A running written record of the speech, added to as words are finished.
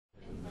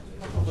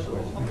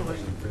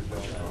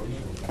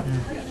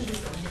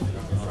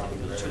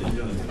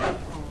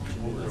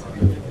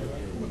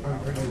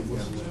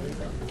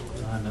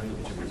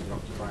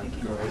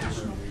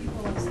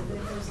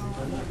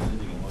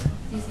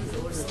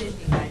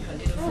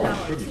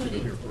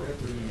tooling.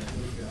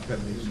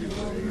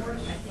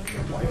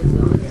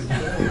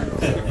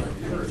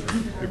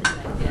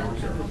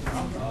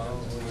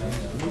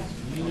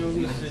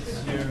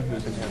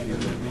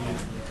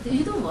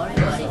 You don't worry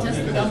about it,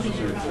 just dump it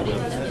in the fridge.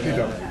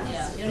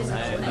 Yeah, there is a I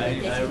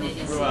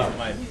threw out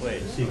my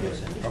plate.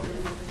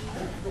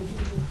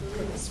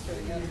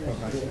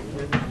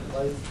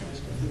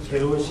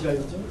 괴로운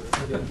시간이죠?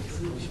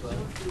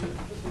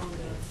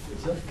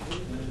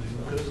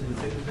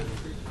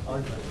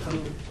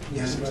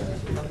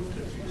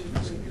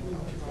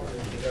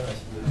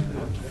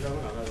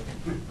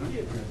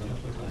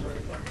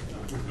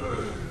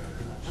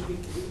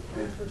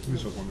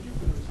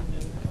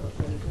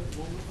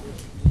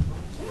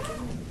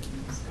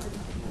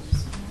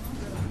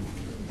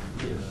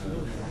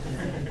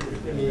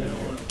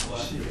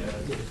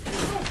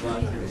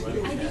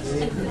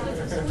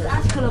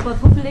 Article about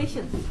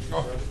population.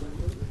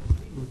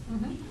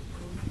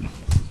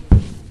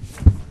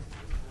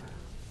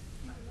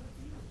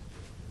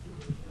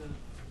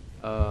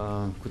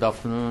 Good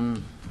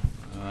afternoon.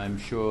 I'm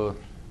sure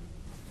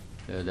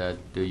that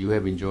you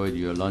have enjoyed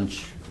your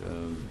lunch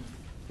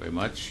very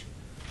much,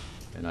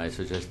 and I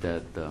suggest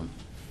that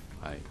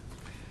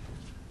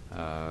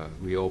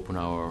we open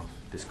our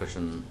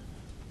discussion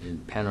in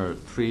panel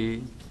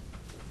 3.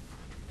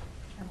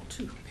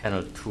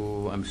 Panel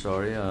 2, I'm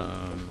sorry,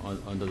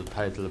 under the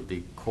title of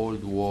the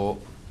Cold War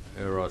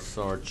Era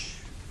Search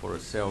for a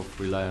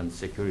Self-Reliant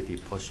Security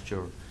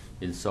Posture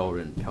in Seoul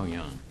and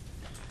Pyongyang.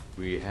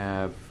 We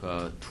have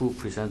 2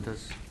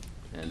 presenters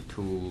and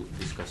 2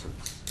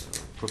 discussants.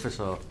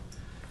 Professor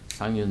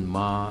Sang-Yun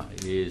Ma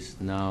is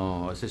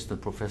now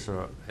assistant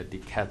professor at the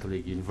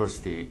Catholic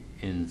University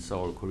in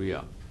Seoul,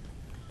 Korea.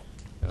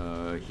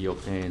 He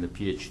obtained a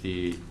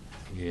PhD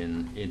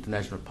in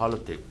international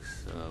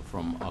politics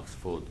from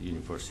Oxford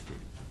University.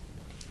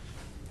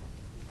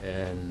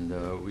 And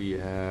we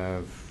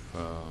have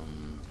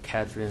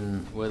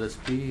Catherine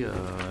Weathersby.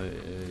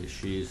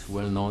 She's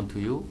well known to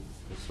you,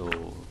 so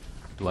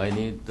do I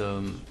need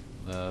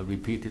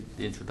repeated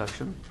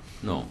introduction?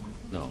 No.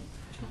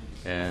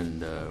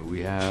 And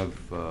we have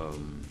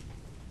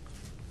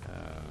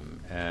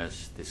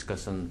as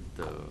discussant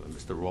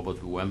Mr.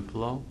 Robert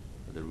Wempler,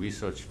 the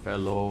research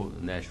fellow,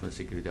 National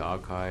Security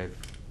Archive.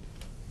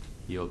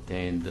 He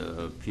obtained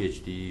a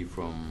PhD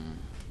from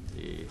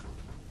the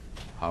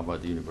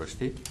Harvard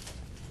University.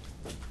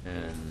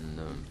 And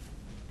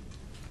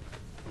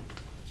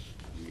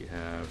we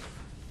have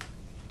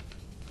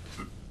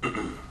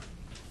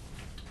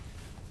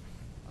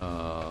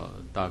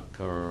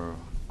Dr.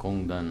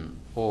 Gongdan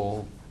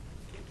Oh,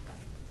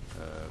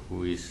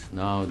 who is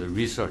now the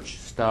research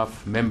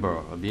staff member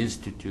of the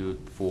Institute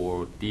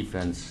for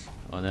Defense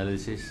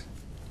Analysis,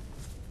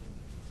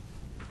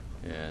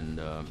 and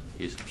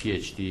his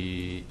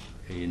PhD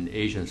in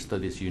Asian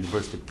Studies,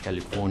 University of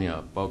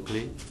California,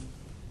 Berkeley,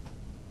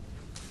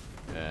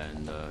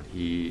 and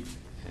he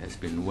has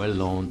been well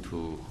known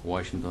to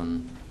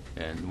Washington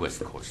and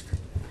West Coast.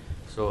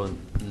 So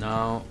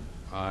now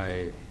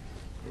I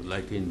would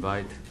like to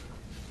invite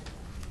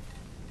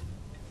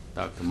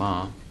Dr.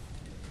 Ma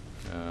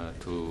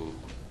to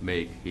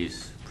make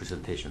his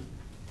presentation.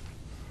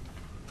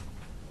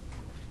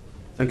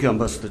 Thank you,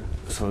 Ambassador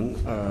Sun.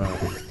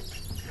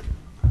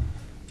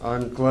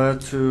 I'm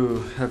glad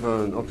to have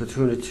an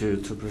opportunity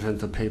to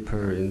present a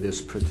paper in this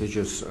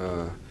prestigious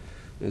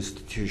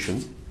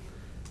institution.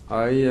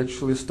 I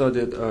actually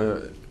studied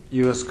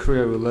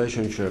U.S.-Korea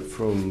relationship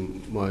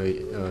from my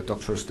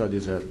doctoral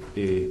studies at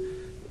the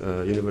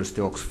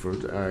University of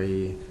Oxford.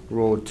 I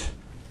wrote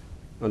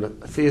on a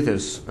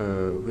thesis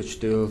which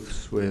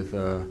deals with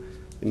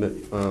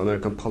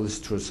American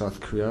policy towards South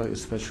Korea,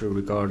 especially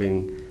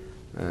regarding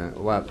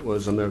what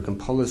was American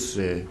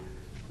policy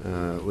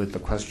with the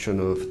question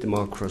of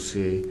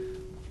democracy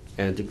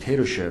and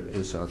dictatorship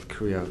in South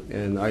Korea.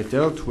 And I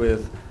dealt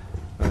with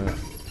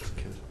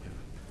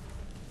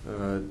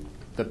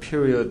the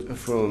period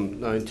from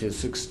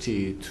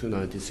 1960 to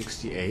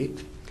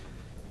 1968.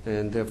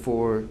 And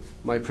therefore,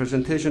 my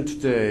presentation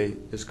today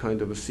is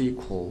kind of a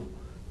sequel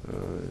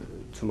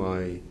to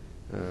my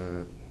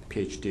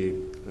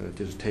PhD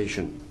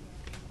dissertation.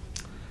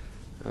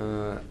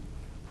 The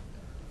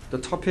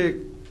topic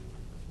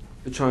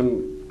which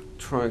I'm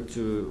trying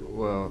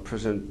to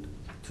present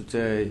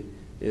today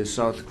is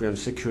South Korean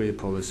security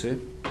policy,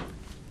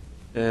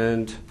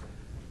 and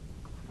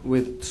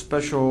with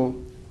special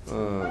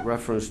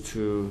reference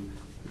to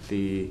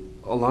the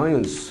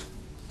alliance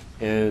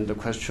and the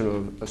question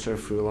of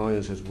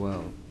self-reliance as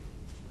well.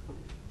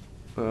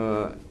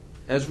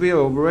 As we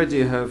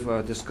already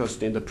have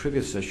discussed in the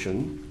previous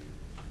session,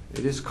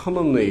 it is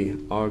commonly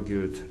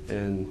argued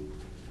and,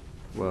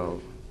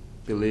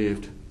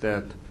 believed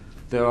that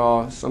there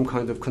are some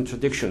kind of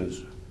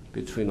contradictions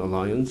between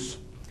alliance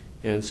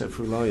and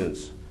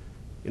self-reliance.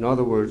 In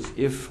other words,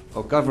 if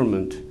a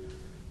government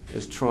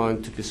is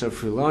trying to be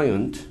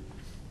self-reliant,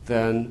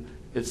 then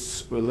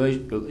its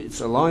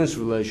alliance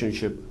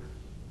relationship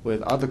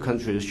with other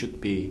countries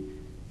should be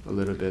a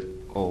little bit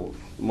or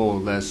more or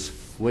less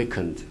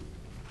weakened.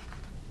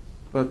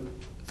 But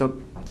the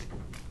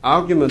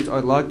argument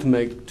I'd like to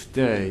make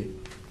today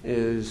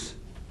is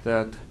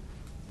that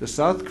the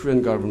South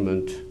Korean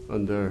government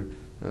under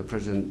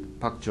President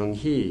Park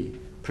Chung-hee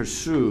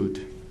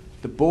pursued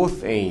the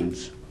both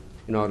aims.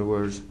 In other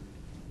words,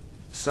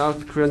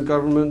 South Korean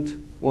government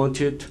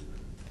wanted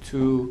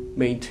to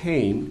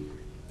maintain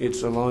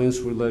its alliance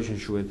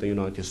relationship with the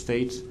United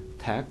States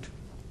intact,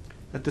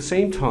 at the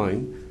same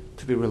time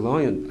to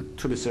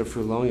be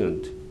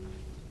self-reliant.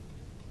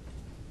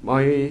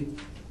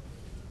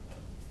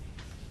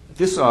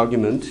 This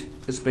argument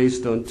is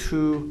based on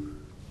two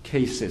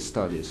case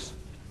studies.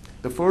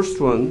 The first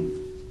one,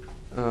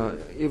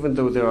 even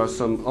though there are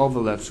some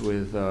overlaps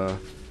with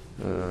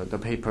the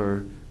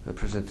paper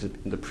presented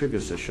in the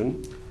previous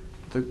session,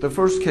 the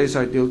first case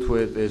I dealt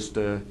with is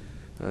the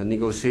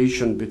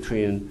negotiation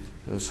between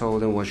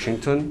Seoul and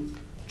Washington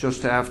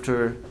just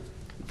after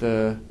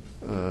the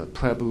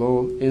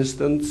Pueblo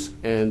instance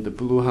and the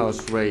Blue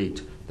House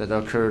raid that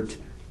occurred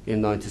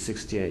in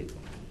 1968.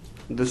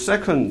 The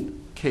second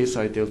case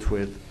I dealt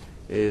with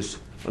is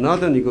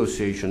another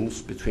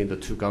negotiations between the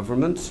two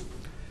governments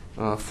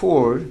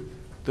for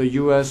the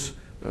U.S.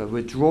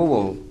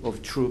 Withdrawal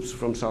of troops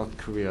from South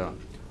Korea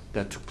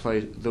that took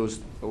place.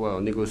 Those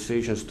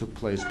negotiations took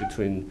place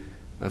between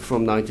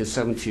from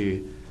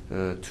 1970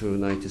 to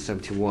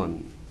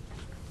 1971.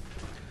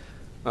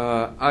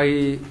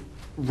 I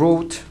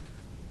wrote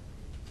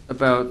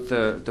about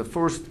the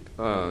first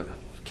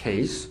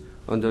case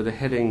under the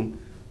heading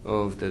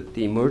of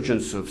the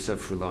emergence of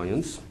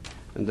self-reliance,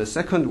 and the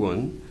second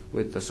one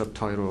with the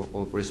subtitle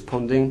of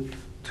Responding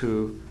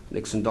to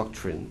Nixon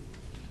Doctrine.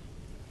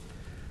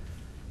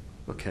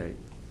 Okay.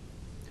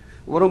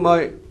 One of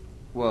my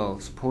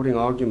supporting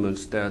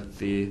arguments that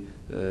the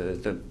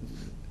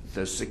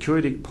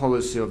security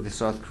policy of the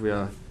South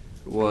Korea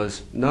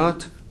was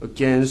not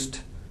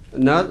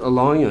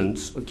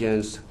alliance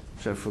against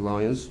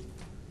self-reliance,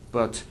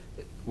 but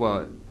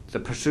the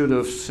pursuit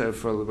of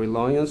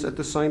self-reliance at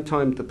the same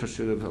time the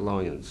pursuit of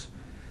alliance.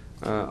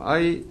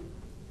 I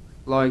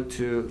like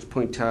to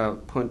point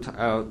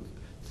out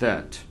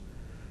that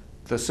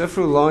the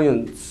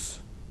self-reliance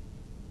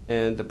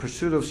and the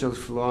pursuit of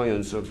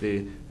self-reliance of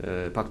the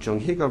Park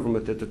Chung-hee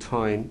government at the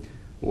time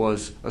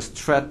was a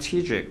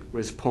strategic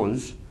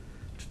response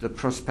to the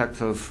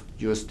prospect of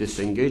U.S.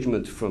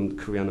 disengagement from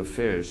Korean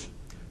affairs,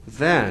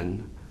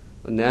 then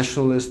a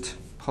nationalist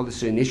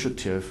policy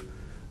initiative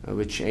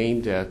which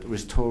aimed at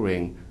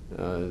restoring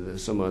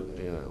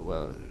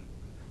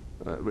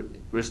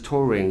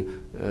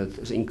restoring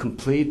the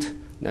incomplete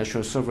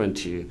national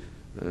sovereignty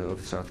of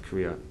South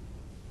Korea.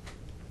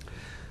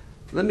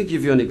 Let me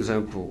give you an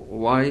example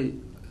why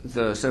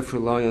the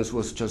self-reliance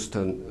was just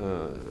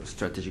a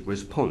strategic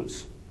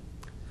response.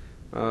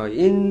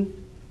 In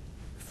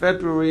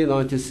February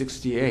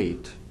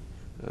 1968,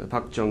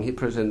 Park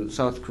Chung-hee,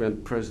 South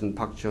Korean President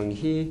Park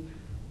Chung-hee,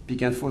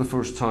 began for the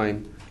first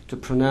time to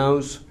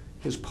pronounce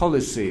his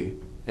policy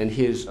and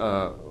his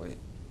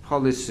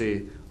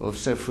policy of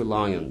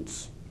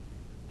self-reliance.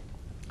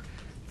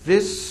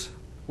 This,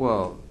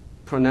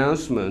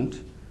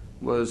 pronouncement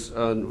was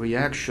a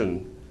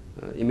reaction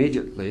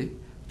immediately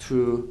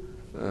to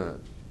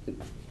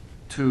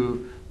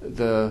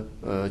the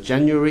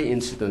January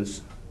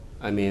incidents.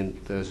 I mean,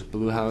 the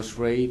Blue House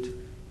raid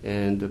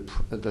and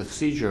the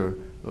seizure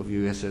of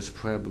USS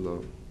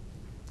Pueblo.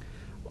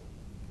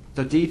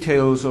 The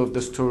details of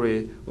the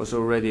story was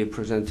already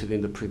presented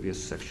in the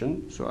previous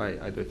section, so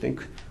I don't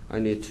think I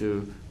need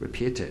to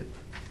repeat it.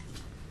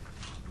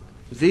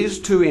 These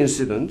two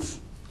incidents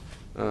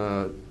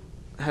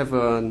have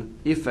an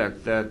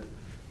effect that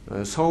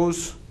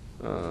Seoul's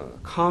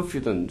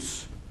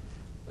confidence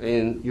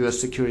in U.S.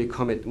 security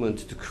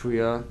commitment to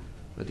Korea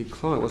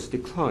was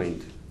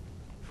declined.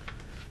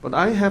 But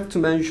I have to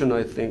mention,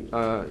 I think,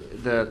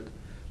 that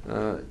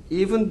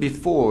even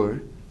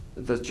before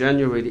the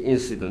January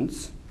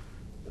incidents,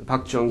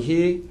 Park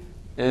Chung-hee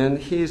and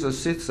his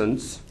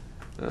assistants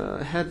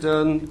had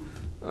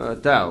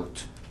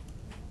doubt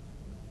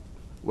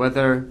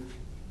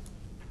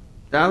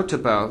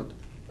about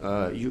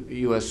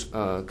U.S.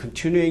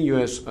 continuing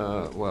U.S.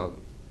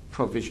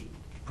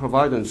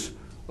 providence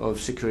of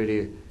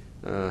security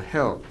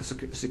help,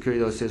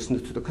 security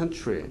assistance to the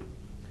country,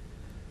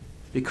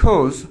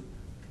 because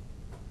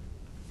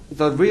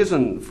the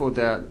reason for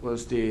that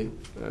was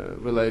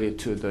related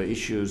to the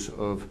issues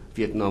of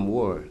Vietnam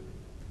War.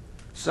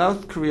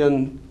 South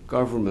Korean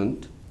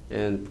government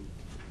and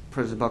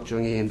President Park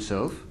Chung-hee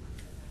himself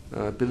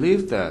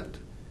believed that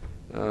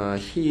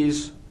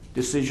his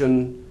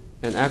decision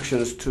and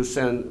actions to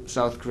send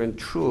South Korean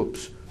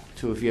troops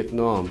to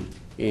Vietnam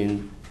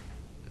in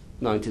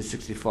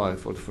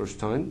 1965 for the first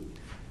time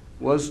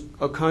was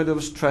a kind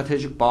of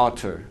strategic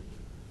barter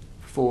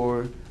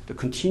for the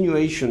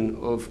continuation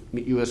of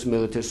U.S.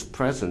 military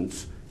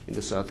presence in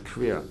the South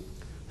Korea.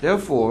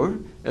 Therefore,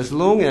 as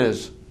long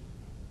as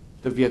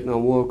the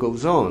Vietnam War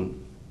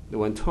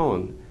went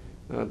on,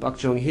 Park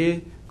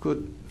Chung-hee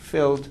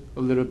felt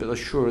a little bit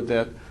assured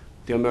that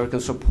the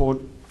American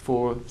support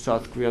for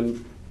South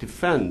Korean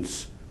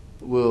defense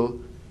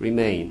will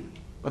remain.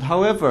 But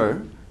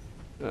however,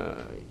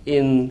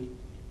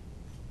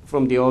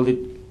 from the early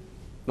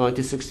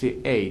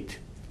 1968,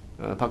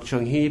 Park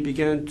Chung-hee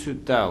began to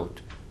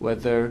doubt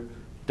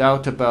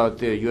about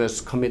the U.S.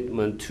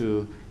 commitment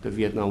to the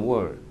Vietnam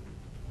War,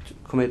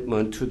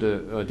 commitment to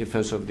the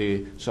defense of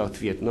the South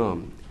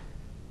Vietnam.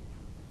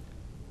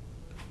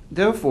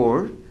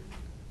 Therefore,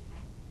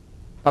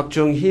 Park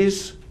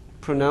Chung-hee's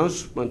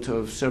pronouncement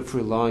of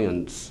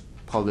self-reliance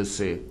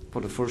policy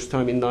for the first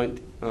time in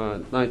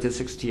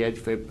 1968,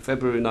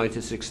 February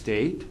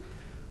 1968,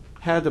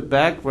 had the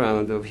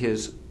background of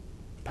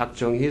Park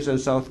Chung-hee's and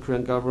South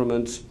Korean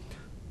government's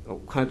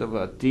kind of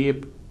a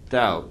deep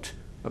doubt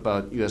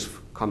about U.S.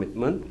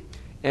 commitment,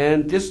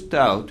 and this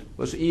doubt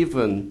was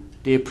even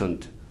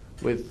deepened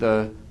with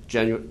the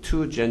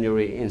two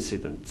January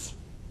incidents.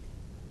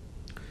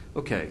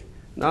 Okay,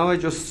 now I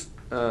just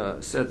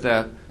said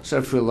that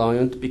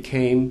self-reliant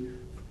became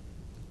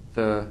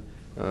the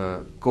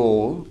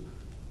goal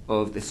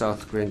of the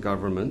South Korean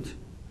government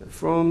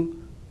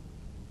from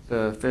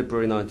the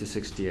February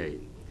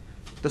 1968.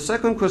 The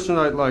second question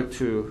I'd like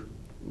to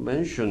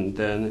mention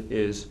then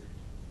is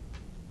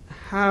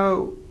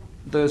how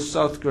the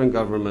South Korean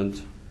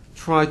government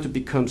tried to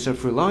become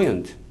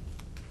self-reliant.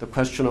 The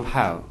question of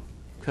how,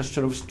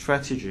 question of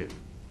strategy.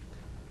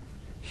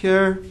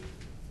 Here,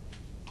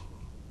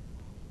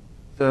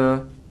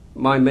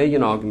 my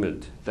main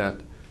argument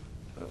that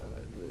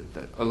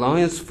the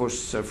alliance for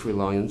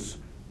self-reliance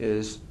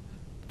is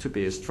to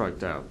be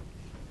struck out.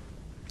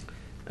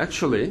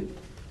 Actually,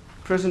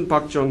 President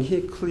Park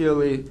Chung-hee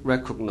clearly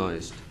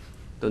recognized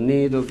the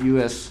need of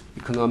U.S.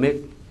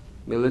 economic,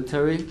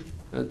 military,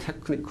 and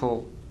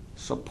technical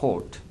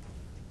support.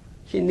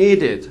 He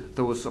needed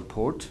those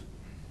support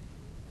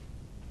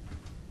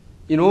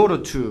in order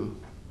to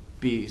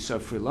be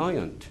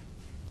self-reliant.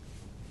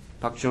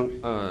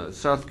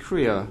 South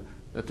Korea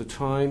at the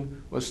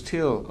time was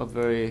still a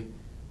very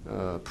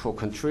poor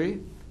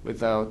country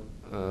without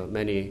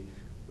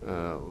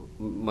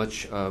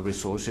much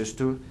resources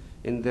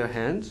in their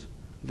hands.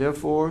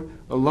 Therefore,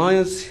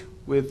 alliance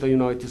with the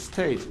United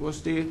States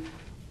was the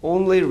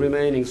only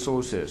remaining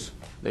sources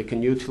they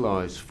can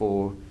utilize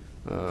for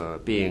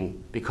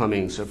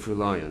becoming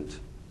self-reliant.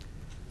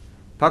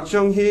 Park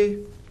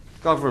Chung-hee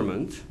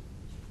government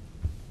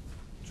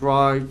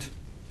tried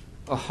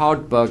a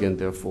hard bargain,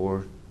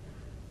 therefore,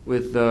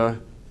 with the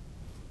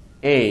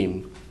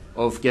aim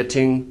of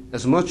getting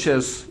as much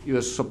as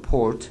U.S.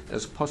 support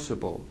as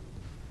possible.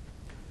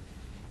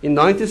 In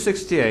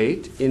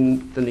 1968,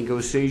 in the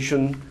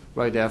negotiation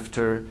right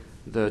after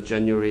the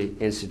January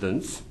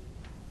incidents,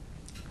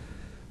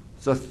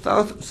 the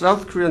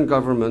South Korean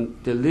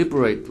government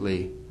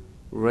deliberately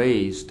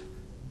raised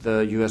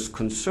the U.S.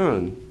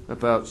 concern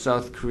about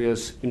South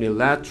Korea's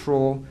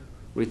unilateral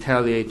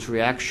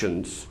retaliatory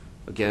actions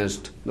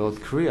against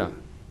North Korea.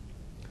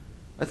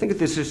 I think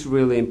this is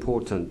really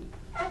important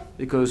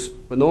because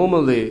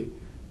normally,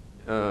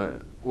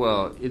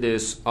 it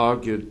is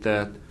argued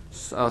that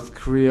South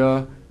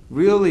Korea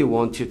really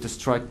wanted to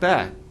strike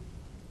back.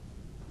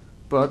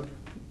 But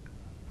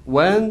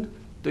when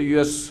the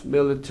U.S.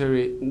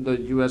 the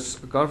U.S.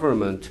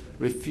 government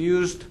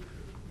refused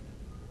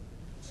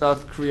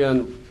South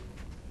Korean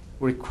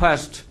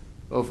request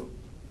of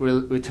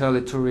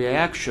retaliatory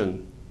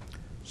action,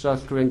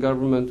 South Korean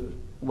government,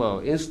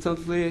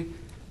 instantly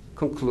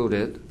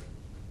concluded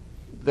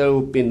there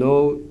would be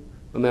no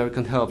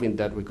American help in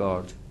that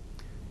regard.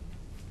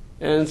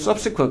 And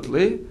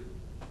subsequently,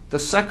 the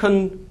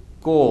second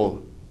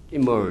goal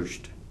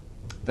emerged.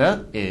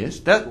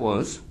 That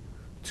was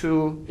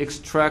to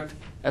extract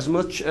as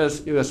much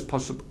as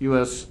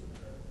U.S.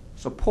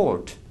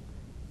 support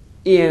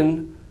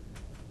in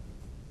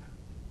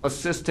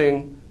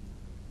assisting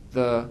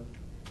the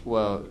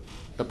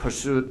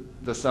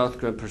South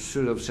Korean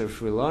pursuit of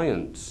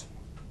self-reliance.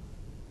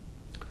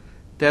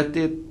 That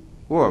did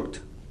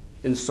worked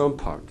in some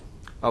part.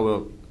 I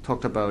will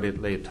talk about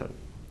it later.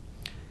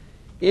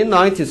 In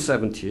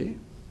 1970,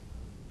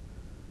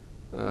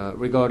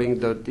 regarding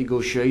the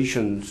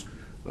negotiations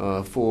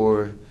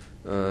for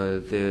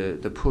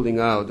the pulling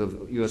out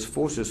of U.S.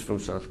 forces from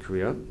South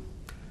Korea,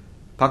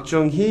 Park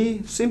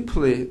Chung-hee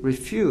simply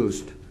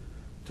refused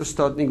to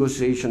start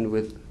negotiation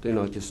with the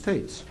United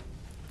States.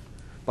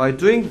 By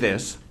doing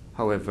this,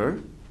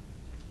 however,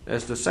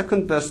 as the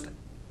second best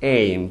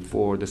aim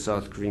for the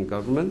South Korean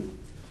government,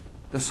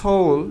 the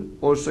Seoul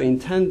also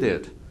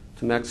intended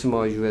to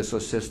maximize U.S.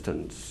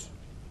 assistance.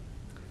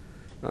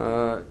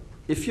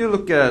 If you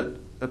look at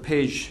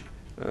page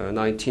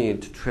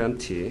 19 to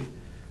 20,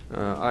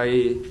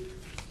 I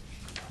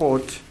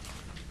quote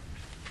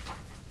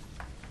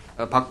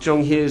Park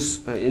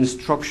Chung-hee's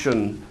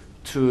instruction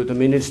to the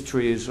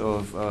ministries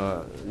of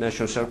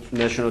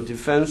national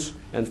defense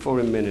and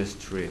foreign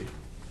ministry.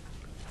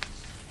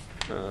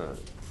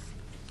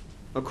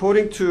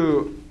 According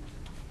to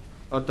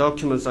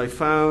documents I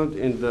found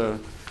in the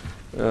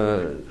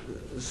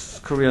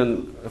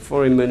Korean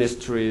Foreign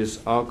Ministry's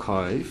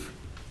archive,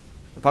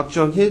 Park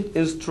Chung-hee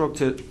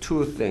instructed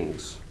two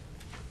things.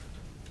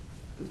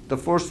 the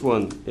first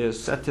one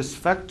is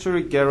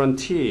satisfactory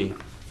guarantee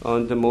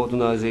on the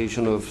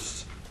modernization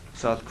of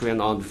South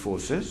Korean armed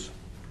forces.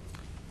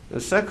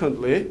 And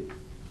secondly,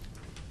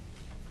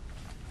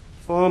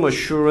 firm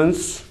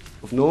assurance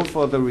of no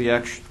further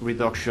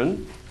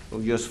reduction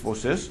of U.S.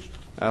 forces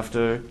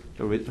after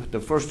the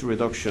first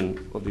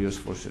reduction of the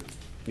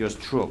U.S.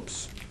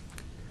 troops.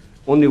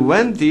 Only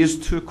when these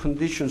two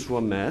conditions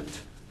were met,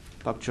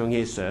 Park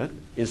Chung-hee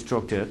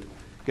instructed,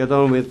 get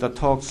on with the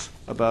talks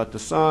about the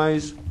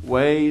size,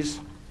 ways,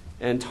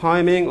 and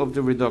timing of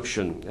the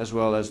reduction, as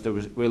well as the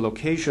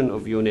relocation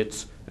of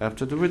units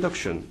after the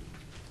reduction.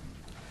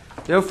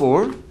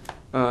 Therefore,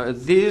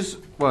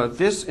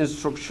 this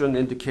instruction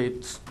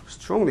indicates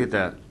strongly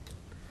that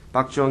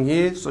Park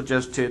Chung-hee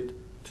suggested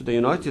to the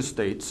United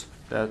States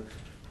that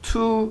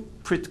two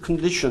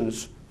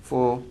preconditions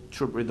for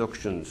troop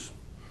reductions.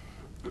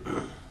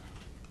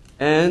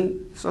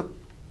 And so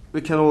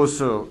we can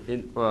also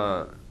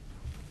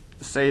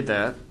say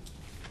that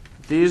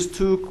these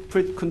two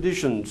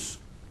preconditions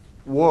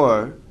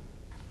were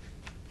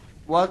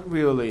what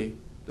really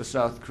the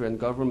South Korean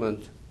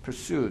government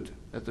pursued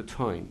at the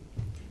time.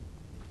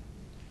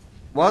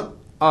 What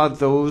are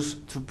those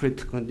two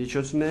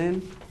preconditions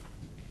mean?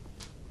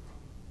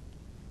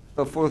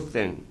 The fourth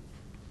thing,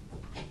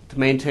 to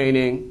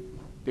maintaining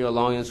the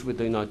alliance with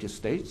the United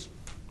States.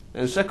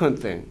 And second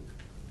thing,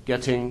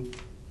 getting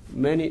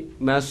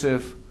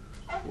massive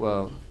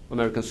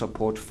American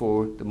support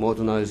for the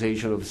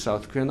modernization of the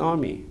South Korean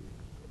Army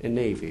and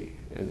Navy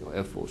and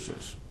Air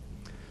Forces.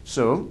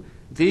 So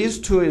these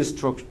two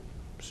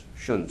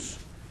instructions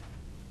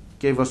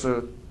gave us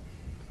a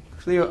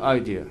clear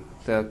idea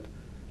that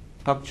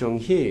Park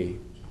Chung-hee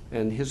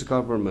and his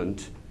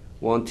government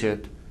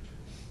wanted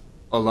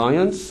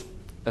alliance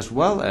as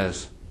well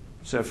as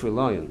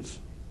self-reliance.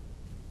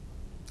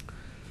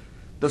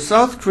 The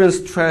South Korean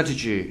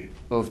strategy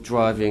of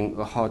driving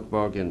a hard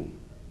bargain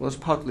was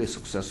partly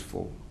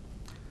successful.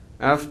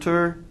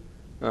 After,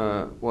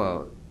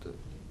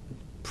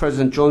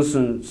 President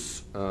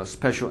Johnson's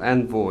special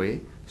envoy,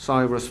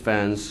 Cyrus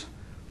Vance,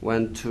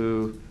 went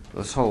to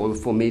Seoul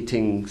for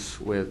meetings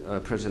with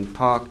President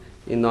Park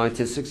in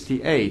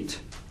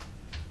 1968.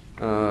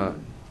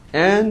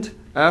 And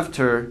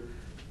after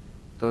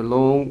the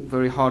long,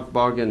 very hard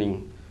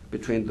bargaining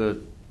between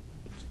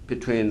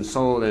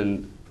Seoul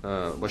and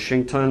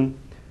Washington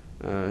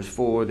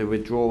for the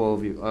withdrawal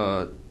of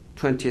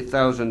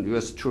 20,000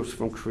 U.S. troops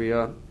from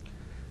Korea,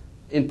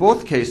 in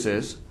both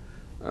cases,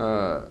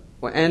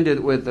 ended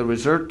with the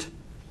result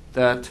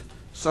that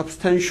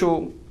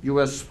substantial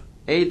U.S.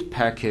 aid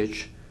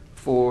package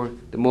for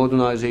the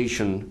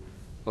modernization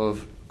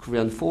of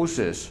Korean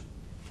forces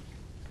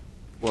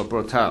were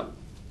brought out.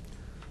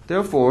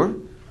 Therefore,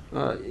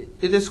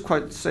 it is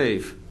quite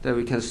safe that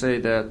we can say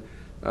that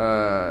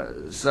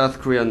South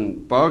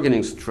Korean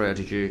bargaining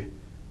strategy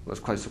was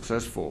quite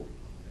successful.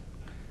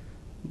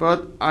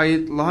 But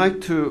I'd like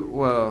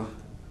to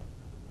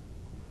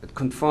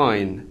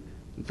confine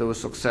the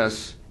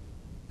success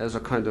as a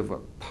kind of a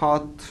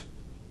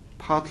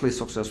partly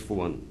successful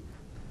one,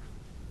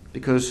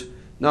 because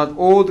not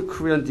all the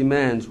Korean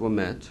demands were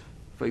met.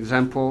 For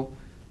example,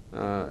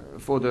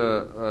 for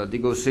the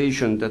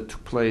negotiation that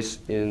took place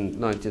in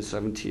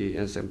 1970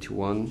 and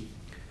 71,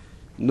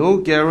 no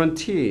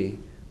guarantee,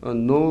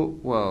 no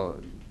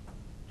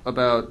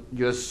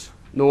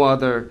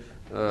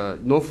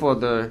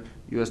further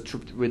U.S.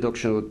 troop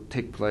reduction would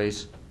take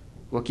place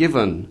were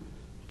given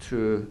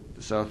to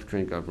the South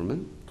Korean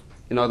government.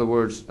 In other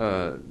words,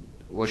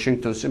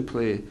 Washington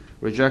simply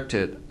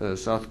rejected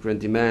South Korean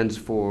demands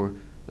for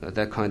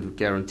that kind of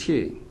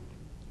guarantee.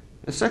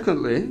 And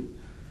secondly,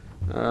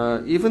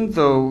 even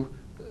though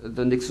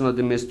the Nixon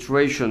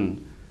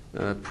administration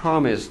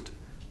promised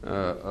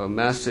a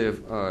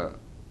massive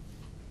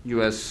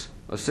U.S.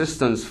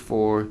 assistance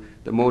for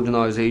the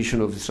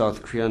modernization of the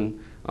South Korean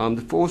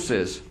armed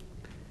forces,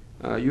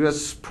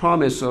 U.S.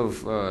 promise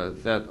of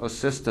that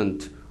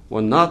assistance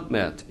were not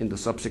met in the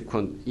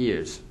subsequent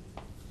years.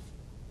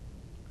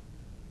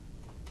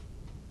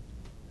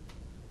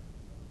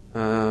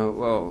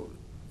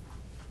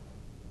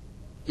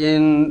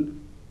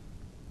 In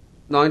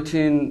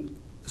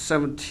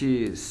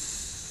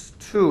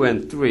 1972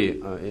 and 3,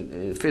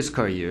 in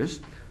fiscal years,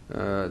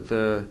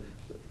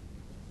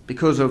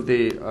 because of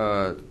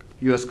the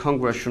U.S.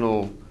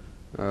 congressional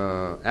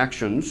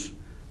actions,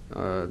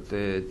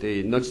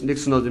 the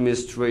Nixon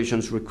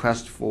administration's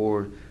request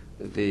for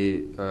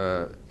the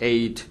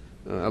aid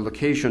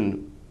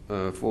allocation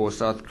for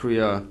South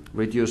Korea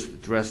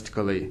reduced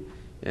drastically,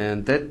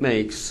 and that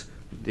makes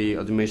the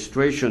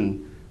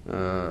administration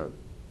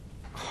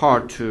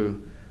hard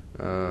to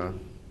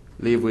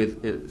live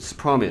with its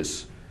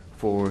promise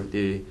for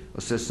the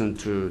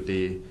assistance to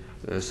the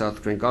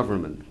South Korean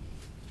government.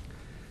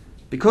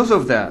 Because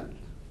of that,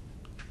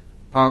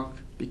 Park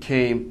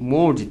became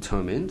more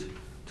determined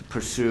to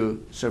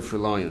pursue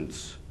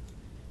self-reliance,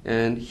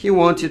 and he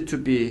wanted to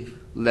be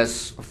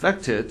less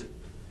affected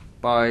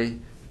by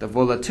the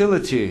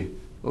volatility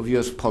of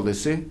U.S.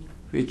 policy,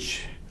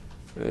 which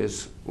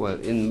is, well,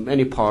 in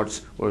many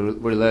parts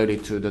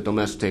related to the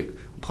domestic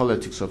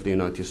politics of the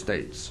United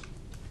States.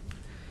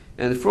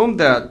 And from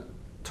that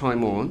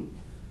time on,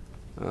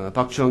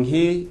 Park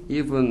Chung-hee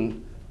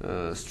even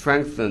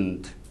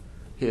strengthened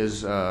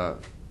his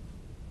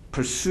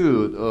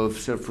pursuit of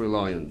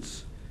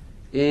self-reliance.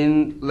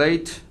 In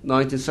late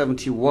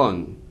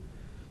 1971,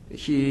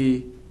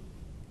 he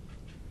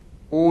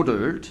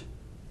ordered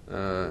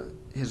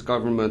his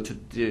government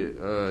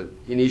to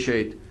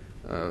initiate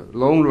a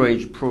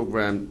long-range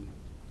program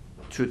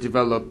to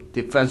develop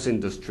defense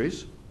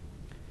industries.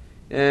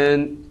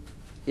 And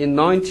in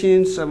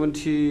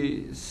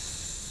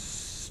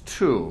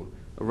 1972,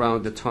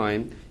 around the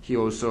time, he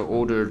also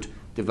ordered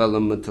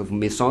development of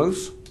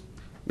missiles,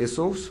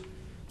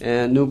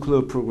 and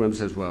nuclear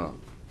programs as well.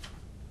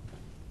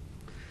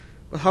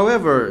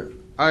 However,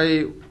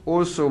 I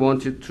also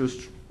wanted to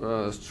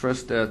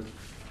stress that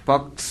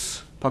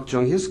Park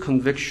Chung-hee's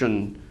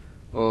conviction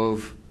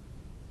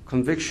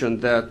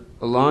that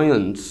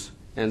alliance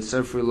and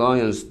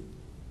self-reliance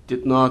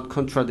did not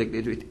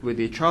contradict with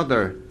each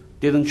other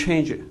didn't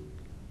change it.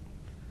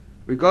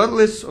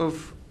 Regardless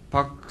of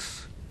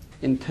Park's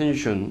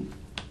intention,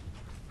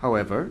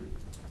 however,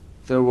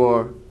 there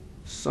were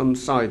some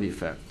side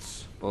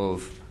effects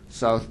of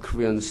South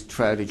Korean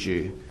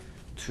strategy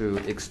to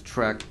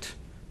extract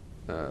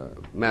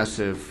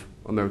massive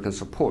American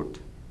support.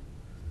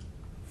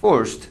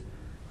 First,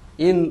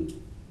 in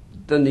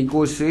the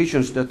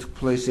negotiations that took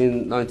place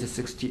in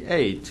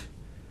 1968,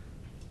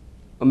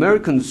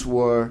 Americans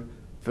were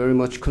very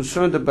much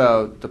concerned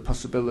about the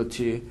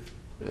possibility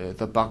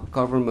the Park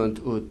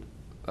government would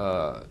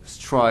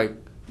strike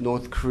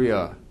North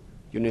Korea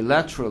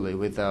unilaterally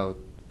without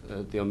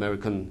the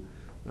American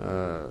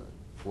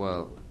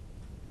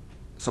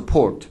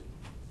support.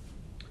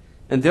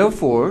 And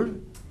therefore,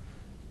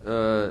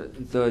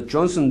 the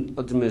Johnson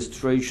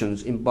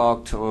administrations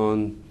embarked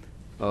on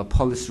a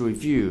policy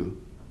review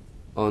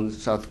on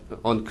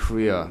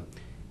Korea,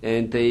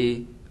 and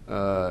they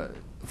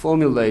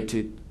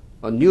formulated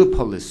a new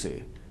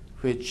policy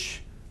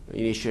which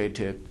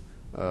initiated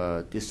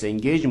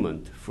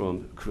disengagement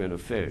from Korean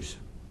affairs.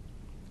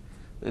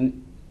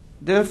 And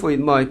therefore,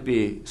 it might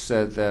be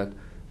said that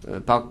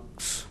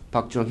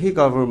Park Chung-hee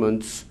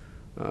government's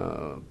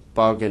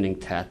bargaining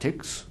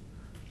tactics,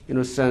 in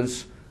a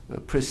sense,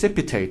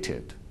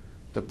 precipitated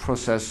the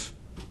process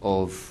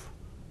of,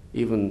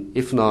 even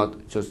if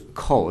not just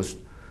caused,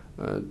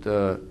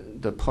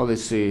 the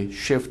policy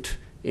shift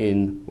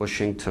in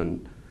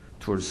Washington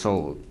towards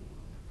Seoul.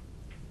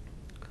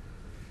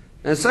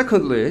 And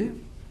secondly,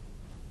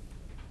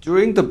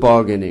 during the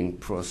bargaining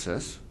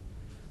process,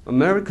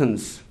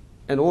 Americans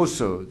and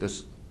also the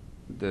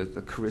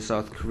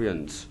South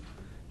Koreans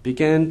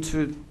began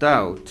to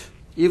doubt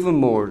even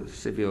more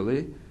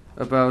severely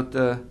about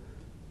the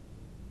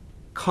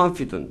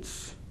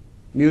confidence,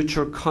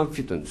 mutual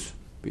confidence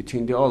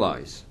between the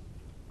allies.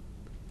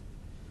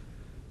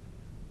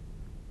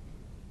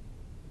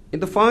 In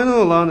the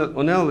final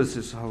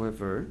analysis,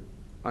 however,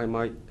 I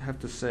might have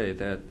to say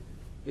that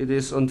it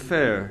is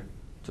unfair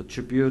to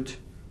attribute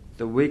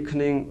the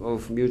weakening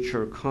of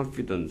mutual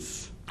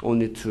confidence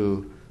only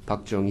to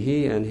Park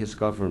Chung-hee and his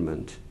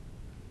government.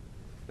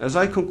 As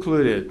I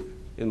concluded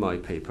in my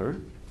paper,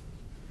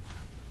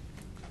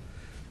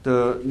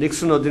 the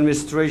Nixon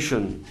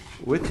administration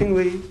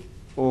wittingly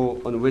or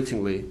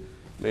unwittingly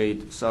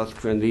made South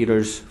Korean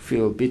leaders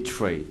feel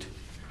betrayed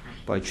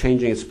by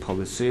changing its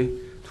policy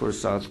towards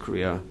South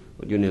Korea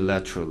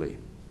unilaterally.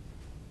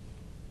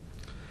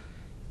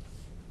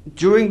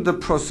 During the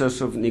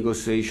process of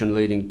negotiation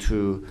leading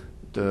to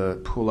the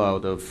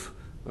pullout of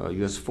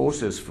U.S.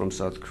 forces from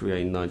South Korea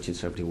in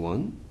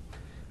 1971,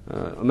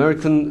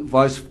 American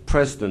Vice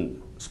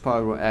President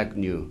Spiro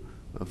Agnew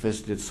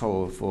visited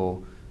Seoul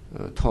for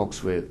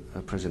talks with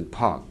President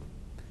Park.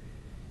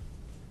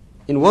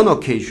 In one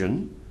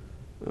occasion,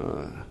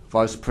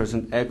 Vice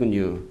President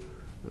Agnew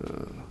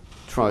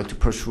tried to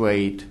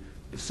persuade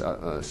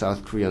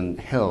South Korean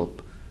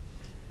help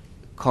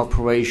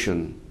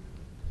cooperation,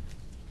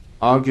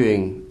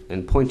 arguing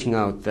and pointing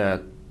out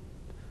that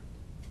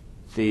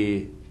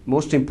the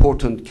most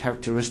important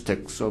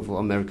characteristics of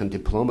American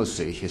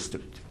diplomacy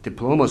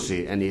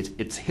and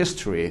its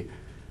history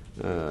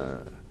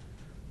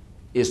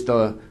is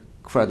the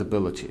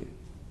credibility.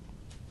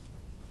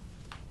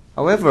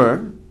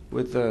 However,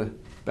 with the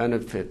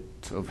benefit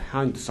of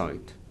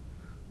hindsight,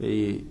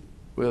 we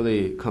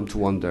really come to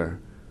wonder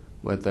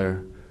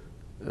whether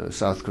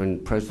South Korean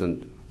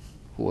president,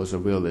 who was a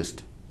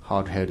realist,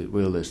 hard-headed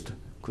realist,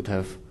 could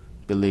have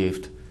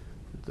believed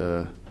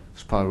the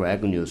Spiro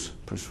Agnew's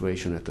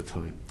persuasion at the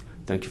time.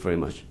 Thank you very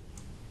much.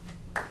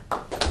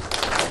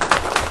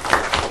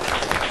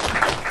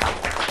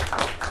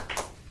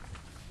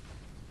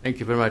 Thank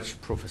you very much,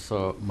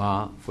 Professor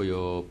Ma, for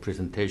your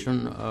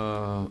presentation.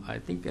 I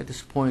think at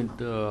this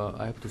point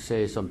I have to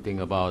say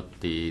something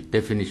about the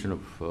definition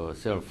of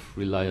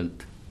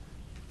self-reliant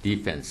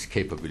defense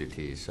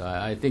capabilities.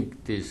 I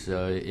think this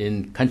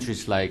in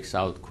countries like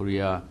South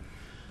Korea,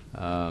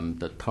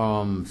 the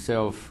term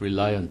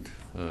self-reliant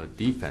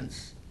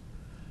defense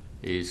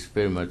is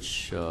very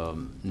much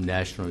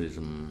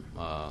nationalism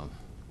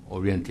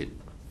oriented.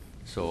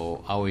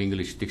 So our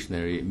English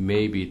dictionary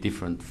may be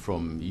different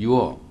from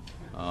your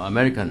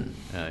American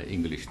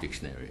English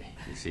dictionary,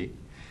 you see.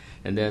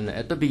 And then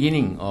at the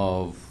beginning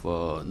of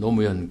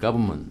Nomu현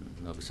government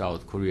of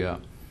South Korea,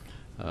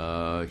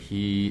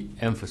 he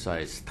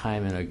emphasized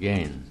time and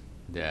again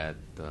that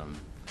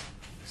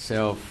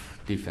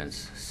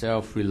self-defense,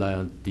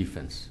 self-reliant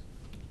defense.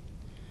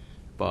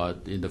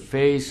 But in the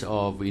face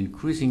of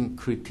increasing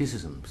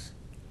criticisms,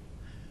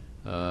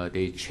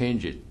 they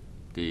changed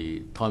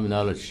the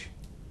terminology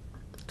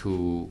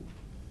to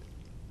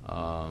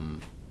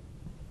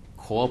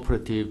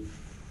cooperative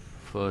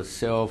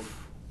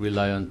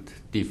self-reliant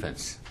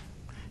defense.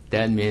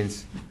 That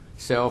means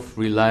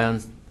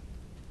self-reliant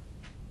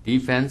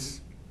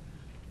defense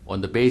on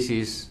the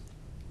basis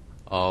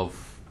of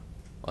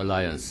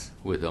alliance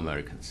with the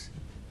Americans.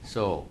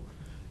 So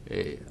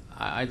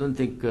I don't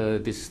think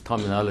this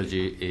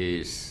terminology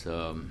is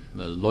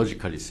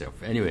logically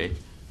safe. Anyway,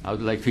 I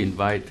would like to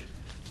invite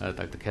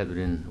Dr.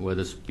 Catherine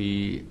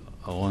Weathersby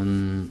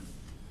on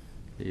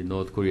the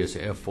North Korea's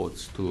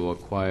efforts to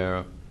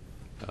acquire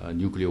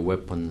nuclear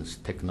weapons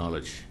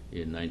technology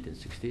in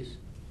 1960s.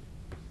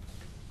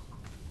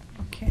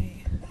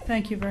 Okay,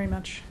 thank you very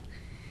much.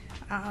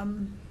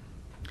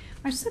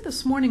 I said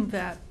this morning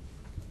that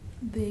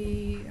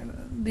the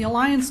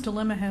alliance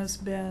dilemma has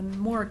been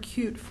more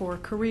acute for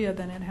Korea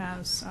than it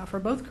has, for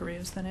both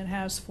Koreas, than it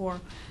has for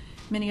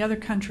many other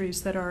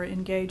countries that are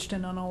engaged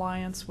in an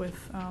alliance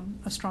with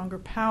a stronger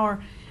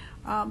power.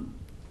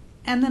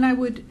 And then I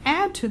would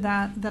add to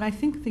that that I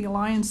think the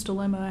alliance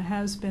dilemma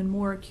has been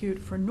more acute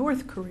for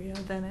North Korea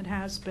than it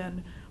has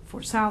been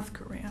for South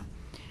Korea.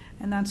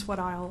 And that's what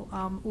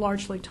I'll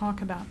largely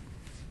talk about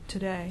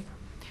today.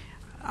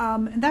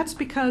 And that's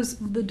because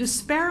the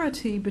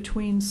disparity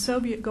between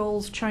Soviet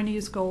goals,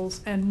 Chinese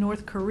goals, and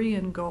North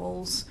Korean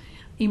goals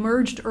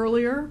emerged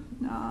earlier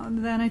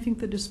than I think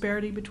the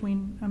disparity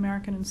between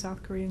American and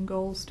South Korean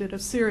goals did, a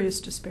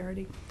serious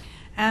disparity,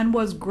 and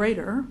was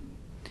greater.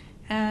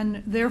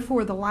 And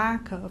therefore, the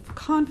lack of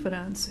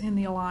confidence in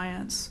the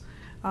alliance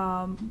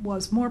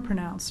was more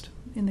pronounced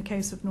in the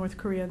case of North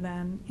Korea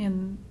than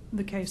in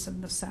the case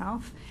of the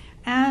South.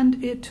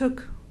 And it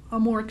took a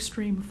more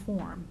extreme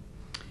form.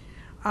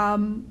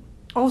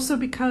 Also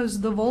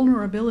because the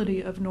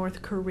vulnerability of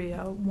North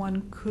Korea,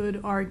 one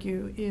could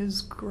argue,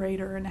 is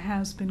greater and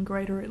has been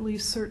greater, at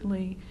least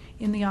certainly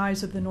in the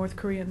eyes of the North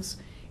Koreans.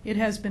 It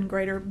has been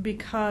greater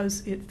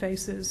because it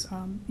faces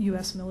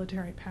U.S.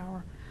 military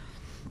power.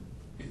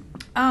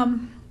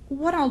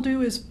 What I'll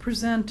do is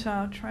present,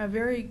 try a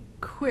very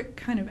quick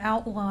kind of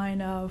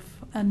outline of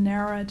a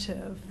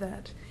narrative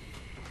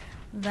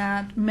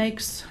that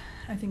makes,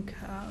 I think,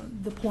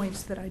 the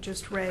points that I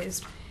just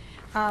raised.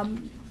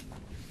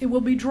 It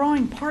will be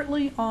drawing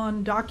partly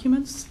on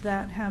documents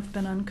that have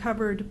been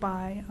uncovered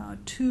by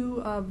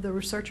two of the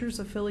researchers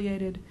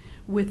affiliated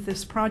with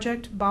this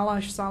project,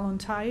 Balázs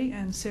Szalontai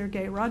and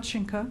Sergei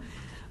Radchenko,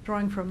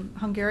 drawing from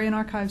Hungarian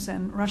archives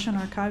and Russian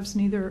archives,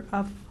 neither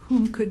of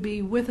whom could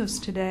be with us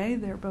today.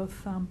 They're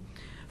both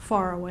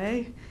far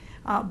away.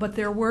 But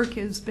their work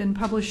has been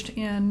published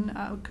in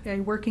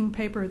a working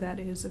paper that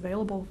is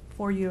available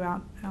for you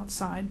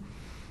outside.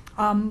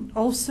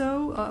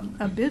 Also,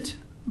 a bit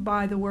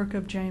by the work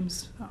of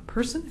James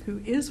Person,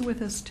 who is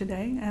with us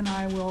today, and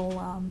I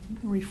will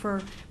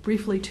refer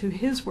briefly to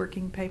his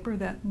working paper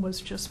that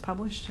was just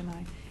published, and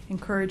I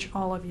encourage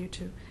all of you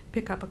to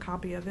pick up a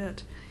copy of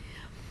it.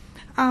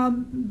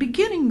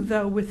 Beginning,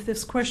 though, with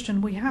this question,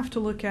 we have to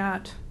look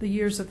at the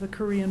years of the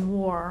Korean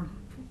War,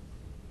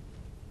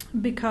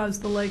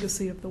 because the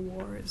legacy of the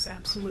war is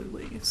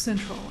absolutely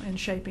central in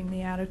shaping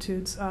the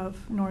attitudes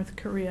of North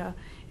Korea.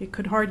 It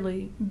could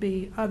hardly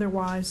be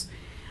otherwise.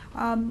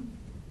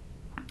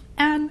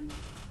 And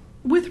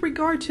with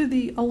regard to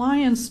the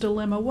alliance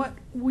dilemma, what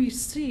we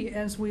see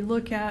as we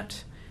look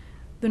at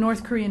the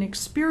North Korean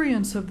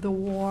experience of the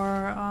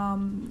war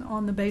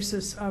on the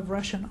basis of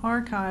Russian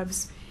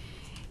archives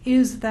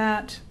is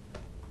that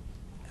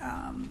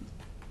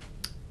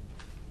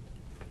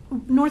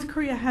North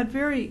Korea had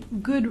very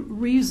good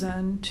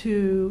reason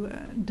to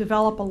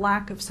develop a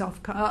lack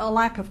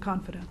of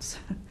confidence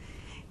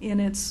in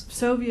its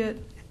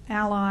Soviet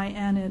ally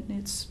and in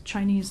its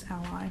Chinese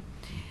ally.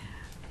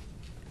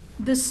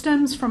 This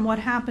stems from what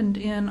happened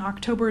in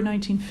October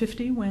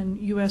 1950 when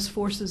U.S.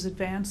 forces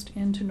advanced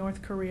into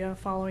North Korea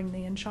following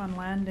the Incheon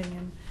landing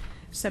in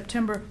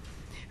September.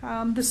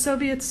 The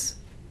Soviets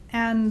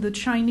and the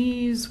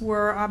Chinese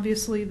were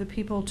obviously the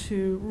people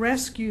to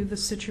rescue the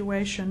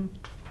situation.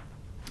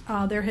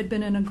 There had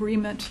been an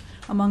agreement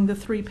among the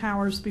three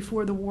powers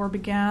before the war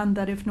began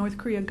that if North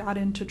Korea got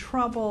into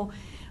trouble,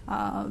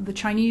 the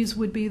Chinese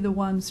would be the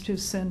ones to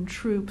send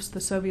troops.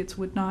 The Soviets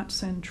would not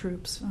send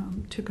troops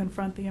to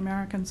confront the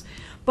Americans.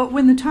 But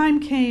when the time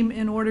came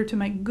in order to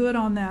make good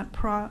on that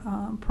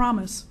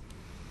promise,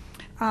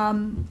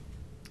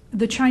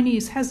 the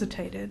Chinese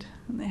hesitated.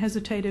 They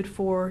hesitated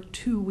for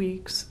 2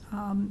 weeks,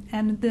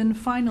 and then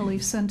finally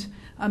sent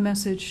a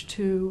message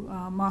to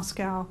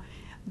Moscow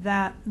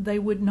that they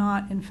would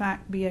not, in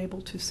fact, be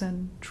able to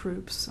send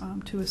troops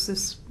to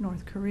assist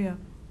North Korea.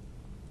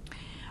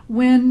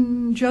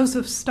 When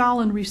Joseph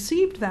Stalin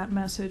received that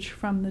message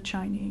from the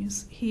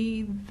Chinese,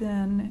 he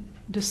then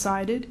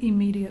decided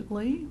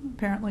immediately,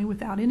 apparently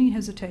without any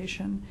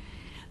hesitation,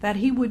 that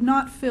he would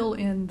not fill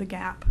in the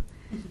gap,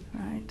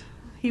 right?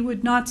 He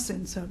would not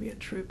send Soviet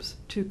troops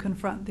to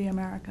confront the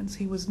Americans.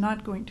 He was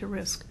not going to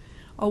risk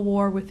a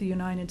war with the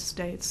United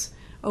States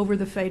over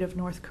the fate of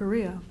North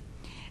Korea.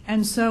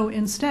 And so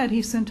instead,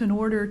 he sent an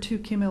order to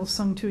Kim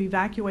Il-sung to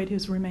evacuate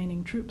his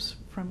remaining troops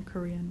from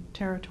Korean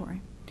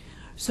territory.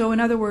 So in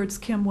other words,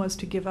 Kim was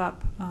to give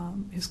up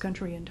his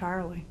country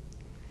entirely,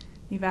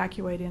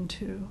 evacuate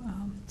into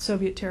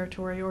Soviet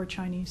territory or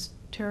Chinese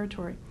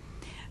territory.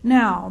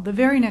 Now, the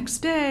very next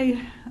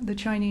day, the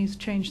Chinese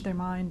changed their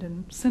mind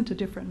and sent a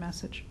different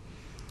message.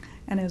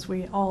 And as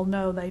we all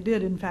know, they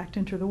did, in fact,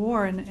 enter the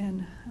war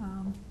in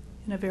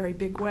a very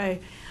big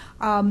way.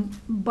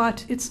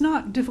 But it's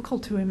not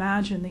difficult to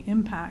imagine the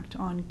impact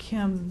on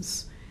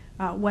Kim's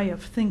way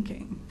of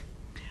thinking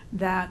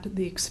that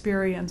the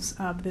experience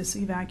of this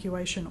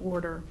evacuation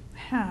order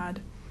had.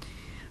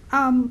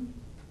 And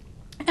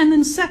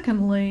then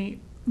secondly,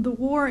 the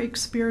war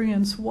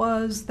experience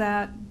was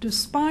that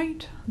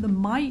despite the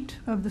might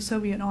of the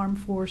Soviet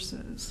armed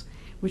forces,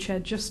 which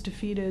had just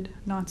defeated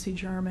Nazi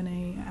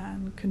Germany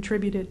and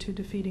contributed to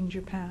defeating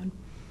Japan,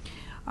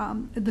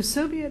 the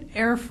Soviet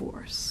Air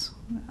Force,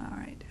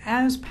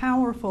 as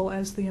powerful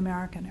as the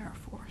American Air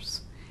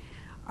Force,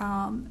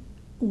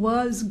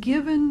 was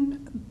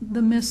given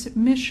the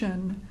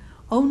mission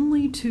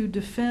only to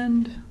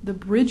defend the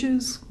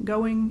bridges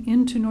going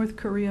into North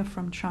Korea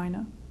from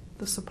China,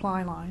 the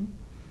supply line,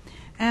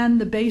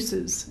 and the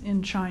bases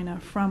in China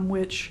from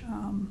which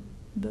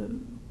the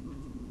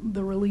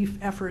relief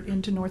effort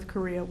into North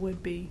Korea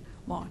would be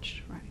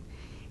launched. Right?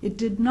 It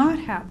did not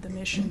have the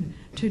mission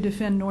to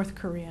defend North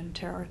Korean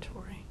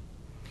territory.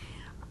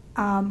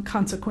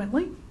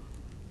 Consequently,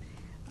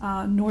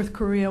 North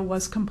Korea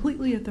was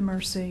completely at the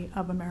mercy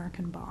of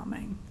American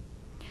bombing.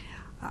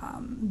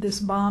 This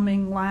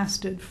bombing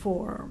lasted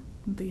for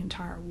the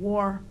entire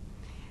war,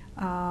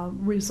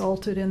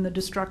 resulted in the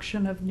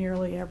destruction of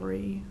nearly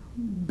every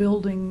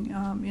building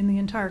in the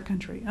entire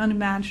country,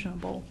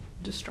 unimaginable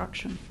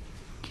destruction.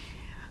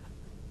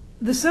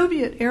 The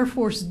Soviet Air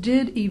Force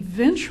did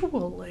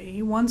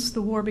eventually, once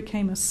the war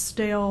became a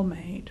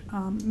stalemate,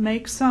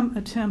 make some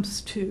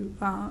attempts to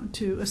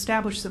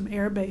establish some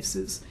air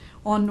bases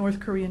on North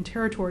Korean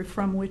territory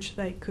from which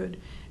they could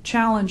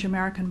challenge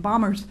American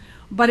bombers,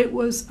 but it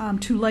was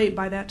too late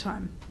by that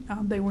time.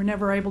 They were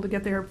never able to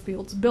get the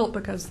airfields built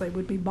because they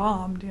would be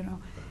bombed,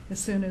 as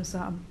soon as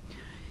a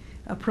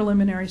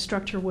preliminary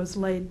structure was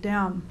laid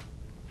down.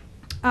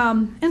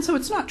 And so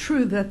it's not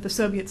true that the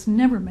Soviets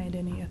never made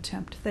any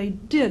attempt. They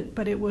did,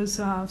 but it was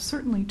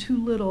certainly too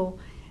little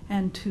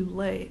and too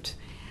late.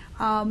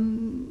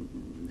 The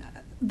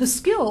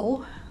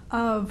skill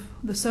of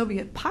the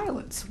Soviet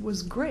pilots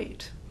was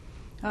great.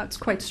 It's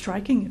quite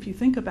striking, if you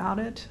think about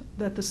it,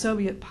 that the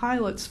Soviet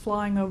pilots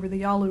flying over the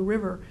Yalu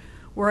River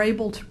were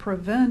able to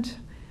prevent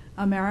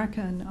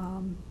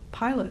American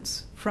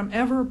pilots from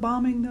ever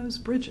bombing those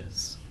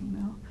bridges.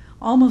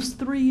 Almost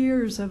 3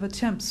 years of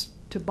attempts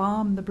to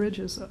bomb the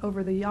bridges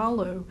over the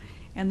Yalu,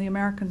 and the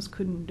Americans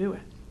couldn't do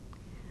it.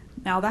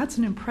 Now, that's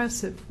an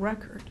impressive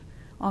record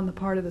on the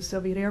part of the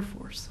Soviet Air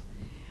Force.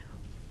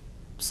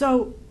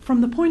 So, from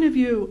the point of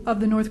view of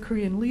the North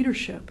Korean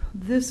leadership,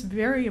 this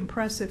very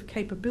impressive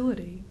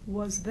capability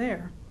was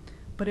there,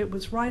 but it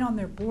was right on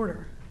their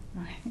border.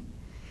 Right?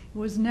 It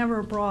was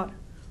never brought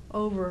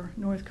over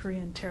North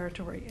Korean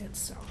territory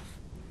itself.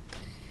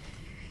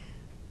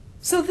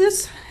 So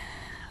this,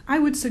 I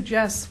would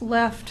suggest,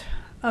 left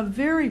a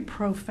very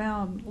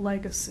profound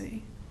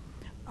legacy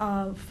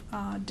of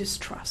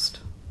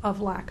distrust,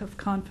 of lack of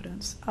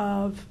confidence,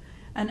 of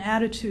an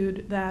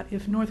attitude that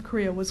if North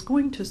Korea was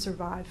going to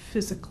survive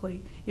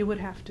physically, it would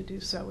have to do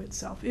so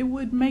itself. It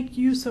would make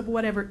use of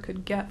whatever it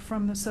could get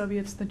from the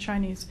Soviets, the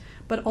Chinese,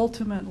 but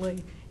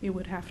ultimately it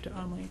would have to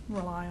only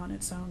rely on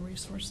its own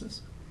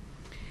resources.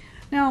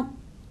 Now,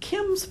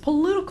 Kim's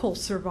political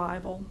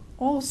survival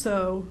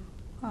also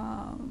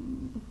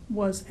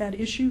was at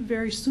issue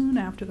very soon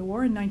after the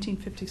war in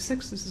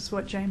 1956. This is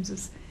what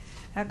James's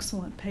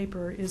excellent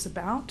paper is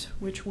about,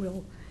 which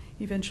will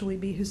eventually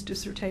be his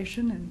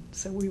dissertation, and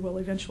so we will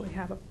eventually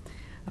have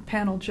a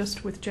panel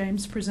just with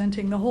James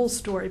presenting the whole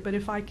story. But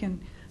if I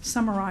can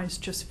summarize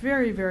just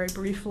very, very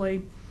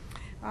briefly,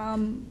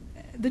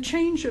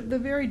 the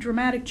very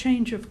dramatic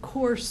change of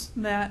course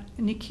that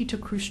Nikita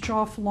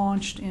Khrushchev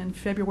launched in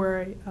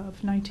February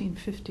of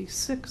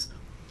 1956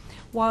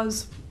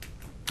 was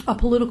a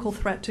political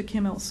threat to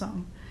Kim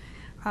Il-sung,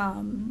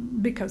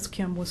 because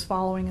Kim was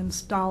following in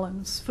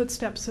Stalin's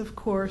footsteps, of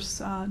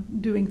course,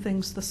 doing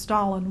things the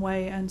Stalin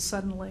way, and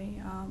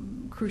suddenly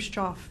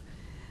Khrushchev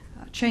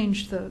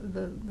changed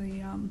the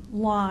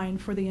line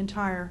for the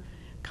entire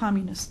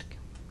communist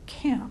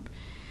camp.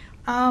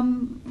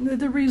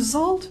 The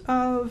result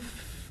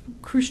of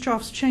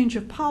Khrushchev's change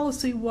of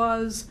policy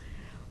was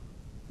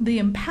the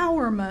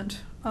empowerment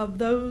of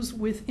those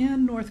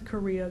within North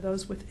Korea,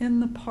 those within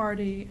the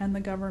party and the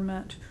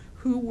government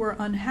who were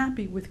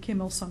unhappy with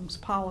Kim Il-sung's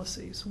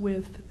policies,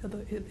 with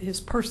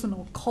his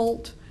personal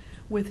cult,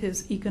 with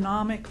his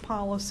economic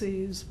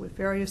policies, with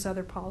various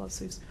other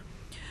policies.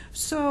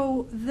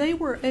 So they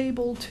were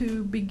able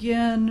to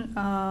begin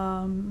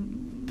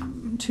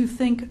to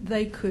think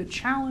they could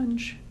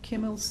challenge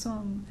Kim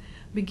Il-sung,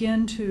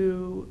 begin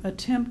to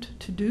attempt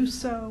to do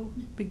so,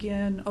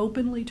 begin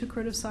openly to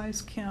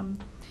criticize Kim,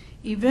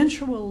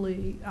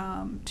 eventually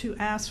to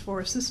ask for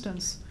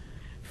assistance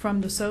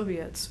from the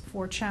Soviets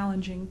for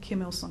challenging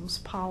Kim Il-sung's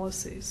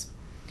policies.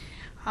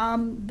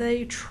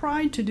 They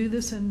tried to do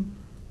this in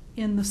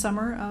the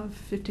summer of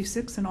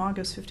 '56, in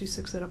August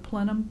 '56 at a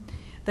plenum.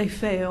 They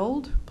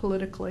failed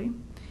politically,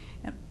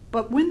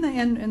 but when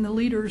the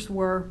leaders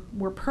were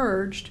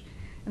purged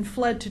and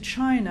fled to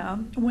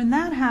China, when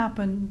that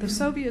happened, the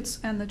Soviets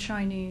and the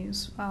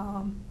Chinese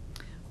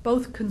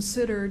both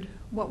considered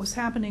what was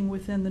happening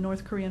within the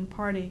North Korean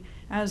party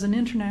as an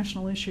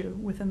international issue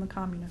within the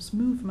communist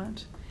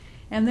movement,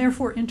 and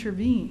therefore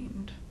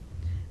intervened,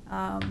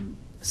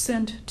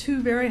 sent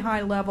two very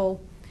high-level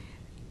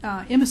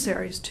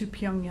emissaries to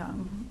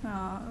Pyongyang.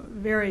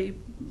 Very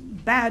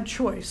bad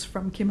choice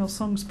from Kim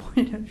Il-sung's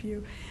point of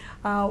view.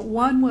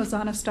 One was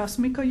Anastas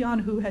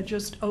Mikoyan, who had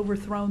just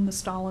overthrown the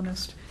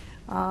Stalinist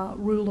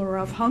ruler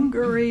of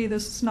Hungary.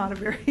 This is not a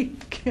very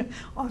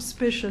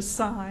auspicious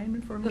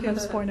sign from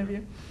Kim's point of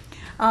view.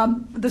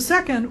 The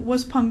second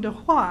was Peng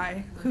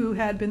Dehuai, who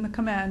had been the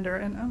commander,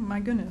 and oh my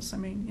goodness, I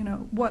mean, you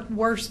know, what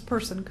worse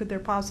person could there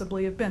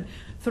possibly have been?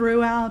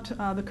 Throughout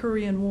the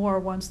Korean War,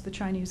 once the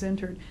Chinese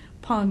entered,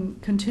 Peng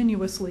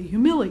continuously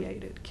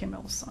humiliated Kim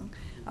Il-sung,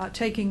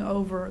 taking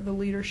over the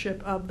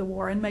leadership of the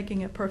war and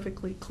making it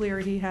perfectly clear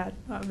he had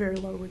very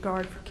low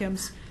regard for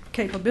Kim's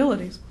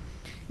capabilities.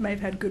 He may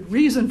have had good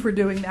reason for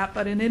doing that,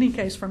 but in any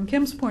case, from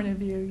Kim's point of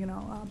view, you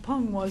know,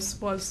 Peng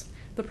was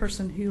the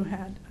person who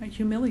had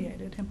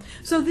humiliated him.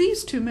 So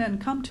these two men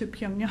come to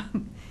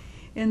Pyongyang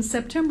in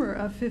September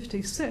of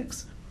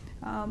 '56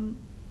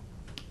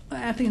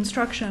 at the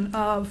instruction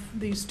of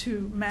these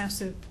two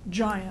massive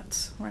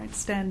giants, right,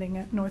 standing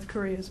at North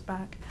Korea's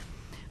back,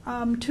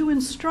 to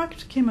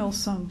instruct Kim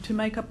Il-sung to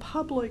make a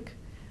public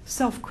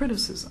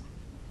self-criticism.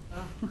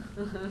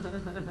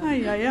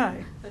 Ay, ay,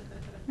 ay.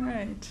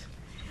 Right.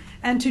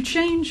 And to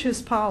change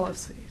his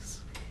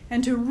policies,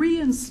 and to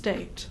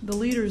reinstate the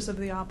leaders of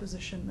the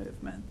opposition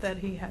movement that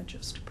he had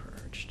just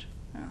purged.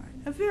 All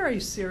right. A very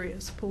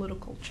serious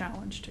political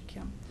challenge to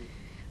Kim.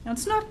 Now,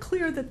 it's not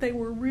clear that they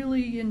were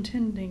really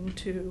intending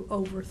to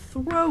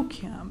overthrow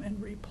Kim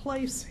and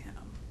replace him,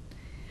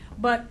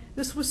 but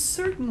this was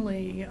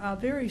certainly a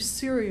very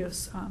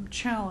serious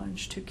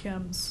challenge to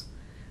Kim's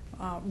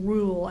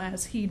rule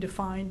as he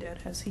defined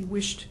it, as he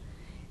wished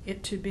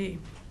it to be.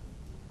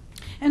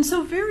 And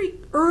so very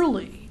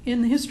early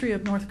in the history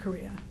of North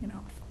Korea, you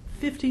know,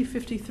 50,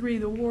 53,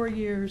 the war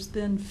years,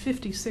 then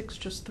 56,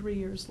 just 3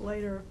 years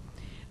later,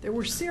 there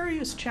were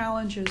serious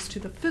challenges to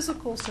the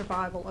physical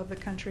survival of the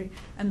country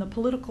and the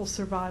political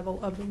survival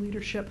of the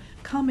leadership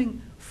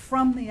coming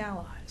from the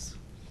Allies.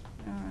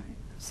 All right.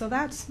 So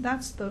that's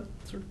the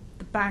sort of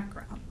the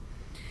background.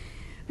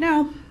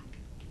 Now,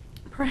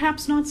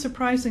 perhaps not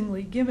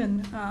surprisingly,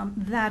 given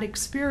that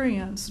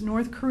experience,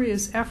 North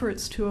Korea's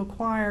efforts to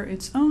acquire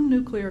its own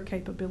nuclear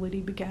capability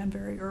began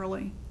very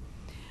early.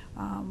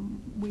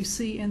 We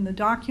see in the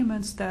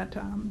documents that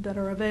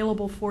are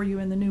available for you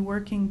in the new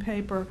working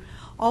paper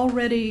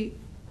already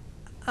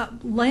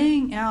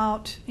laying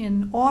out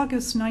in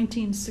August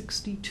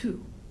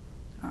 1962,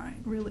 all right,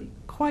 really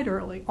quite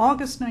early,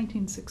 August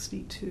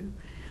 1962,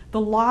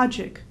 the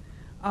logic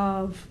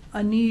of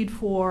a need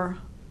for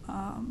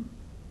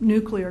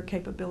nuclear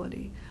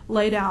capability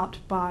laid out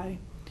by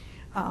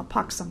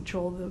Pak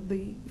Sang-chul,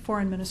 the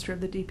foreign minister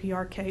of the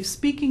DPRK,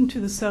 speaking to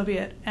the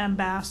Soviet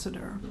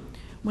ambassador.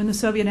 When the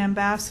Soviet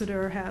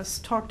ambassador has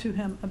talked to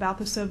him about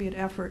the Soviet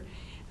effort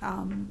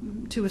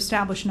to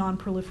establish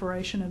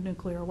non-proliferation of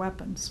nuclear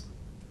weapons.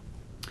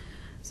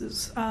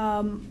 Says,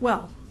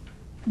 well,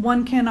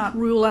 one cannot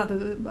rule out,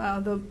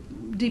 the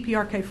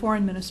DPRK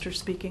foreign minister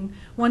speaking,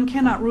 one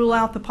cannot rule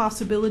out the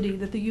possibility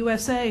that the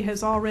USA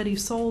has already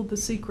sold the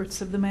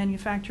secrets of the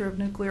manufacture of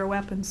nuclear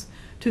weapons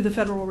to the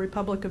Federal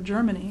Republic of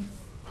Germany,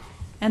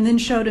 and then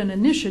showed an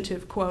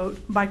initiative, quote,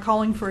 by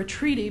calling for a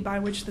treaty by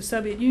which the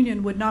Soviet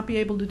Union would not be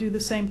able to do the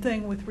same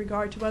thing with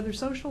regard to other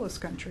socialist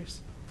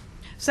countries.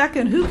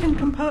 Second, who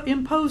can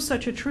impose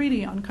such a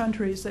treaty on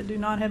countries that do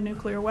not have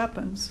nuclear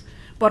weapons,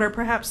 but are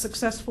perhaps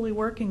successfully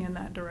working in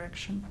that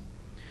direction?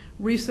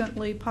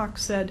 Recently, Pak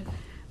said,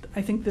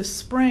 I think this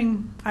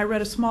spring, I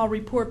read a small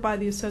report by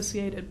the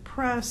Associated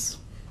Press,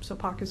 so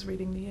Pak is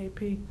reading the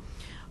AP,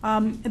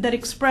 that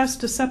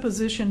expressed a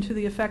supposition to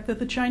the effect that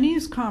the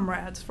Chinese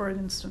comrades, for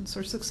instance,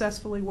 are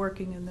successfully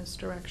working in this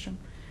direction.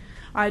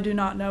 I do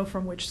not know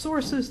from which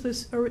sources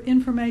this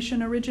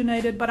information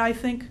originated, but I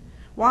think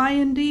Why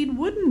indeed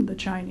wouldn't the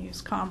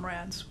Chinese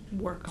comrades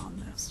work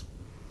on this?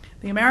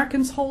 The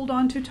Americans hold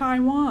on to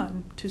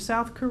Taiwan, to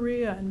South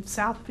Korea, and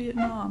South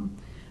Vietnam.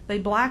 They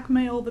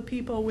blackmail the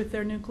people with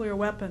their nuclear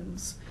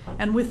weapons,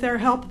 and with their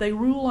help they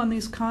rule on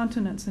these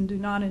continents and do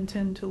not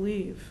intend to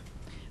leave.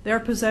 Their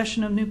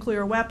possession of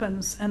nuclear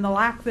weapons and the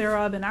lack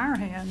thereof in our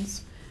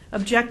hands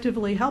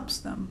objectively helps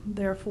them,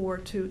 therefore,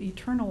 to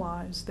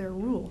eternalize their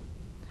rule.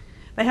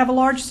 They have a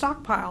large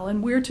stockpile,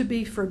 and we're to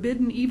be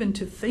forbidden even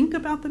to think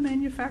about the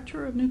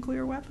manufacture of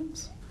nuclear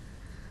weapons?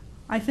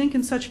 I think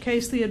in such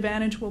case the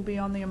advantage will be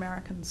on the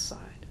American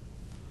side.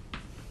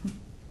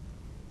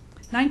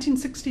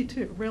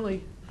 1962,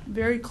 really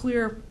very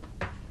clear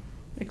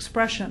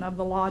expression of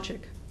the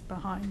logic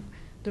behind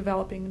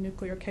developing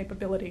nuclear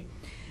capability.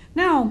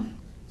 Now,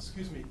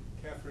 excuse me,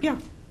 Catherine. Yeah.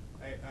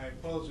 I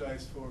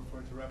apologize for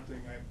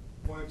interrupting. I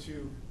wanted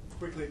to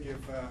quickly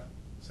give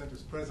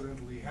Center's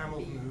President Lee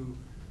Hamilton, who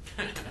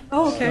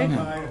oh, okay.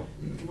 my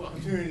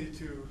opportunity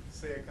to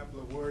say a couple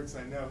of words.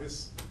 I know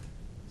his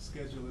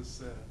schedule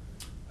is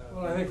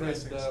well, I think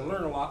pressing, they'd so.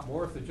 learn a lot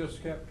more if they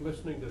just kept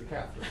listening to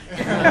Catherine.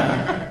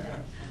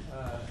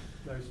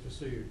 Nice to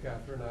see you,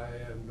 Catherine.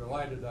 I am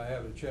delighted I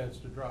have a chance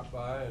to drop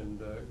by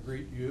and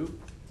greet you.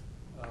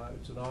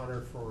 It's an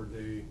honor for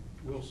the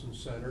Wilson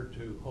Center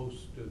to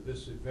host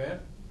this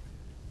event.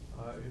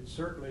 It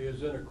certainly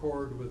is in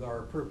accord with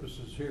our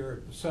purposes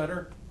here at the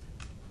Center.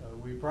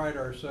 We pride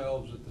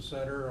ourselves at the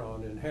Center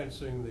on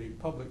enhancing the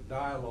public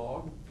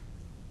dialogue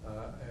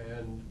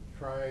and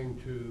trying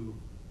to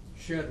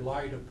shed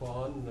light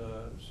upon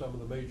some of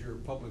the major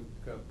public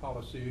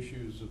policy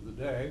issues of the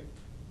day.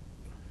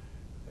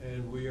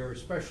 And we are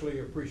especially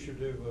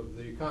appreciative of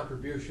the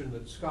contribution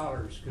that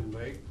scholars can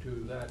make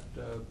to that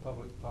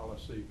public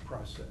policy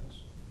process.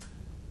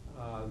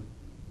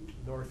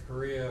 North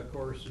Korea, of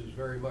course, is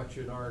very much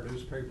in our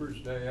newspapers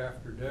day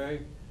after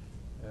day,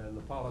 and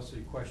the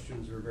policy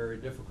questions are very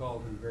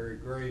difficult and very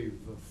grave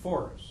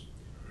for us.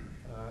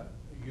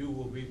 You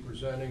will be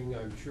presenting,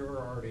 I'm sure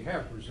already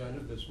have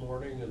presented this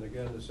morning and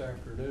again this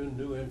afternoon,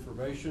 new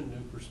information,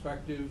 new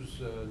perspectives,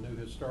 new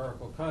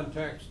historical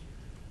context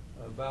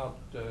about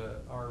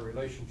our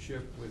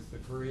relationship with the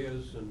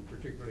Koreas and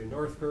particularly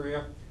North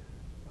Korea.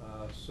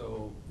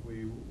 So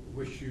we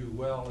wish you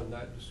well in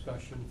that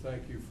discussion.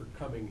 Thank you for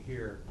coming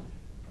here.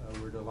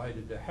 We're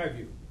delighted to have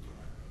you.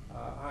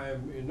 I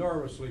am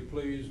enormously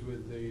pleased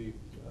with the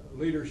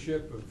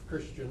leadership of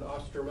Christian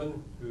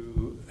Osterman,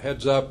 who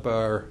heads up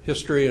our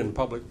History and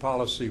Public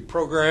Policy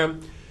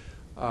program.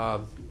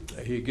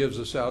 He gives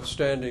us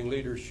outstanding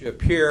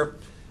leadership here,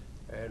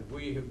 and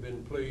we have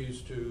been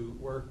pleased to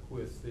work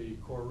with the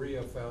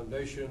Korea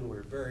Foundation.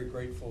 We're very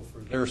grateful for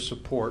their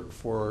support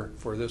for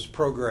this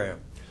program.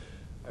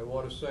 I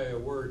want to say a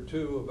word,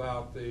 too,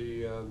 about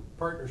the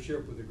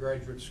partnership with the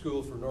Graduate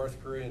School for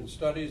North Korean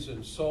Studies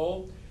in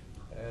Seoul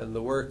and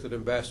the work that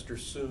Ambassador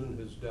Soon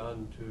has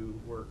done to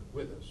work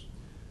with us.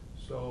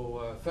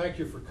 So thank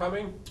you for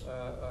coming.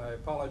 I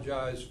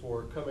apologize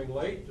for coming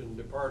late and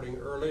departing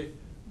early,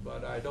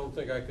 but I don't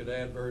think I could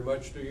add very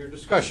much to your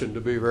discussion,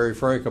 to be very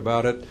frank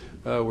about it.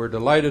 We're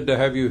delighted to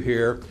have you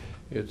here.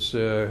 It's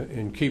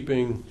in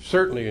keeping,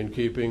 certainly in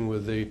keeping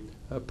with the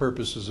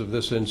purposes of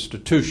this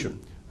institution.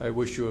 I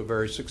wish you a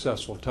very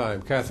successful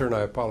time. Catherine,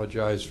 I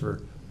apologize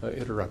for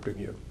interrupting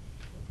you.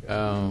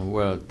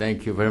 Well,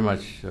 thank you very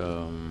much,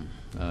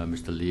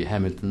 Mr. Lee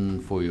Hamilton,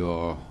 for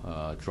your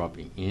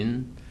dropping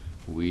in.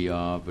 We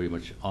are very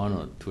much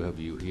honored to have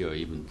you here,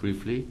 even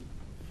briefly,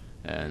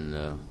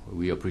 and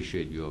we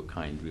appreciate your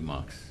kind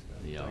remarks.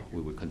 Yeah,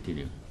 we will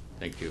continue.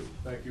 Thank you.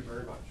 Thank you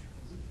very much.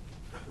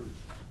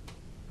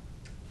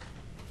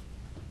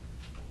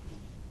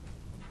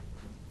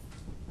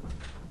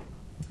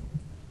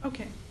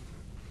 Okay.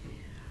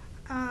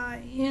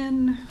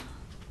 In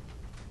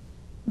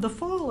the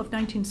fall of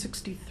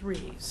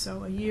 1963,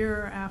 so a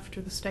year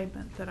after the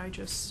statement that I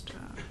just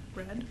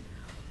read,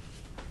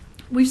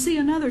 we see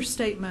another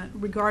statement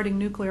regarding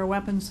nuclear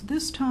weapons,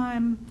 this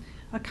time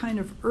a kind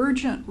of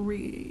urgent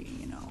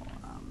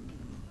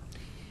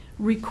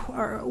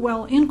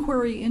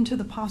inquiry into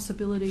the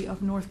possibility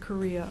of North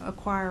Korea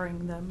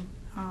acquiring them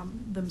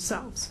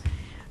themselves.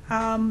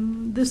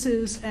 This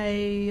is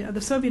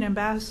the Soviet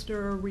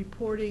ambassador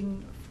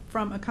reporting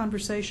from a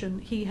conversation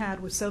he had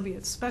with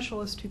Soviet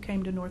specialists who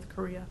came to North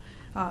Korea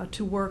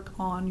to work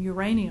on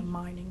uranium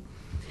mining.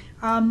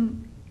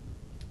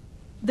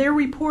 They're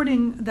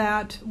reporting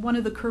that one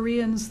of the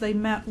Koreans they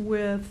met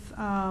with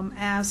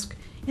asked,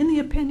 in the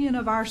opinion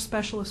of our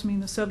specialists,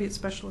 meaning the Soviet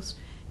specialists,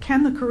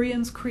 can the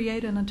Koreans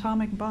create an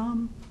atomic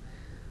bomb?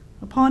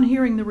 Upon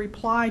hearing the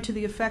reply to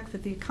the effect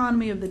that the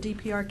economy of the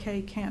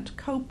DPRK can't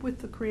cope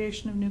with the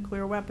creation of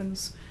nuclear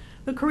weapons,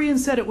 the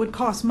Koreans said it would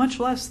cost much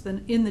less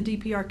than in the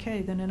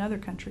DPRK than in other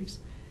countries.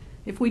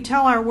 If we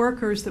tell our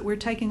workers that we're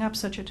taking up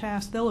such a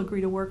task, they'll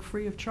agree to work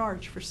free of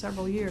charge for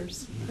several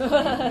years.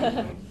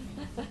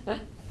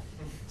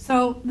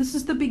 So this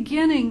is the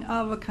beginning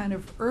of a kind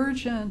of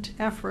urgent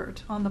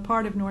effort on the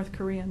part of North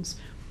Koreans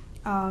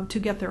to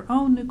get their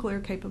own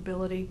nuclear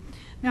capability.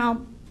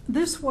 Now,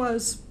 this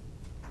was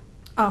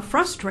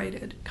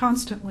frustrated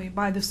constantly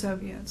by the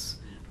Soviets,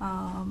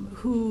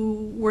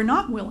 who were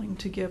not willing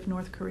to give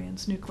North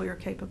Koreans nuclear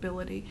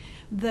capability.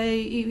 They,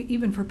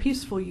 even for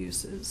peaceful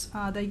uses,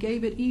 they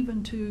gave it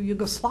even to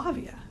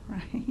Yugoslavia,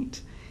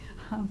 right?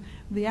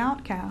 The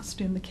outcast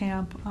in the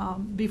camp,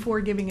 before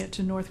giving it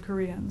to North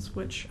Koreans,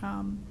 which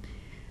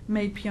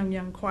made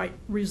Pyongyang quite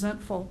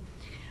resentful.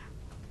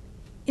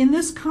 In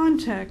this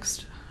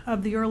context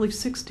of the early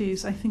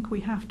 60s, I think we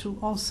have to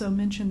also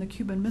mention the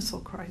Cuban Missile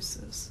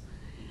Crisis,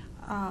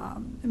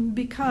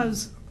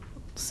 because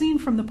seen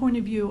from the point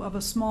of view of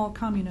a small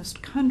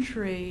communist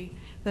country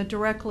that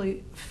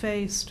directly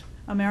faced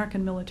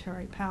American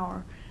military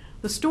power,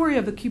 the story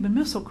of the Cuban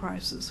Missile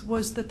Crisis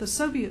was that the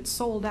Soviets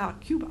sold out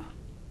Cuba.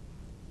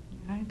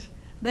 Right?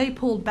 They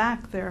pulled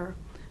back their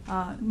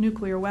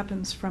nuclear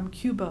weapons from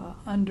Cuba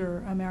under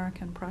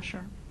American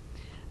pressure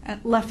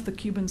and left the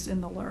Cubans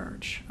in the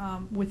lurch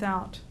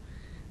without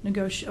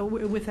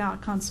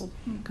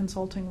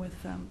consulting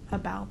with them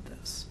about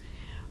this.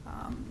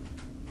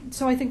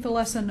 So I think the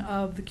lesson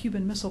of the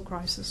Cuban Missile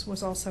Crisis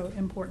was also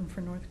important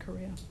for North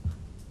Korea.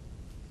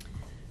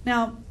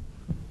 Now,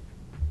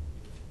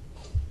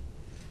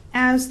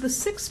 as the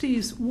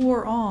 60s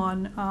wore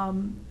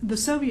on, the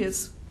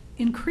Soviets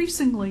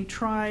increasingly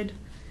tried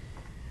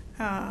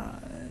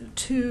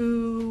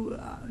to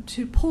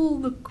pull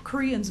the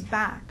Koreans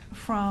back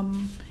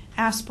from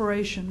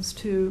aspirations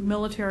to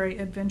military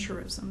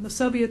adventurism. The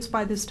Soviets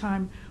by this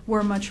time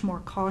were much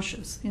more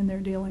cautious in their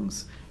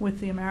dealings with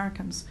the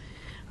Americans.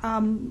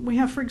 We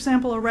have, for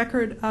example, a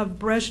record of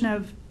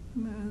Brezhnev,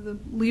 the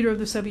leader of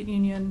the Soviet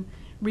Union,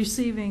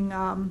 receiving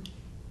a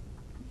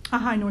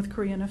high North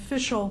Korean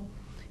official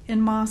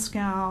in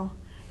Moscow,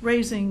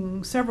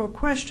 raising several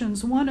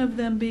questions, one of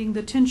them being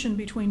the tension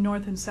between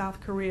North and South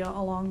Korea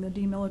along the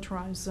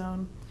demilitarized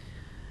zone.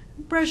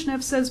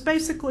 Brezhnev says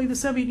basically the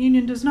Soviet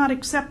Union does not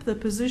accept the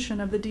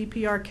position of the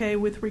DPRK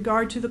with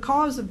regard to the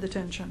cause of the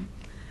tension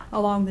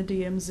along the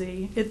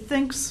DMZ. It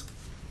thinks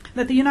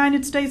that the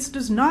United States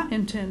does not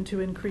intend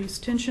to increase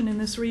tension in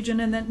this region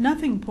and that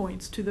nothing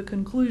points to the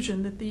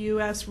conclusion that the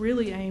U.S.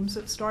 really aims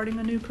at starting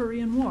a new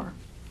Korean War.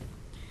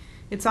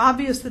 It's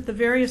obvious that the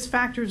various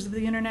factors of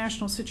the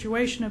international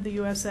situation of the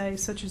USA,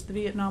 such as the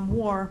Vietnam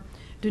War,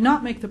 do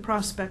not make the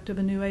prospect of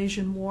a new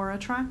Asian war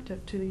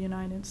attractive to the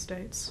United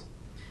States.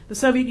 The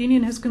Soviet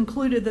Union has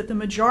concluded that the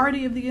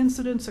majority of the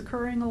incidents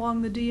occurring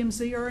along the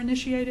DMZ are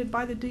initiated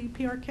by the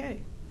DPRK.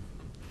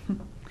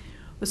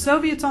 The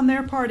Soviets, on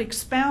their part,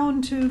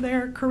 expound to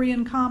their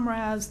Korean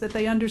comrades that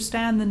they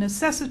understand the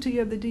necessity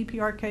of the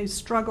DPRK's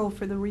struggle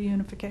for the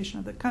reunification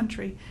of the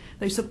country.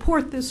 They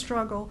support this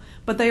struggle,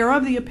 but they are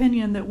of the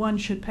opinion that one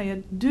should pay a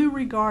due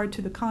regard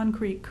to the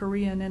concrete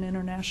Korean and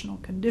international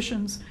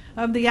conditions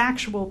of the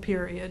actual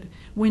period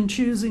when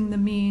choosing the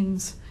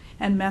means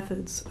and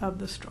methods of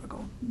the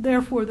struggle.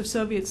 Therefore, the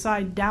Soviet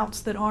side doubts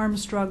that armed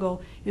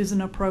struggle is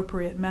an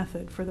appropriate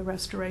method for the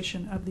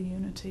restoration of the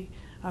unity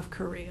of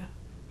Korea.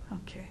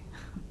 Okay.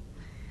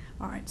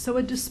 All right, so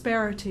a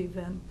disparity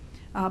then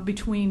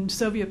between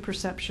Soviet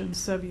perceptions,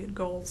 Soviet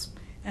goals,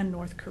 and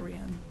North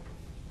Korean.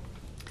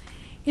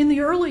 In the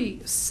early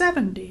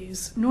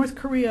 70s, North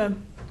Korea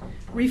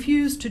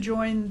refused to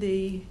join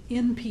the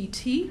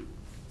NPT,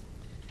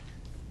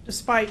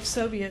 despite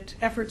Soviet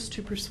efforts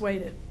to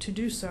persuade it to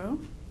do so.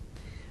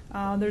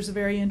 There's a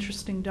very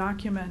interesting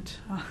document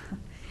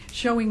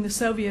showing the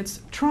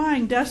Soviets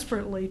trying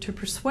desperately to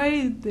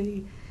persuade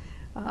the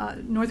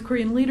North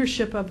Korean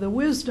leadership of the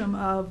wisdom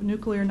of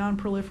nuclear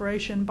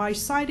nonproliferation by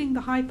citing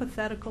the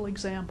hypothetical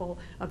example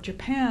of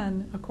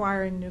Japan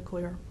acquiring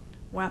nuclear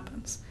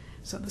weapons.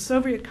 So the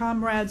Soviet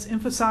comrades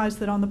emphasized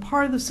that on the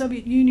part of the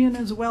Soviet Union,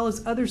 as well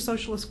as other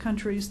socialist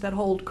countries that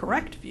hold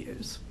correct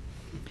views,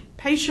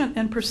 patient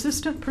and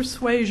persistent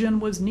persuasion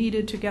was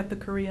needed to get the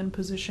Korean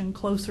position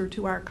closer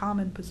to our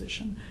common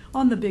position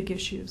on the big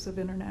issues of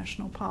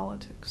international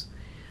politics.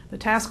 The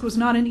task was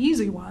not an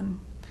easy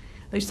one.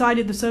 They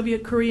cited the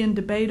Soviet-Korean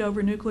debate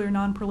over nuclear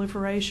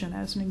nonproliferation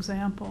as an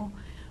example.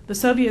 The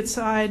Soviet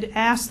side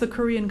asked the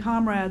Korean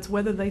comrades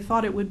whether they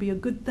thought it would be a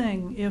good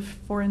thing if,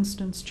 for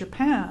instance,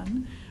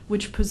 Japan,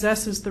 which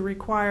possesses the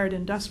required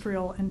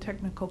industrial and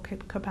technical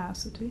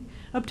capacity,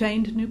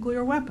 obtained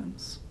nuclear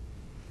weapons.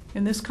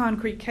 In this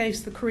concrete case,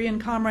 the Korean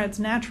comrades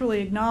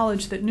naturally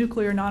acknowledged that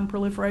nuclear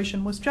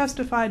nonproliferation was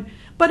justified,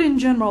 but in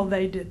general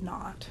they did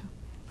not.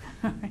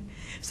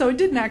 So it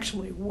didn't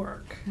actually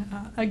work.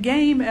 A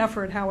game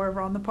effort,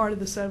 however, on the part of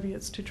the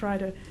Soviets to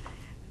try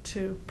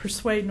to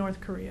persuade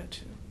North Korea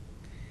to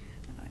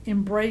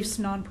embrace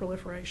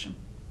nonproliferation.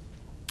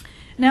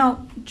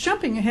 Now,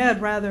 jumping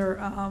ahead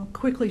rather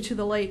quickly to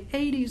the late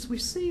 80s, we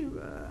see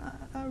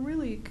a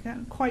really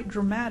quite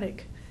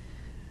dramatic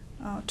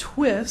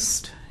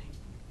twist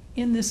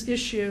in this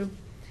issue.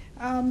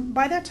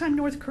 By that time,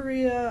 North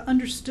Korea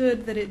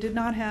understood that it did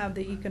not have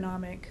the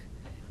economic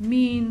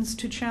means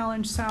to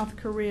challenge South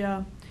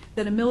Korea,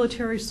 that a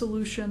military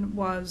solution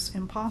was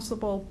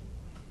impossible,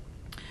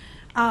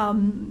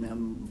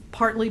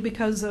 partly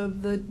because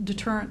of the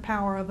deterrent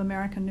power of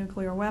American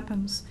nuclear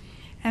weapons.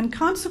 And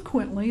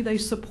consequently, they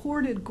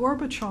supported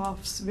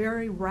Gorbachev's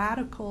very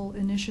radical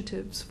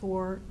initiatives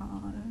for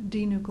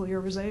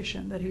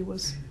denuclearization that he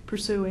was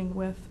pursuing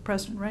with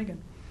President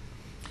Reagan.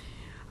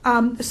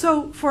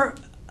 So for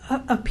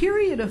a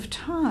period of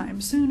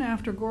time, soon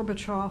after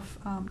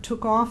Gorbachev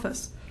took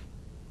office,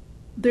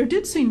 there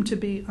did seem to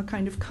be a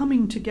kind of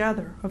coming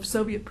together of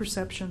Soviet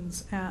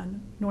perceptions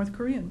and North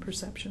Korean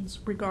perceptions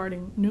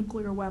regarding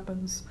nuclear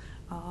weapons,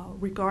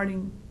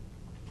 regarding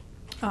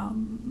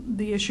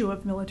the issue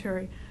of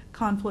military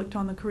conflict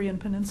on the Korean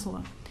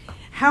Peninsula.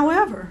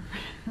 However,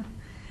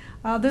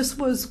 this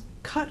was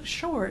cut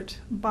short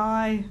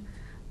by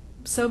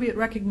Soviet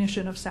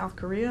recognition of South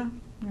Korea,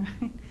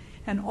 right,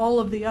 and all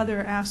of the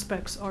other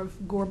aspects of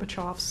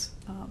Gorbachev's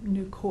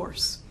new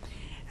course.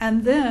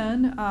 And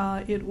then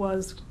it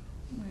was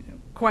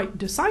quite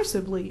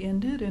decisively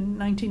ended in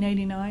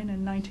 1989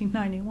 and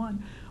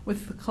 1991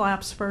 with the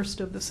collapse first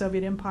of the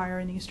Soviet Empire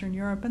in Eastern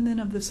Europe and then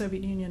of the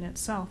Soviet Union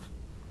itself.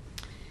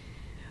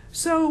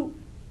 So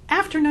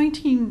after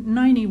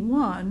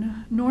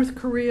 1991, North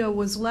Korea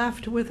was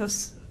left with a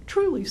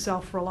truly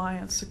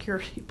self-reliant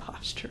security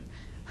posture.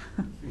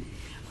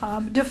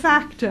 De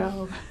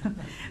facto,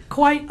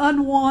 quite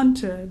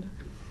unwanted.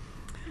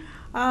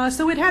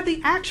 So it had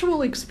the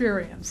actual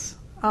experience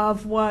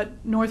of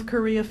what North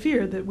Korea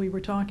feared that we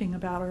were talking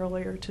about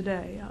earlier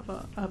today,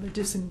 of a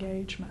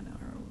disengagement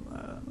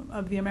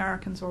of the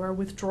Americans or a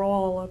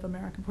withdrawal of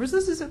American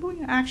forces. This is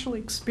actually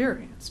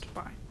experienced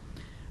by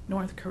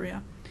North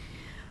Korea.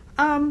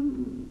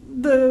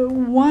 The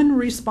one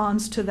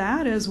response to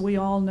that, as we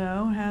all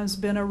know, has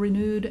been a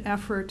renewed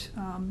effort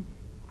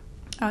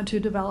to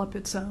develop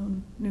its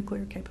own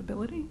nuclear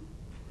capability.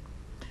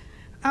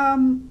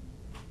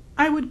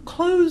 I would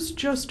close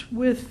just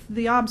with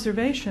the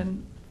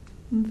observation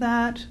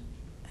that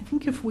I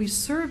think if we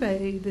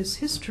survey this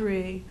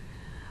history,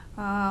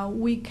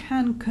 we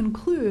can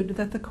conclude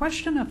that the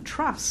question of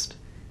trust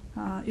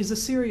is a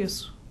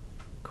serious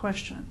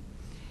question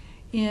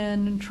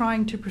in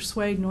trying to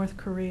persuade North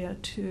Korea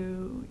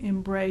to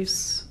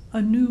embrace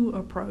a new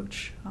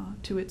approach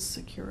to its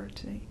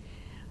security.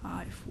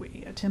 If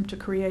we attempt to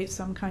create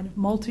some kind of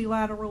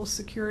multilateral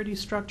security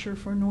structure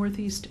for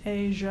Northeast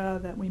Asia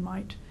that we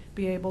might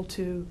be able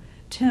to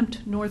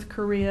tempt North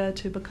Korea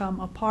to become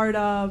a part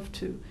of,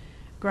 to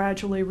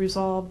gradually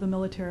resolve the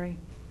military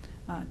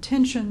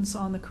tensions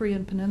on the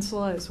Korean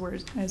Peninsula as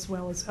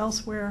well as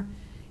elsewhere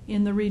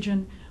in the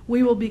region,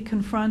 we will be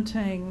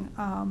confronting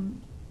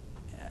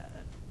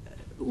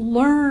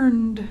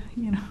learned,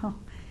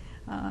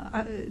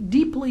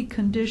 deeply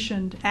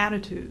conditioned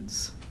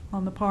attitudes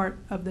on the part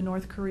of the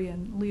North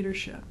Korean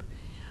leadership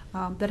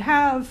that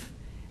have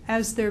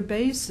as their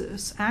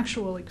basis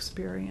actual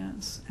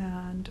experience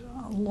and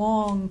a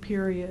long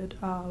period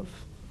of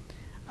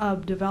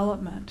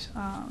development.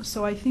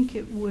 So I think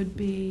it would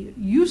be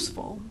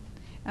useful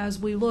as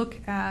we look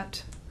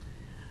at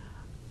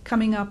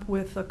coming up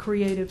with a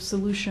creative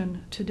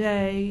solution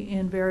today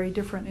in very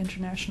different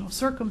international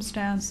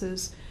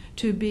circumstances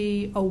to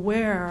be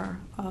aware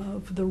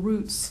of the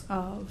roots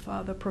of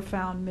the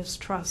profound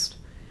mistrust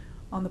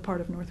on the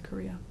part of North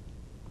Korea.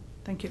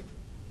 Thank you.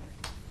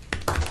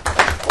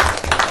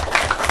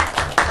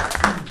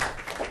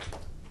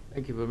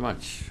 Thank you very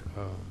much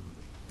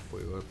for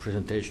your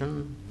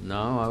presentation.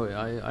 Now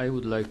I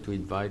would like to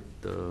invite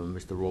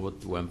Mr.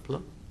 Robert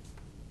Wempler,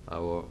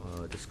 our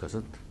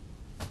discussant.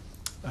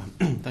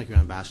 Thank you,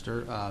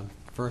 Ambassador.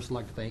 First, I'd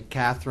like to thank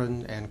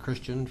Catherine and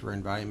Christian for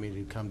inviting me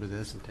to come to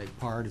this and take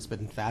part. It's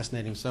been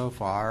fascinating so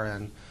far,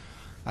 and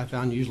I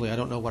found usually I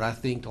don't know what I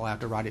think till I have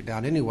to write it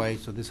down anyway,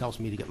 so this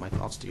helps me to get my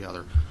thoughts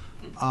together.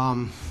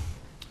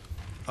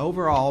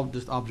 Overall,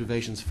 just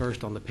observations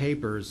first on the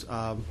papers.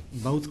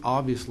 Both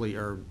obviously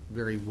are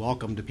very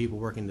welcome to people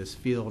working in this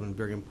field and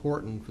very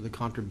important for the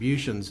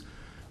contributions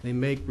they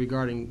make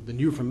regarding the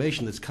new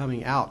information that's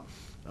coming out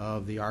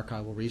of the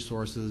archival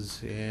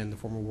resources in the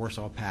former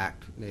Warsaw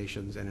Pact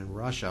nations and in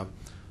Russia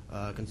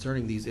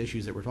concerning these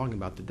issues that we're talking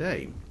about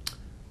today.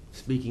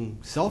 Speaking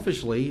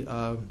selfishly,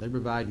 they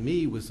provide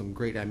me with some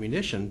great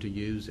ammunition to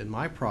use in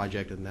my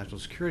project at the National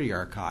Security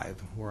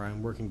Archive, where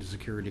I'm working to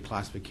secure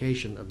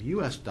declassification of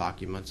U.S.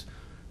 documents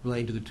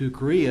relating to the two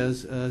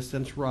Koreas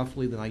since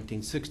roughly the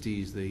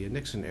 1960s, the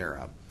Nixon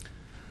era.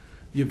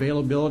 The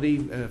availability,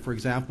 for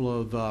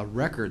example, of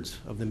records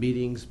of the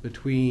meetings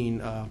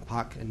between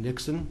Pak and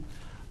Nixon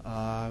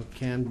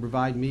can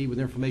provide me with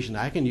information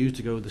I can use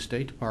to go to the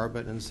State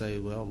Department and say,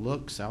 well,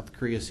 look, South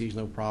Korea sees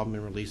no problem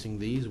in releasing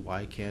these.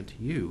 Why can't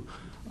you?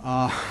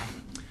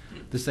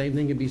 The same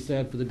thing can be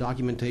said for the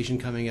documentation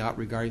coming out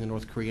regarding the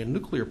North Korean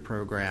nuclear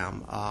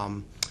program.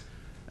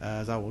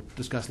 As I will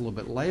discuss a little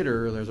bit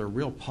later, there's a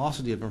real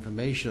paucity of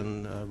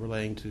information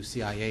relating to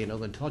CIA and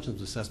other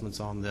intelligence assessments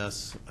on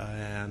this.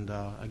 And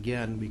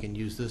again, we can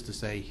use this to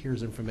say,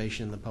 here's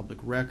information in the public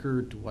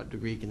record. To what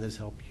degree can this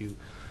help you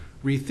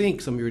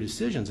rethink some of your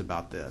decisions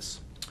about this?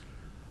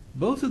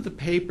 Both of the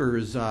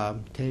papers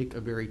take a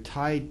very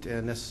tight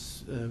and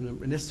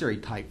necessary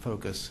tight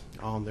focus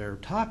on their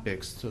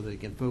topics so they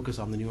can focus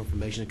on the new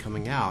information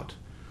coming out.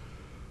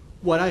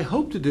 What I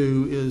hope to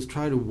do is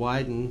try to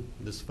widen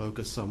this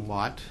focus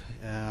somewhat.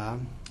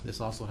 This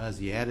also has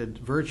the added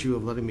virtue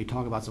of letting me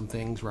talk about some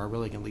things where I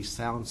really can at least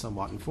sound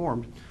somewhat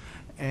informed,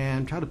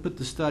 and try to put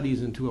the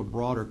studies into a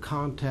broader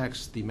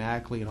context,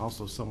 thematically and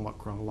also somewhat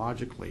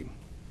chronologically.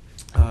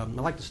 I'd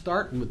like to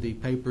start with the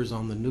papers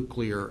on the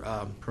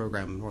nuclear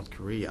program in North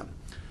Korea.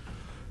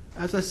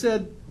 As I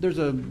said, there's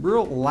a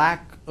real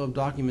lack of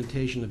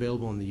documentation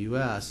available in the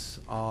U.S.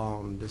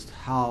 on just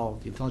how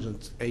the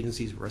intelligence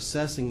agencies were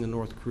assessing the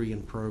North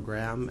Korean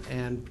program,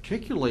 and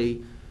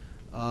particularly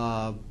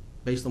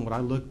based on what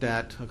I looked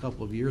at a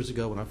couple of years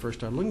ago when I first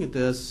started looking at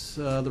this,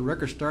 the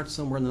record starts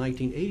somewhere in the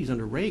 1980s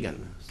under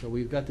Reagan. So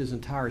we've got this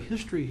entire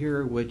history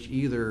here which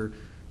either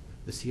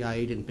the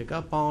CIA didn't pick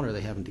up on or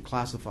they haven't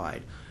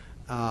declassified.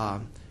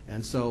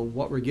 And so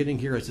what we're getting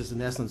here is just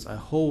in essence a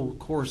whole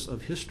course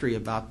of history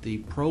about the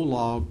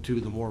prologue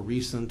to the more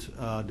recent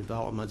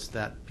developments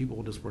that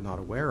people just were not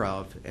aware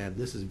of, and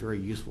this is very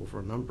useful for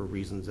a number of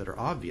reasons that are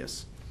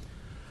obvious.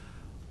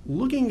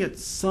 Looking at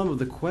some of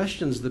the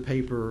questions the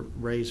paper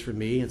raised for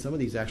me, and some of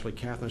these actually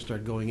Catherine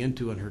started going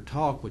into in her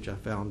talk, which I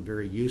found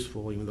very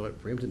useful, even though it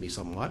preempted me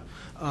somewhat,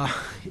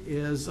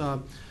 is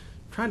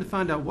trying to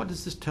find out what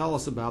does this tell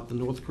us about the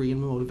North Korean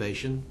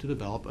motivation to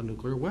develop a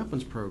nuclear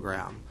weapons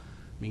program.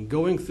 I mean,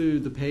 going through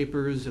the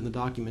papers and the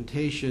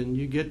documentation,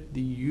 you get the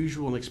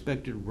usual and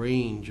expected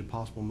range of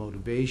possible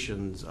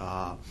motivations,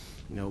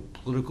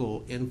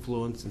 political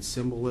influence and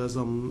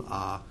symbolism,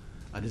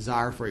 a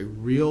desire for a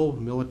real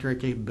military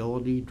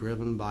capability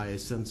driven by a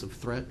sense of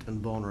threat and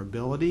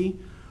vulnerability,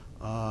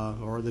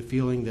 or the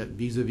feeling that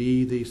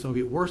vis-a-vis the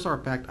Soviet Warsaw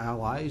Pact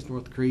allies,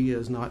 North Korea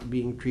is not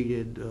being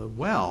treated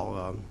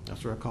well. I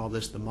sort of call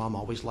this the mom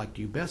always liked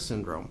you best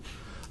syndrome.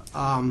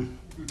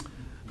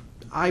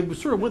 I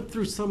sort of went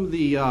through some of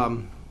the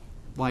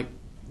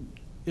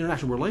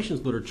international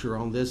relations literature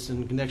on this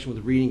in connection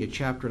with reading a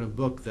chapter in a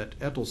book that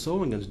Ethel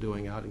Solingen's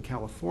doing out in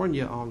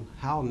California on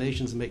how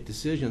nations make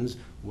decisions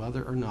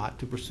whether or not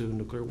to pursue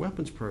nuclear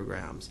weapons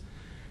programs.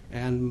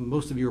 And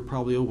most of you are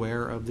probably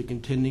aware of the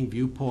contending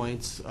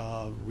viewpoints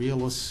of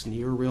realists,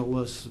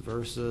 neo-realists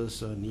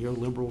versus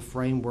neoliberal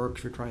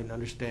frameworks for trying to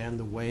understand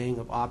the weighing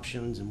of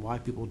options and why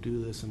people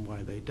do this and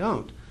why they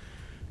don't.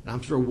 And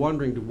I'm sort of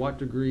wondering to what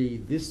degree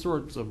this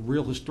sorts of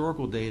real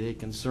historical data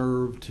can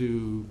serve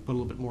to put a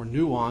little bit more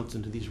nuance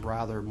into these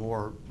rather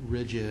more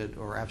rigid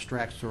or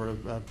abstract sort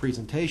of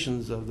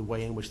presentations of the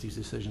way in which these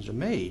decisions are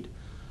made.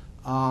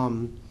 So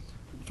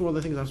one of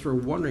the things I'm sort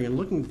of wondering and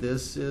looking at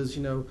this is,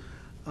 do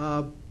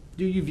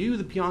you view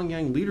the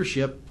Pyongyang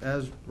leadership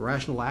as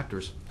rational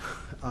actors?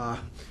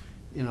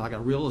 Like a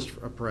realist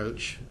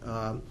approach,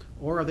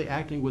 or are they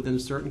acting within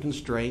certain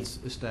constraints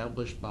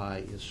established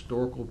by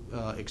historical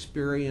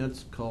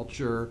experience,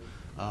 culture,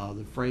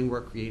 the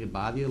framework created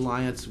by the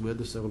alliance with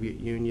the Soviet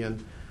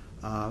Union?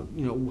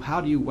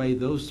 How do you weigh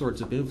those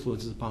sorts of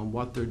influences upon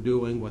what they're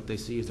doing, what they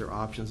see as their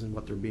options, and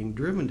what they're being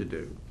driven to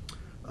do?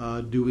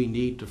 Do we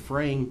need to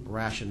frame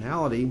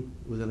rationality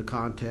within a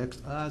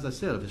context, as I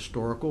said, of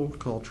historical,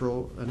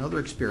 cultural, and other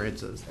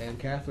experiences? And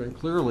Catherine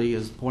clearly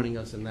is pointing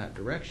us in that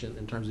direction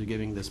in terms of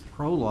giving this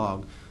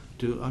prologue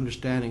to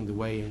understanding the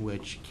way in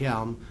which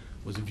Kim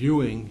was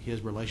viewing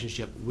his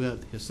relationship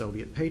with his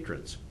Soviet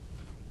patrons.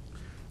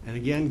 And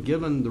again,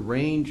 given the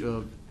range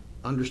of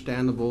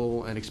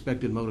understandable and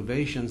expected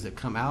motivations that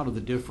come out of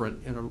the different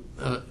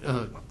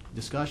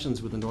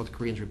discussions with the North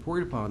Koreans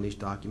reported upon in these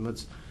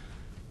documents,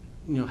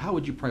 how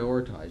would you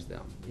prioritize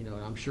them? And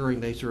I'm sure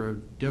they sort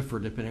of differ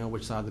depending on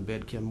which side of the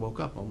bed Kim woke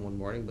up on one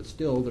morning, but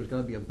still there's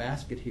going to be a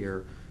basket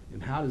here.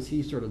 And how does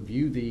he sort of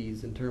view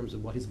these in terms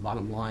of what his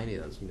bottom line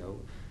is?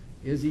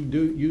 Is he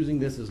using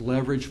this as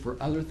leverage for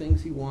other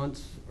things he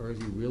wants, or is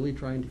he really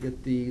trying to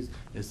get these?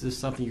 Is this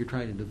something you're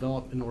trying to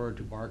develop in order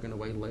to bargain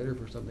away later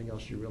for something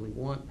else you really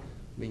want?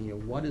 I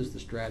mean, what is the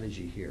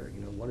strategy here?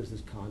 What is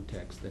this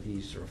context that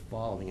he's sort of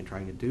following and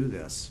trying to do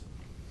this?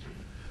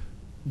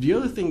 The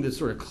other thing that's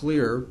sort of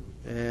clear,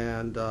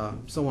 and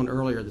someone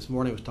earlier this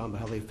morning was talking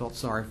about how they felt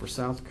sorry for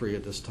South Korea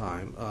at this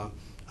time.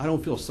 I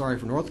don't feel sorry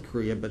for North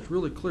Korea, but it's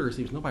really clear it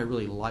seems nobody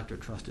really liked or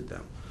trusted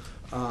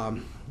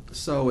them.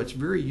 So it's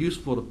very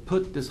useful to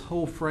put this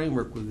whole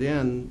framework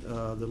within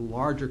the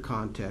larger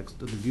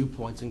context of the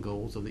viewpoints and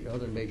goals of the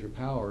other major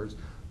powers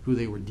who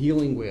they were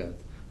dealing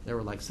with. They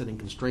were like setting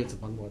constraints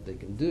upon what they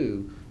can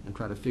do and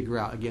try to figure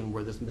out, again,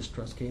 where this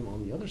mistrust came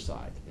on the other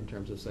side in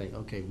terms of saying,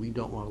 okay, we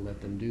don't want to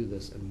let them do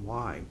this and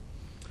why.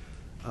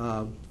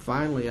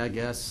 Finally, I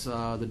guess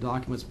the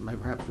documents may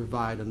perhaps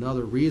provide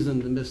another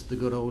reason to miss the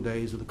good old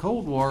days of the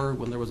Cold War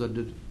when there was a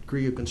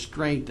degree of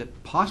constraint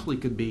that possibly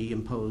could be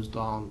imposed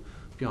on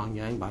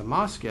Pyongyang by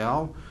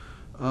Moscow,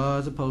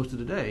 as opposed to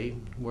today,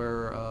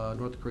 where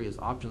North Korea's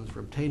options for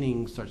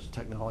obtaining such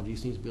technology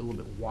seems to be a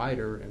little bit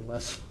wider and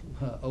less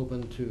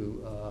open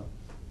to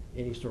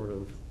any sort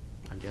of,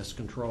 I guess,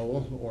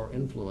 control or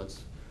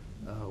influence.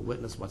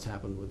 Witness what's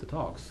happened with the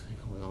talks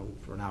going on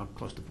for now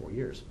close to 4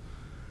 years.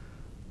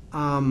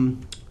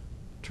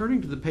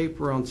 Turning to the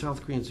paper on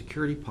South Korean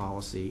security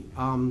policy,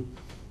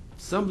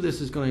 some of this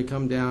is going to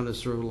come down to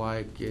sort of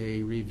like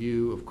a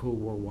review of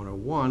Cold War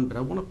 101, but I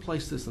want to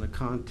place this in the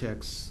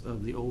context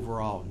of the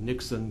overall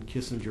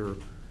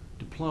Nixon-Kissinger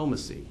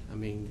diplomacy. I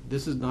mean,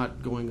 this is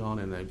not going on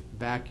in a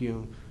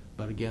vacuum,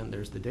 but again,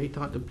 there's the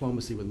détente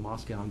diplomacy with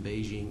Moscow and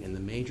Beijing and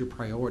the major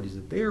priorities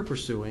that they are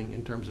pursuing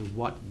in terms of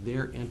what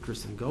their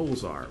interests and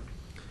goals are.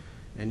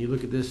 And you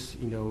look at this,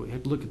 you know, you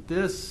have to look at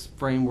this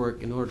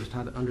framework in order to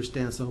try to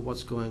understand some of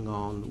what's going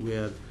on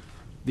with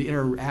the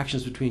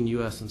interactions between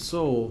U.S. and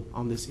Seoul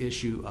on this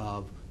issue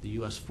of the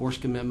U.S. force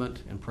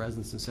commitment and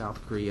presence in South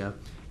Korea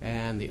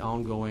and the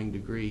ongoing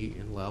degree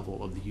and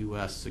level of the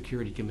U.S.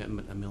 security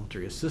commitment and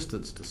military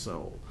assistance to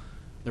Seoul.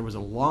 There was a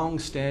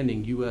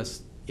long-standing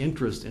U.S.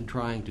 interest in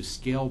trying to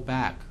scale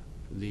back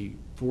the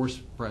force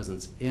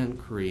presence in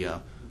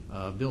Korea.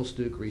 Bill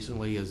Stuke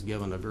recently has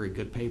given a very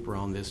good paper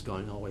on this,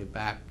 going all the way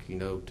back, you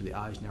know, to the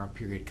Eisenhower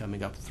period,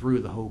 coming up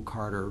through the whole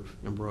Carter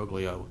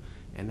imbroglio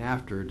and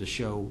after, to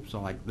show, so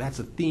like that's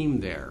a theme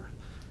there.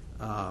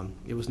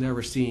 It was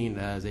never seen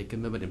as a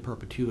commitment in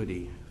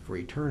perpetuity for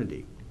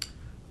eternity.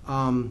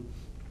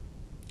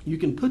 You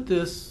can put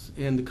this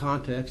in the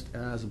context,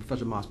 as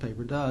Professor Moss'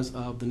 paper does,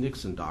 of the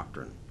Nixon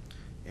doctrine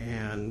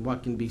and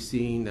what can be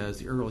seen as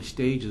the early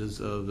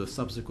stages of the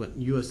subsequent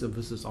U.S.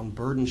 emphasis on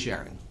burden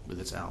sharing with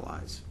its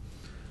allies.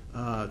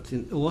 It's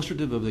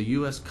illustrative of the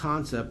U.S.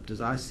 concept, as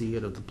I see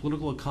it, of the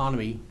political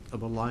economy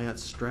of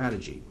alliance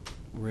strategy,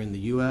 wherein the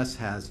U.S.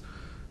 has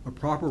a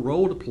proper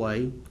role to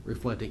play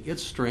reflecting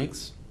its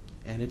strengths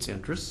and its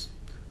interests,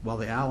 while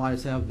the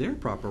allies have their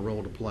proper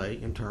role to play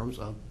in terms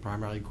of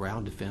primarily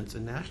ground defense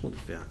and national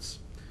defense.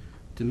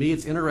 To me,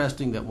 it's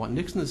interesting that what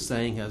Nixon is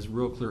saying has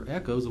real clear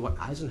echoes of what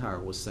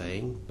Eisenhower was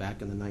saying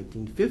back in the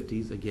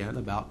 1950s, again,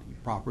 about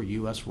proper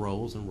U.S.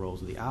 roles and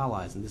roles of the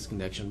allies, in this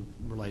connection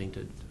relating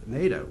to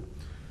NATO.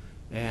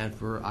 And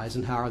for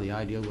Eisenhower, the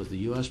idea was the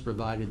U.S.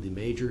 provided the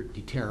major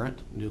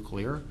deterrent,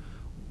 nuclear,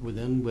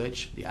 within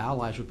which the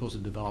allies were supposed to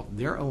develop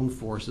their own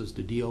forces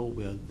to deal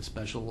with the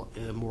special,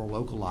 more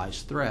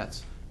localized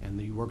threats, and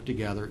they work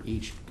together,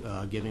 each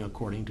giving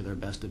according to their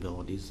best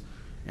abilities.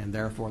 And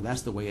therefore,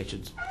 that's the way it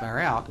should fare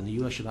out, and the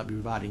U.S. should not be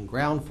providing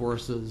ground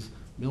forces,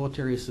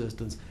 military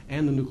assistance,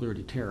 and the nuclear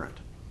deterrent.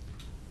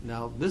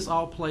 Now, this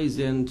all plays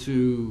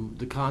into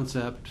the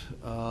concept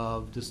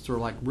of just sort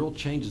of like real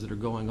changes that are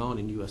going on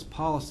in U.S.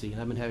 policy,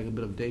 and I've been having a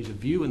bit of deja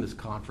vu in this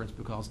conference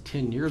because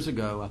 10 years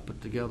ago I put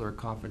together a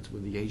conference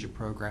with the Asia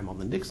program on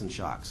the Nixon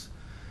shocks,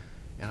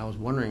 and I was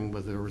wondering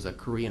whether there was a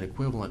Korean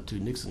equivalent to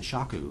Nixon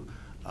shaku.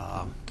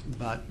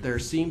 But there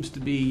seems to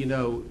be, you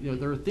know,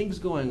 there are things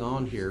going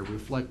on here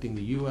reflecting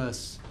the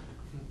U.S.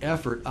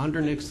 effort under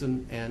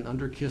Nixon and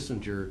under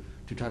Kissinger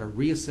to try to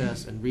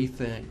reassess and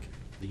rethink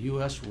the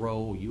U.S.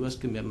 role, U.S.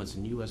 commitments,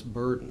 and U.S.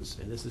 burdens.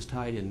 And this is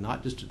tied in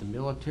not just to the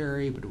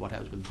military, but to what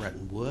happens with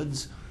Bretton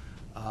Woods.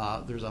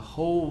 There's a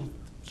whole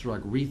sort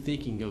of like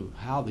rethinking of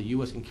how the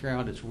U.S. can carry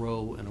out its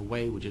role in a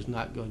way which is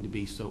not going to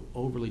be so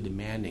overly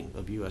demanding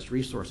of U.S.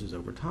 resources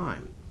over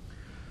time.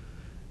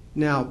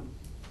 Now,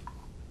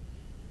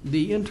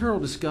 the internal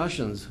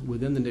discussions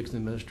within the Nixon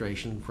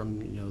administration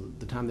from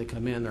the time they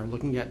come in, they're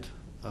looking at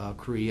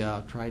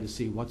Korea, trying to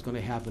see what's going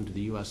to happen to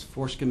the U.S.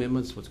 force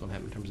commitments, what's going to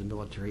happen in terms of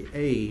military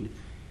aid.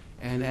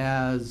 And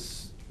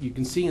as you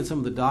can see in some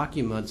of the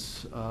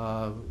documents,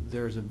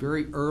 there's a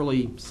very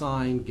early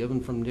sign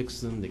given from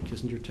Nixon that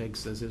Kissinger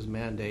takes as his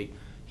mandate.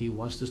 He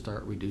wants to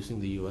start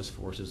reducing the U.S.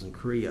 forces in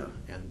Korea,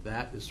 and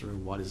that is sort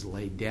of what is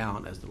laid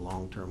down as the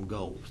long-term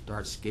goal,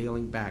 start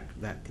scaling back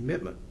that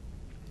commitment.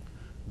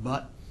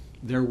 But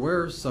there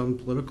were some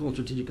political and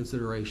strategic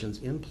considerations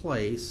in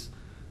place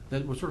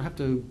that would sort of have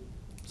to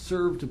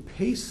serve to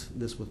pace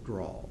this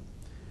withdrawal.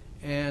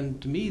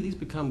 And to me, these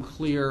become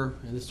clear,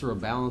 and this sort of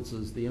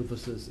balances the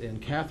emphasis in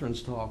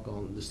Catherine's talk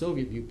on the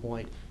Soviet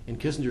viewpoint in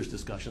Kissinger's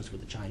discussions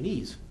with the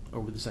Chinese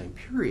over the same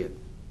period.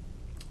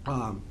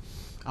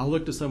 I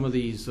looked at some of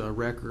these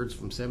records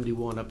from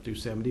 71 up through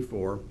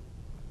 74,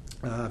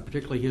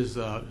 particularly his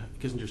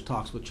Kissinger's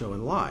talks with Zhou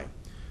Enlai.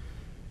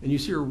 And you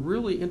see a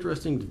really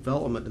interesting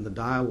development in the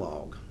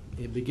dialogue.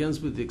 It begins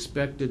with the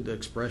expected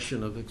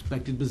expression of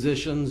expected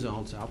positions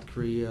on South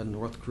Korea,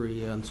 North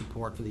Korea, and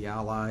support for the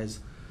Allies.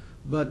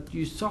 But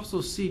you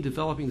also see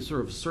developing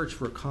sort of search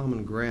for a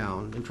common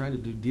ground and trying to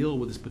deal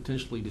with this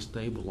potentially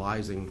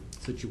destabilizing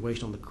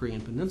situation on the Korean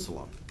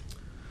Peninsula.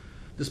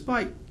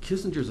 Despite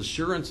Kissinger's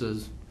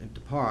assurances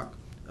to Park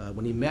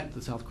when he met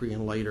the South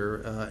Korean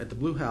leader at the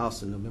Blue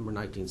House in November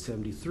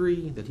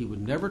 1973, that he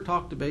would never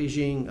talk to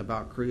Beijing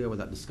about Korea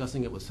without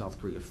discussing it with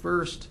South Korea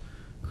first.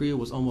 Korea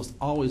was almost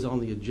always on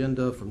the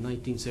agenda from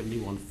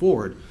 1971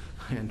 forward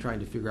and trying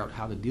to figure out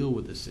how to deal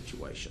with this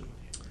situation.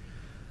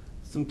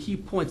 Some key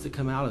points that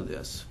come out of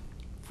this.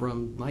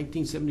 From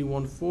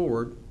 1971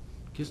 forward,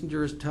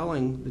 Kissinger is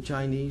telling the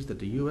Chinese that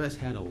the U.S.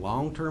 had a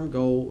long-term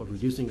goal of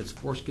reducing its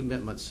force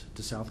commitments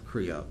to South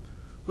Korea,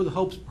 with the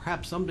hopes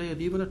perhaps someday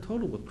of even a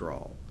total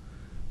withdrawal.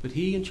 But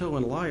he and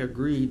Zhou Enlai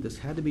agreed this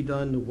had to be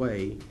done in a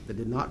way that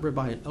did not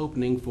provide an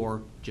opening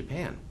for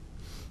Japan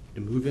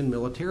to move in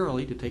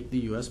militarily to take the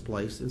U.S.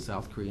 place in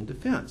South Korean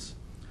defense.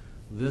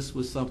 This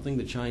was something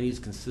the Chinese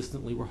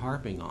consistently were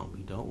harping on. We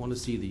don't want to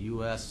see the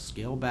U.S.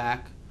 scale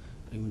back,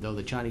 even though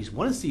the Chinese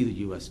want to see the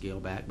U.S. scale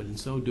back, but in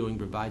so doing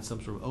provide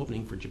some sort of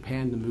opening for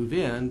Japan to move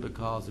in,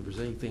 because if there's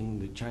anything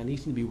the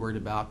Chinese need to be worried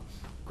about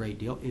a great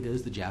deal, it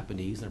is the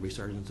Japanese and the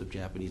resurgence of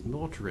Japanese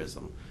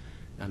militarism.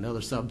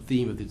 Another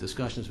sub-theme of the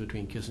discussions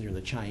between Kissinger and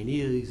the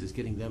Chinese is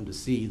getting them to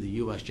see the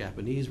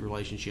U.S.-Japanese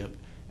relationship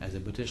as a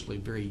potentially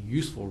very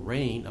useful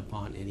rein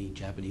upon any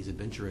Japanese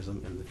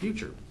adventurism in the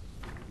future.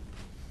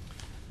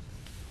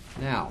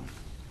 Now,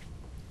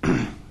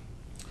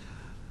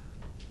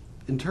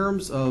 in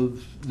terms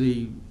of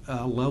the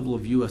level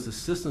of U.S.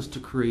 assistance to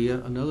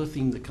Korea, another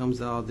theme that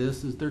comes out of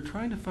this is they're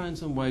trying to find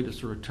some way to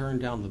sort of turn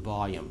down the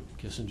volume.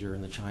 Kissinger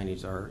and the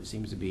Chinese are, it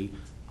seems to be,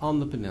 on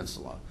the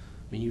peninsula.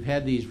 I mean, you've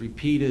had these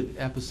repeated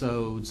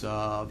episodes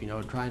of,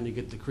 trying to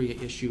get the Korea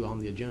issue on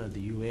the agenda of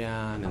the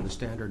UN and the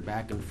standard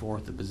back and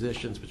forth of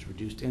positions which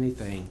reduced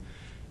anything.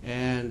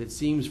 And it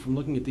seems from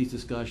looking at these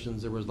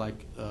discussions, there was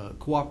like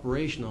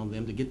cooperation on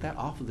them to get that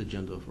off of the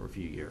agenda for a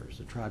few years,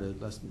 to try to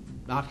let's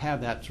not have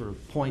that sort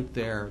of point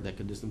there that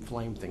could just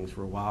inflame things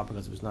for a while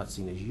because it was not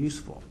seen as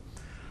useful.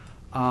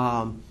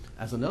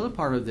 As another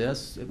part of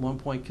this, at one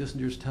point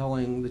Kissinger's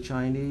telling the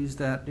Chinese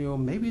that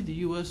maybe the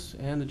U.S.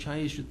 and the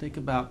Chinese should think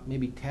about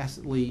maybe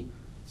tacitly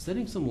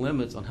setting some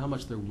limits on how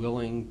much they're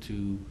willing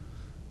to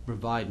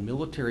provide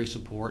military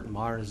support and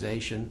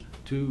modernization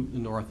to the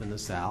North and the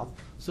South,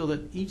 so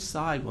that each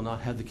side will not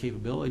have the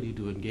capability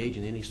to engage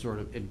in any sort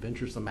of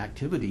adventuresome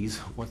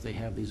activities once they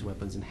have these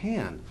weapons in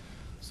hand.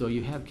 So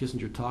you have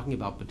Kissinger talking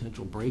about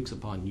potential breaks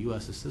upon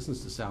U.S.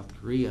 assistance to South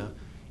Korea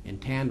in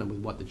tandem with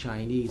what the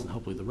Chinese and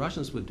hopefully the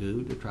Russians would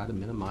do to try to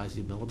minimize the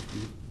ability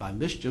by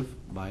mischief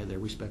by their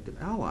respective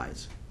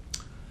allies.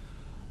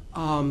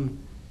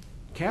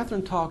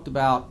 Catherine talked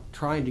about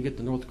trying to get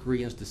the North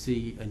Koreans to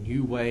see a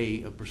new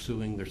way of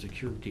pursuing their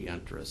security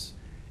interests.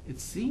 It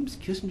seems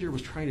Kissinger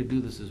was trying to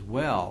do this as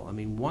well. I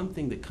mean, one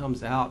thing that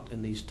comes out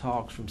in these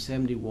talks from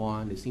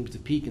 71, it seems to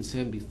peak in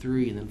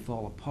 73 and then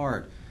fall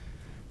apart,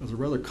 was a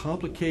rather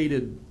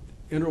complicated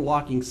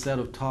interlocking set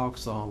of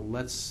talks on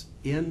let's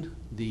end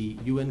the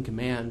UN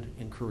command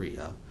in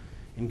Korea,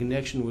 in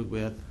connection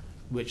with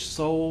which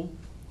Seoul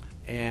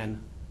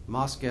and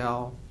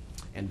Moscow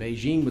and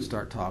Beijing would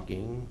start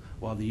talking,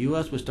 while the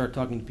U.S. would start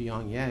talking to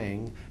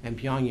Pyongyang, and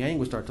Pyongyang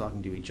would start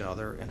talking to each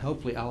other, and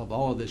hopefully out of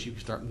all of this you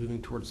could start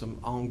moving towards some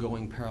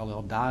ongoing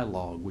parallel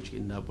dialogue, which could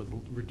end up with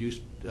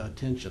reduced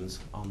tensions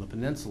on the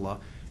peninsula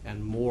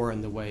and more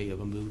in the way of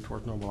a move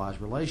towards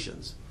normalized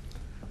relations.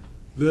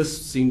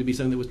 This seemed to be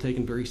something that was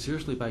taken very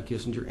seriously by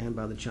Kissinger and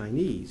by the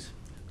Chinese.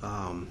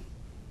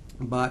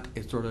 But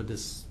it sort of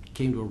just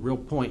came to a real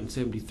point in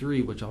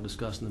 73, which I'll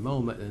discuss in a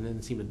moment, and then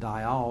it seemed to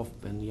die off.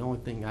 And the only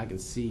thing I can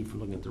see from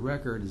looking at the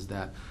record is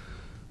that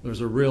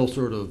there's a real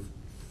sort of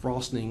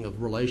frosting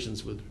of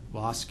relations with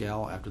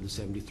Moscow after the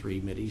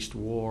 73 Mideast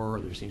War.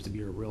 There seems to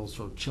be a real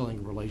sort of chilling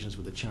of relations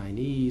with the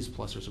Chinese,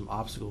 plus there's some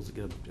obstacles that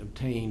get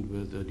obtained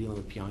with dealing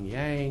with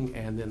Pyongyang.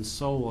 And then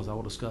Seoul, as I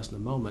will discuss in a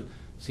moment,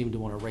 seemed to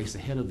want to race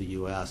ahead of the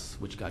U.S.,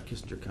 which got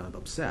Kissinger kind of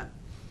upset.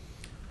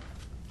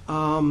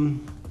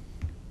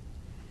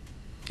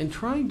 In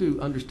trying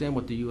to understand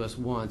what the U.S.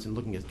 wants and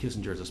looking at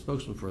Kissinger as a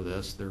spokesman for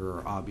this, there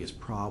are obvious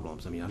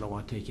problems. I mean, I don't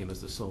want to take him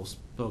as the sole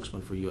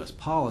spokesman for U.S.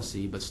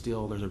 policy, but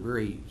still there's a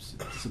very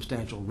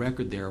substantial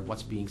record there of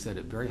what's being said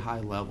at very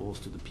high levels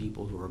to the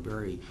people who are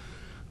very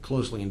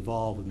closely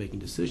involved with making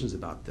decisions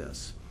about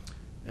this.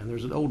 And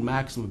there's an old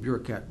maxim of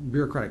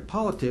bureaucratic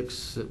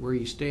politics that where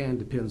you stand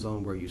depends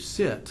on where you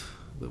sit.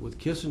 But with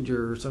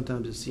Kissinger,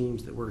 sometimes it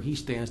seems that where he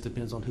stands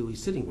depends on who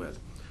he's sitting with.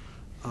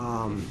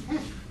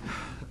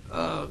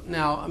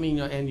 Now, I mean,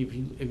 and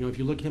if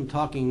you look at him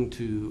talking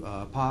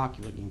to Pak,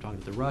 you look at him talking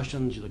to the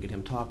Russians, you look at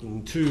him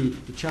talking to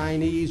the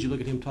Chinese, you look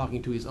at him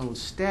talking to his own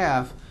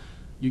staff,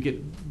 you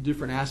get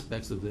different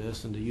aspects of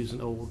this. And to use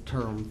an old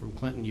term from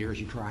Clinton years,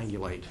 you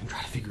triangulate and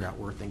try to figure out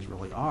where things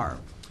really are.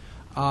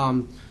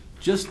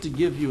 Just to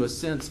give you a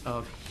sense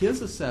of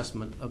his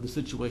assessment of the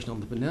situation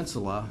on the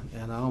peninsula,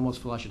 and I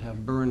almost feel I should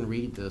have Byrne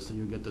read this so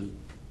you get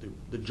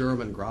the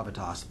German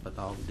gravitas, but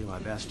I'll do my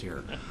best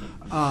here.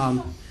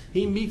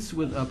 He meets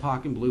with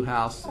Pak in Blue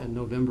House in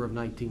November of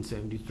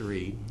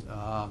 1973.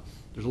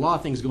 There's a lot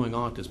of things going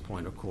on at this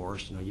point, of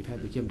course. You've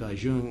had the Kim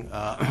Dae-jung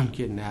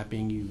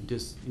kidnapping. You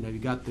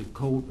got the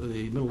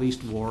Middle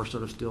East war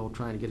sort of still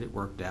trying to get it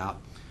worked out.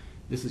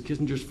 This is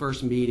Kissinger's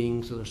first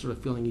meeting, so they're sort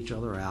of filling each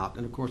other out.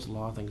 And of course, a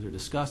lot of things they're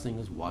discussing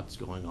is what's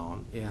going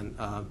on in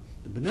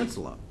the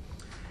peninsula.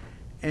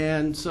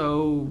 And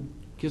so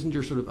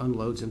Kissinger sort of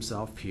unloads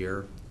himself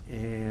here,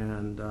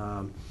 and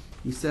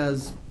he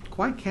says,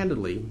 quite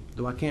candidly,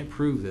 though I can't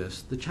prove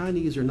this, the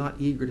Chinese are not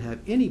eager to have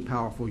any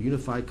powerful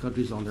unified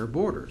countries on their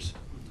borders.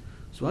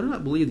 So I do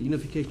not believe the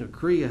unification of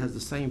Korea has the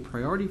same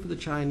priority for the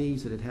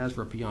Chinese that it has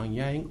for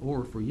Pyongyang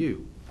or for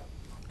you.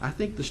 I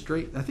think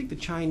the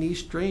Chinese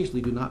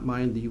strangely do not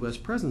mind the U.S.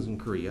 presence in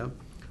Korea,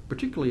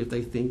 particularly if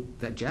they think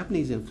that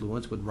Japanese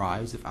influence would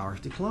rise if ours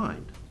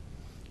declined.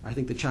 I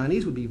think the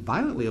Chinese would be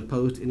violently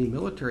opposed to any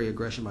military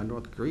aggression by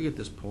North Korea at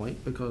this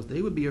point because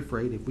they would be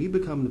afraid if we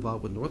become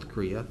involved with North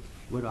Korea, it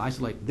would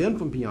isolate them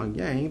from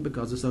Pyongyang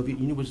because the Soviet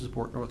Union would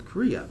support North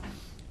Korea.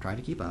 Try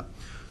to keep up.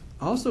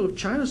 Also, if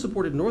China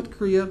supported North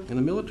Korea in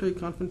a military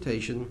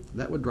confrontation,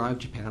 that would drive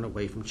Japan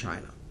away from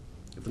China.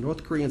 If the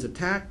North Koreans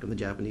attacked and the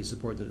Japanese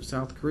supported the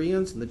South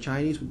Koreans, then the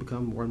Chinese would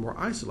become more and more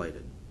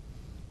isolated.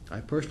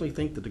 I personally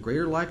think that the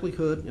greater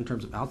likelihood in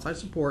terms of outside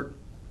support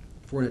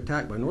for an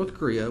attack by North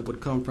Korea would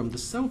come from the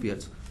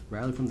Soviets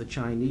rather than from the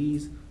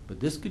Chinese, but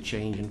this could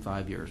change in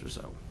 5 years or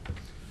so.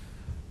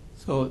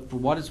 So for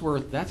what it's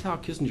worth, that's how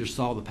Kissinger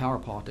saw the power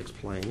politics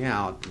playing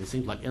out. It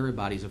seems like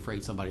everybody's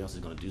afraid somebody else is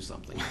going to do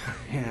something.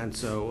 And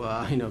so,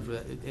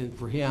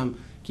 for him,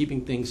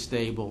 keeping things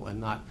stable and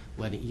not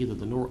letting either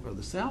the North or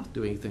the South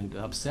do anything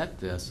to upset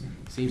this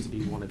seems to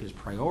be one of his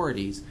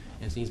priorities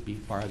and seems to be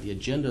part of the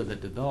agenda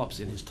that develops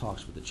in his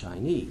talks with the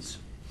Chinese.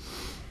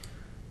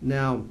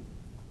 Now,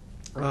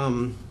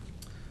 the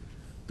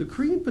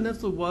Korean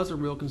Peninsula was a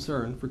real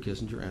concern for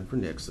Kissinger and for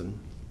Nixon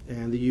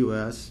and the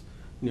U.S.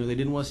 They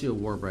didn't want to see a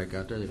war break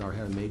out there. They'd already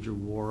had a major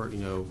war,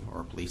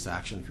 or police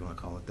action, if you want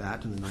to call it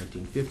that, in the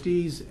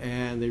 1950s,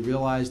 and they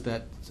realized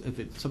that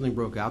if something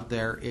broke out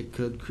there, it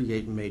could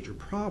create major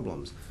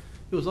problems.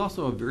 It was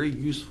also a very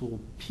useful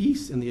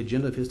piece in the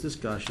agenda of his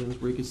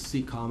discussions where he could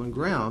see common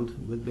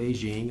ground with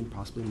Beijing and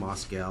possibly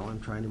Moscow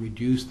and trying to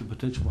reduce the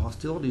potential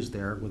hostilities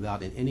there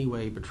without in any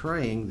way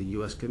betraying the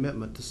U.S.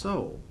 commitment to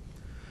Seoul.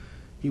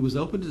 He was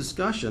open to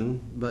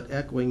discussion, but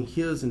echoing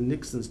his and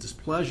Nixon's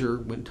displeasure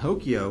when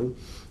Tokyo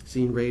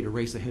seemed ready to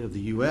race ahead of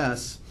the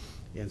U.S.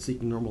 and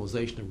seeking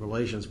normalization of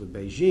relations with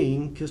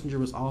Beijing, Kissinger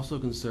was also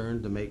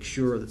concerned to make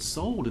sure that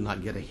Seoul did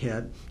not get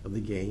ahead of the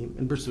game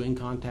in pursuing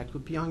contact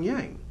with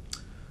Pyongyang.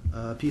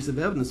 A piece of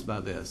evidence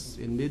about this,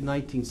 in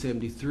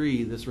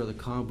mid-1973, this rather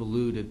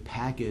convoluted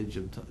package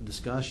of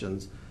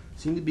discussions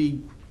seemed to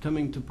be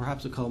coming to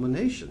perhaps a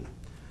culmination.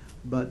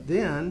 But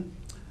then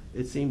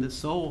it seemed that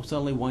Seoul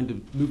suddenly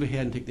wanted to move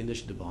ahead and take the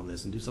initiative on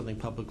this and do something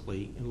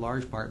publicly, in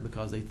large part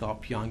because they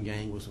thought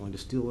Pyongyang was going to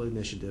steal the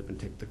initiative and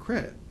take the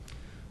credit.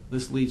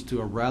 This leads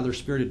to a rather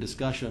spirited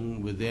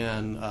discussion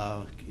within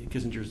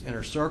Kissinger's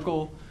inner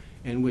circle,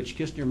 in which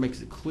Kissinger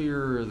makes it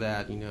clear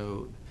that,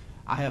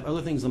 I have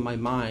other things on my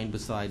mind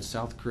besides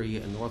South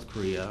Korea and North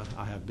Korea.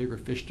 I have bigger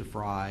fish to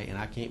fry, and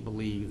I can't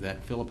believe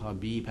that Philip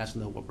Habib has to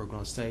know what we're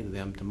going to say to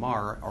them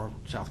tomorrow, or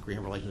South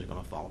Korean relations are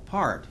going to fall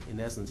apart. In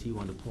essence, he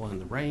wanted to pull in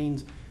the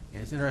reins.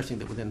 And it's interesting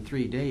that within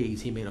 3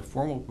 days, he made a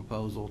formal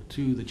proposal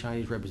to the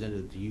Chinese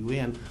representative at the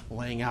UN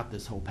laying out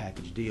this whole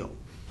package deal.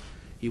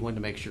 He wanted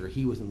to make sure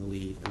he was in the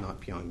lead and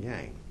not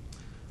Pyongyang.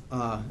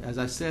 As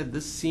I said,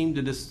 this seemed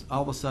to just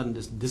all of a sudden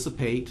just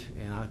dissipate,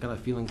 and I got a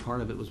feeling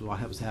part of it was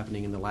what was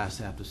happening in the last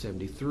half of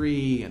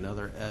 '73 and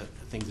other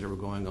things that were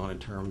going on in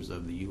terms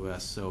of the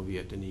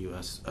U.S.-Soviet and the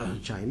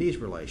U.S.-Chinese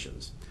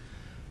relations.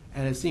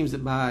 And it seems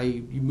that by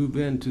you move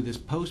into this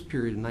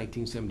post-period in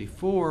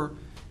 1974,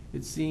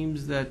 it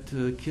seems that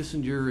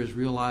Kissinger is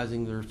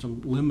realizing there are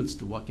some limits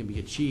to what can be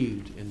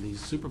achieved in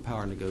these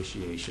superpower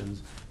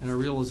negotiations, and a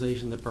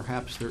realization that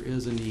perhaps there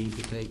is a need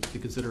to take the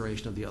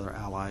consideration of the other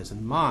allies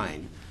in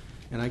mind.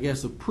 And I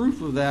guess a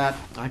proof of that,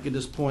 I could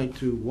just point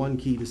to one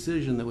key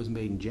decision that was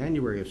made in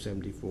January of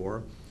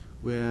 '74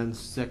 when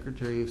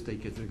Secretary of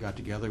State Kissinger got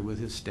together with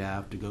his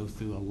staff to go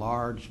through a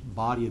large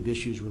body of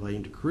issues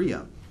relating to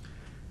Korea.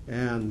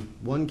 And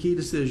one key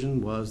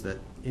decision was that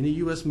any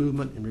U.S.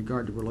 movement in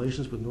regard to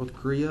relations with North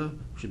Korea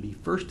should be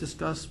first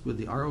discussed with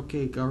the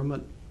ROK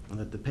government, and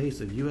that the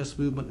pace of U.S.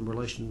 movement in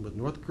relation with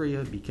North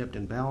Korea be kept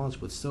in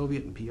balance with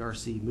Soviet and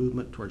PRC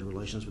movement towards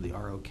relations with the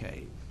ROK.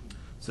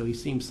 So he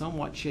seemed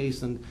somewhat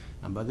chastened,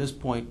 and by this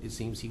point it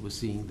seems he was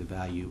seeing the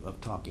value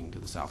of talking to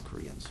the South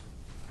Koreans.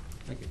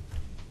 Thank you.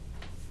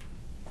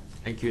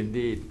 Thank you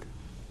indeed.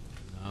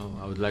 Now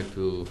I would like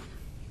to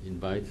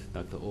invite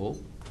Dr. Oh,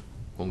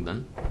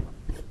 Gongdan.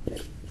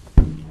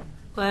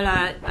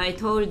 Well, I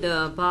told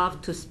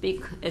Bob to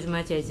speak as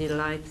much as he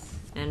likes,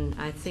 and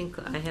I think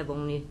I have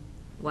only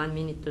 1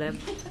 minute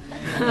left,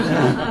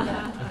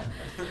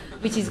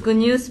 which is good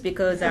news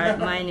because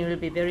mine will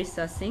be very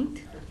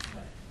succinct.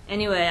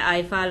 Anyway,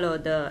 I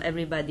followed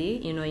everybody,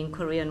 in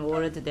Korean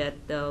word that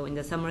in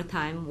the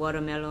summertime,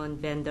 watermelon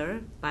vendor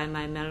buy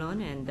my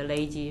melon, and the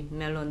lazy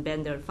melon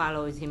vendor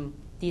follows him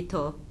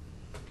ditto.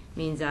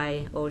 Means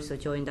I also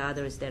joined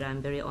others that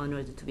I'm very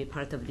honored to be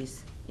part of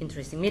this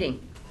interesting meeting.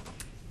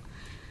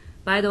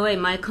 By the way,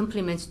 my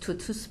compliments to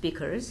two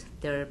speakers.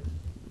 They're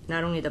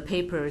not only the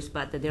papers,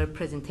 but their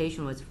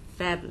presentation was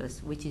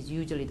fabulous, which is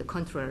usually the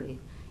contrary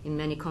in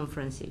many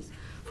conferences.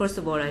 First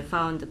of all, I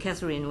found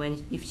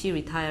Catherine, if she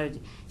retired,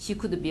 she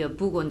could be a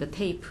book on the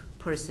tape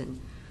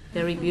person.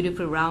 Very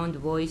beautiful round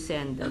voice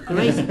and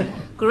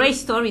great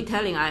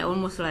storytelling. I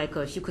almost like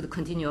she could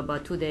continue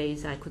about 2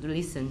 days. I could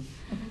listen.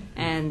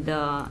 And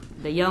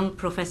the young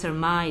Professor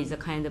Ma is a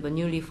kind of a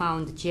newly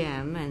found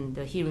gem, and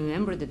he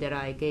remembered that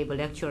I gave a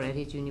lecture at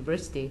his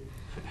university.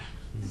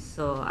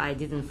 So I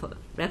didn't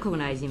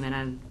recognize him, and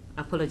I'm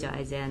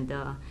apologize, and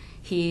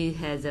he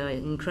has an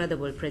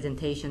incredible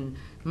presentation,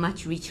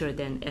 much richer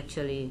than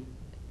actually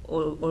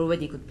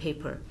already good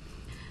paper.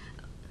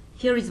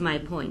 Here is my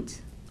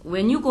point.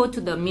 When you go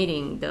to the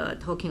meeting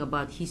talking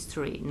about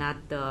history,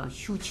 not the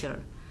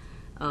future,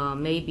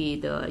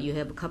 maybe you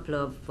have a couple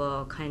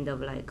of kind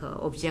of like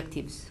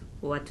objectives,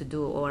 what to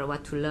do or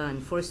what to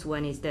learn. First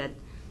one is that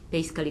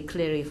basically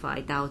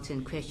clarify doubts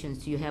and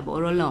questions you have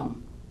all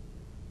along.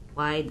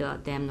 Why the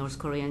damn North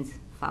Koreans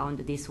found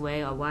this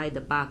way, or why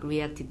the Pak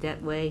reacted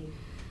that way.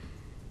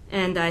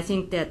 And I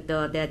think that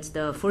that's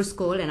the first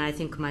goal, and I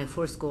think my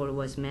first goal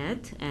was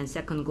met. And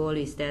second goal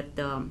is that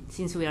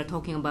since we are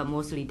talking about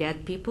mostly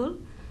dead people,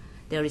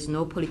 there is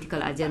no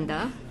political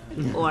agenda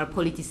or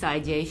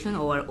politicization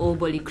or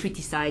overly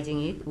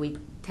criticizing it. We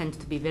tend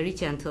to be very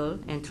gentle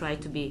and try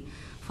to be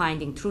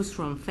finding truth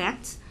from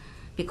facts,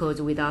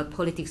 because without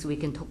politics we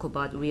can talk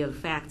about real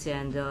facts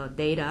and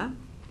data.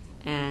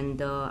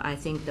 And I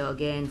think,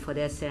 again, for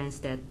that sense,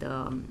 that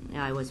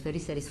I was very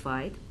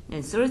satisfied.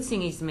 And third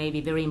thing is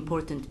maybe very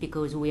important,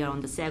 because we are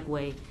on the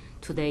segue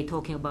today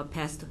talking about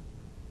past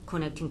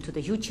connecting to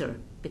the future,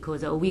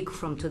 because a week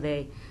from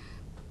today,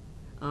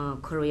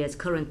 Korea's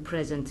current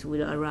president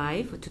will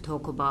arrive to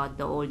talk about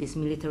all this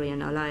military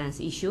and alliance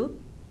issue.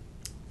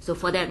 So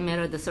for that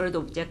matter, the third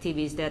objective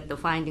is that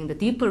finding the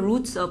deeper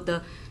roots of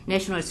the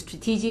national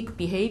strategic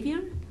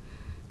behavior,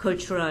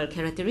 cultural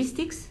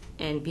characteristics,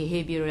 and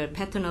behavioral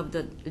pattern of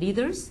the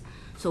leaders,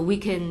 so we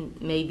can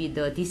maybe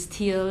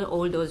distill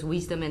all those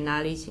wisdom and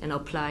knowledge and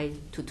apply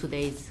to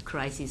today's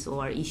crisis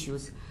or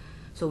issues,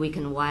 so we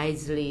can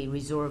wisely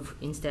resolve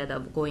instead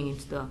of going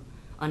into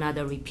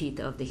another repeat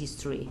of the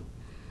history.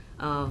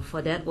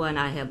 For that one,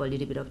 I have a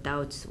little bit of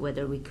doubts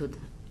whether we could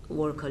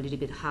work a little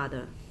bit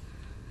harder.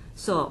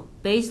 So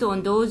based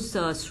on those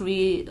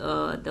three,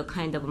 the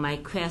kind of my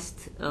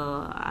quest,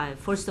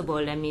 first of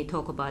all, let me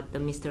talk about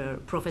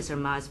Professor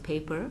Ma's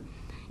paper.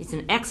 It's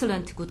an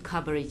excellent, good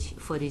coverage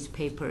for these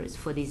papers,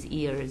 for these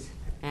years,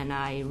 and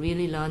I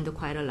really learned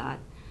quite a lot.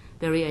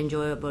 Very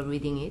enjoyable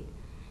reading it,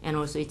 and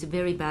also it's a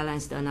very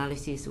balanced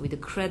analysis with a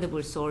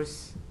credible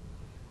source,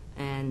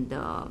 and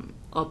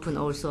often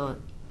also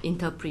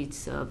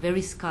interprets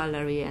very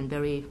scholarly and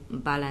very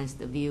balanced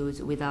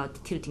views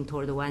without tilting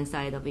toward one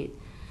side of it.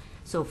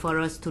 So for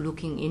us to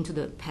looking into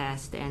the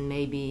past and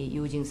maybe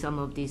using some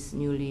of these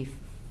newly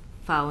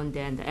found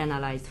and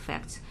analyzed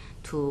facts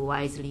to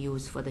wisely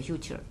use for the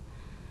future.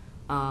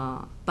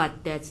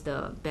 But that's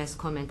the best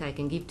comment I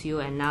can give to you.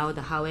 And now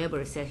the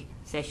however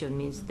session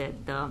means that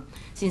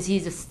since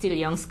he's a still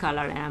young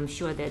scholar, and I'm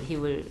sure that he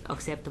will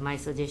accept my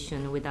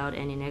suggestion without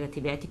any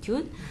negative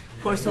attitude.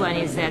 First one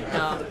is that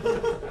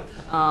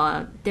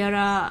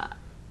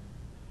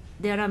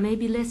there are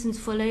maybe lessons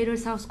for later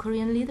South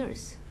Korean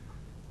leaders.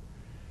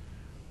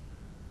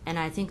 And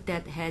I think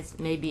that has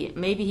maybe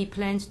he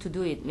plans to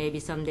do it maybe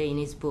someday in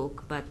his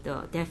book, but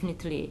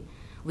definitely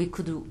we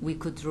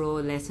could draw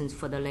lessons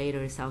for the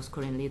later South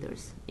Korean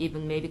leaders.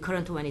 Even maybe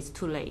current one is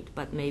too late,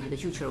 but maybe the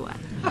future one.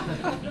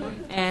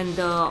 And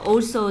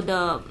also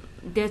that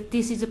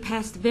this is a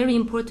past very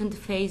important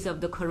phase of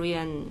the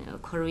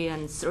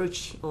Korean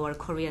search or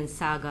Korean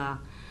saga,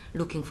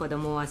 looking for the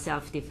more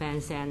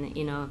self-defense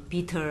and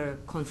bitter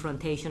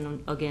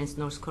confrontation against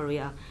North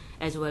Korea,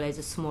 as well as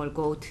a small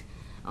goat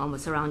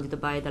surrounded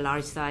by the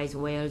large-sized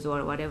whales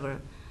or whatever.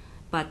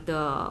 But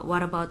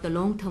what about the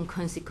long-term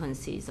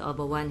consequences of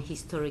one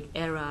historic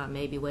era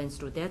maybe went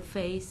through that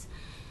phase?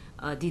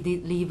 Did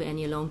it leave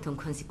any long-term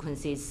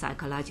consequences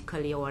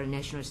psychologically or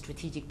national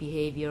strategic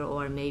behavior,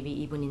 or maybe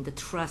even in the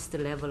trust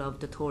level of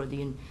toward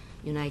the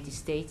United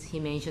States? He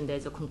mentioned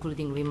there's a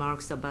concluding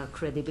remarks about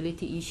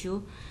credibility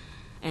issue.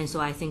 And so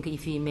I think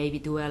if he maybe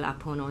dwell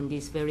upon on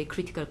this very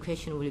critical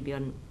question, will be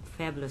a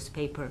fabulous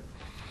paper.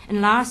 And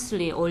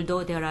lastly,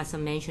 although there are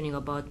some mentioning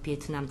about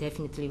Vietnam,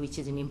 definitely, which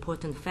is an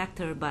important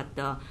factor, but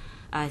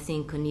I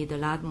think need a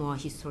lot more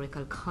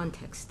historical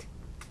context,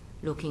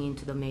 looking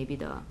into maybe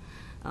the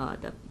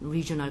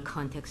regional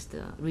context,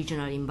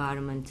 regional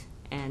environment,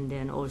 and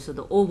then also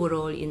the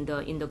overall in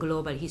the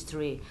global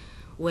history,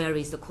 where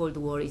is the Cold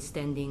War is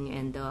standing,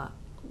 and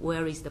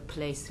where is the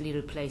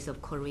little place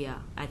of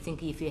Korea. I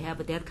think if you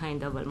have that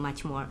kind of a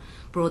much more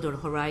broader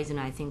horizon,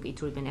 I think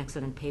it will be an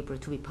excellent paper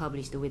to be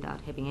published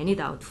without having any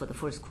doubt for the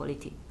first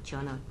quality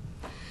journal.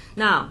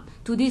 Now,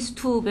 to these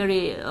two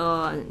very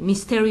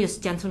mysterious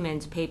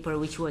gentlemen's paper,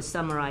 which was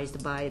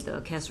summarized by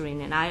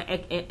Catherine, and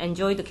I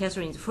enjoyed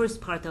Catherine's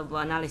first part of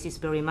analysis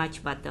very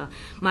much, but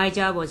my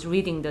job was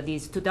reading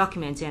these two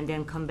documents and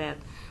then come back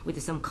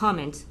with some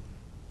comments.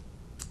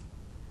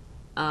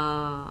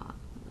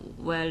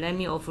 Well, let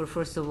me offer,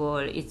 first of all,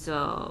 it's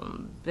a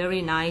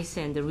very nice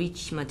and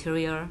rich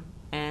material,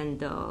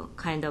 and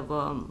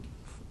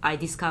I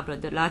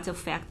discovered lots of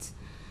facts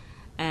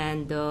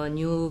and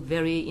new,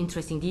 very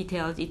interesting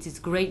details. It is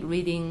great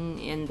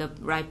reading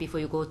right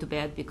before you go to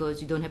bed,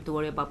 because you don't have to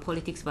worry about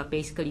politics, but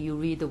basically you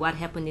read what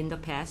happened in the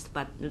past,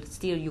 but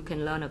still you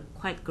can learn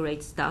quite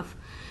great stuff.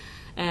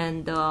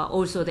 and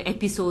also the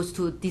episodes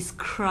to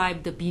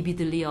describe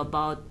vividly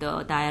about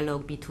the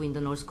dialogue between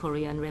the North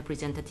Korean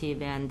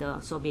representative and the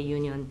Soviet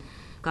Union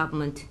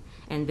government,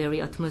 and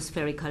very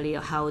atmospherically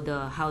how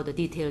the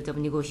details of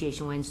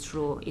negotiation went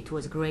through. It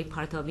was a great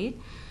part of it.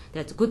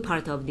 That's a good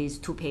part of these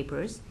two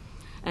papers.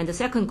 And the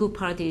second good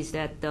part is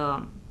that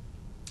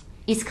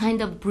it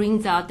kind of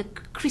brings out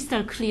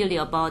crystal clearly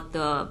about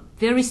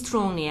very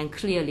strongly and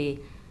clearly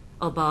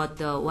about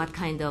what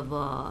kind of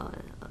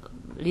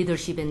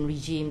leadership and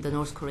regime the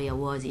North Korea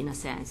was, in a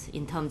sense,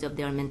 in terms of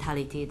their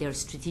mentality, their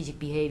strategic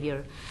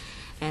behavior,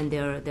 and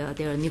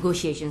their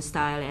negotiation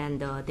style,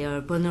 and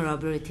their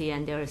vulnerability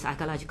and their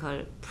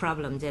psychological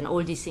problems, and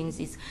all these things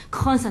is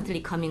constantly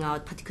coming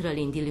out,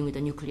 particularly in dealing with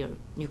the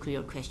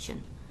nuclear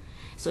question.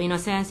 So in a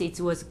sense, it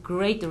was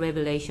great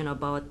revelation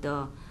about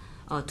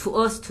to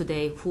us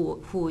today,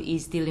 who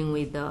is dealing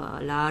with a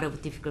lot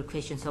of difficult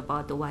questions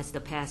about what's the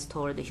path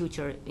toward the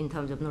future in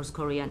terms of North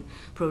Korean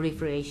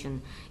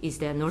proliferation, is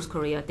that North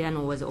Korea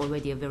then was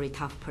already a very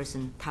tough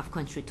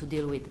country to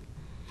deal with.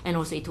 And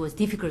also it was a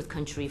difficult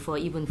country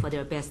even for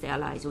their best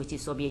allies, which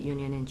is Soviet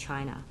Union and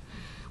China,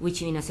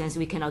 which in a sense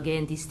we can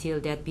again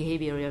distill that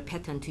behavioral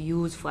pattern to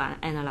use for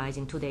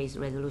analyzing today's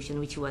resolution,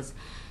 which was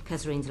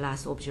Catherine's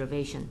last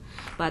observation.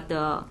 But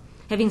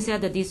having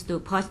said that, these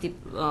two positive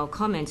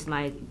comments,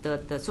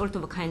 the sort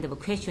of a kind of a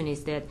question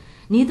is that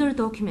neither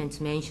document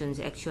mentions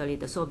actually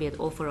the Soviet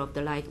offer of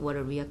the light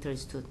water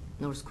reactors to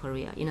North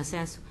Korea. In a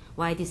sense,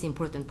 why this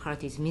important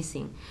part is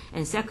missing.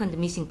 And second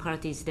missing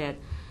part is that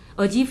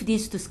as if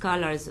these two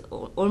scholars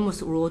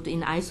almost wrote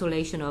in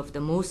isolation of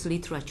the most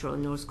literature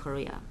on North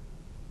Korea.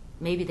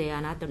 Maybe they are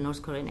not the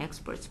North Korean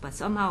experts, but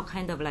somehow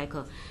kind of like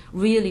a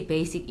really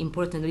basic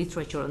important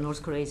literature on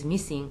North Korea is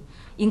missing,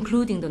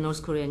 including the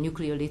North Korean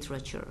nuclear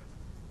literature.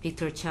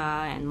 Victor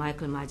Cha and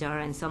Michael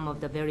Majar and some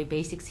of the very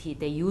basics,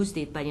 they used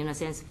it, but in a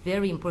sense,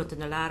 very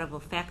important, a lot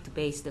of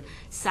fact-based,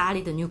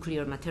 solid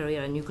nuclear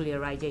material and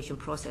nuclearization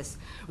process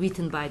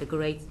written by the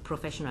great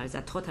professionals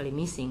are totally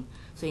missing.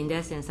 So in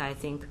that sense, I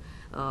think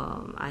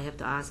I have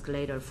to ask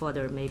later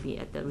further, maybe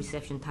at the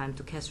reception time,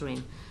 to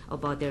Catherine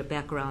about their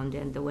background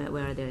and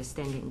where they're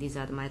standing. These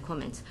are my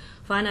comments.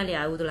 Finally,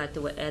 I would like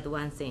to add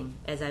one thing.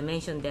 As I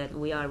mentioned, that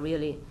we are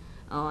really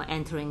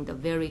entering the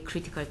very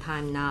critical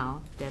time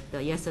now.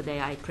 That yesterday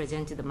I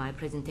presented my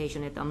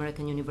presentation at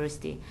American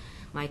University.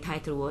 My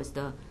title was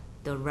the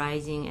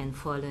Rising and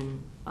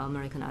Fallen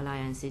American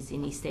Alliances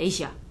in East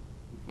Asia.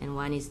 And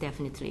one is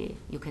definitely,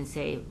 you can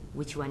say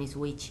which one is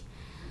which.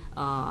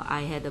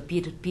 I had a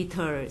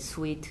bitter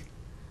sweet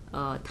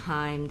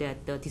time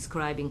that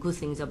describing good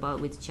things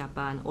about with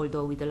Japan,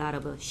 although with a lot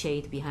of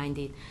shade behind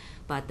it,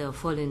 but the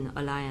fallen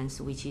alliance,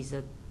 which is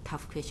a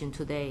tough question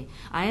today.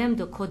 I am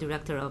the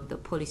co-director of the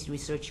policy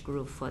research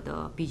group for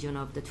the vision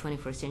of the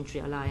 21st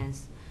century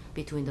alliance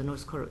between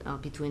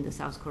the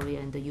South Korea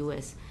and the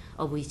U.S.,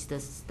 of which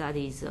the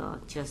studies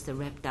just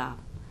wrapped up.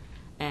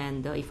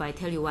 And if I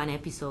tell you one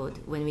episode,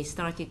 when we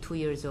started 2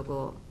 years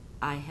ago,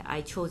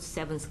 I chose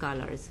 7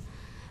 scholars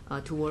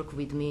to work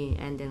with me,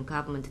 and then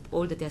government,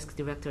 all the desk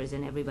directors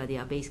and everybody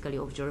are basically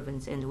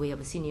observants, and we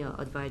have a senior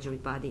advisory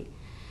body.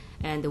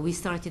 And we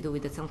started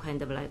with some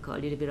kind of like a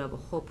little bit of a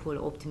hopeful,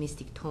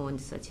 optimistic tone,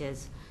 such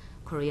as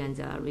Koreans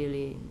are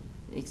really,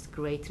 it's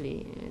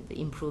greatly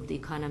improved the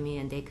economy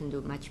and they can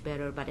do much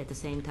better, but at the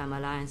same time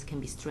alliance can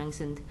be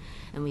strengthened,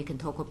 and we can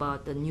talk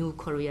about the new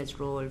Korea's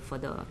role for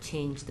the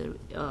change the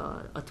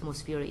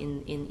atmosphere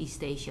in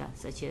East Asia,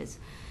 such as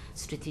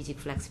strategic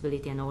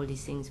flexibility and all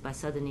these things. But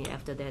suddenly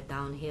after that,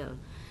 downhill,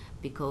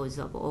 because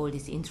of all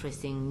these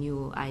interesting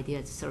new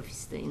ideas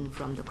surfaced in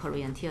from the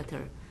Korean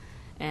theater.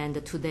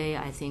 And today,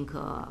 I think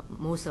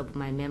most of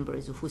my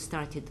members who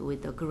started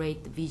with a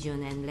great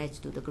vision and let's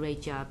do the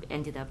great job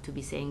ended up to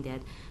be saying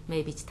that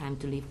maybe it's time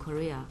to leave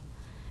Korea.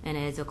 And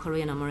as a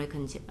Korean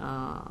American,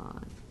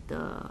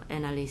 the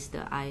analyst,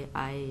 I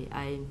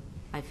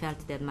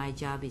felt that my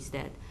job is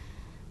that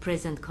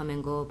present come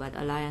and go, but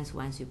alliance,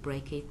 once you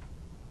break it,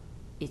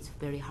 it's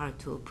very hard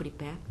to put it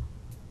back.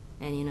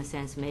 And in a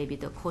sense, maybe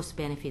the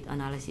cost-benefit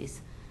analysis,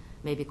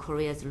 maybe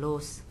Korea's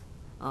loss,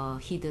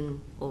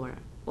 hidden or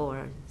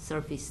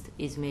surfaced,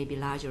 is maybe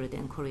larger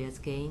than Korea's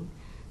gain.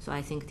 So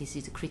I think this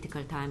is a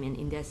critical time, and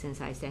in that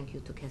sense, I thank you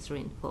to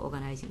Catherine for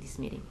organizing this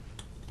meeting.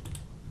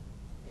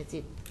 That's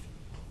it.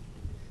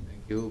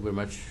 Thank you very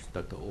much,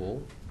 Dr.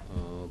 Oh.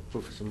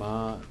 Professor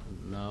Ma,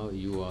 now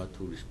you are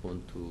to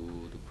respond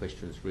to the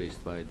questions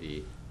raised by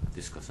the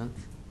discussant.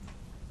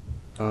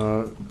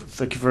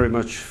 Thank you very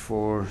much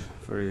for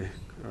very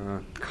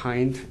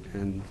kind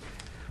and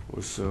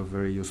also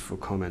very useful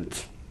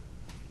comment.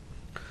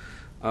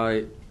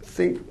 I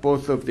think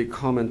both of the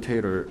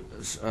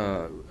commentators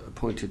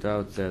pointed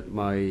out that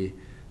my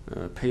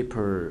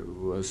paper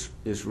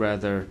is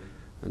rather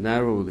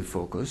narrowly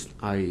focused.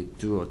 I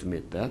do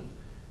admit that,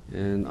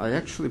 and I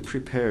actually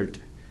prepared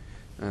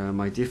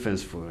my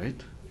defense for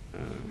it.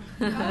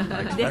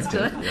 I expected, That's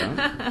good.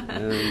 yeah.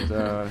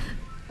 And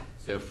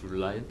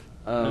Self-reliant.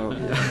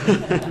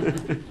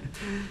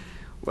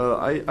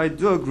 Well, I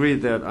do agree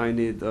that I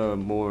need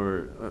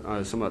more,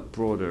 somewhat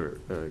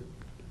broader,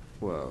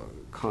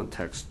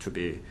 context to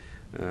be,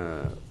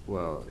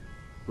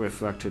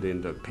 reflected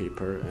in the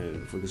paper.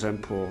 And for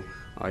example,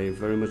 I am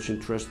very much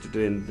interested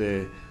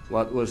in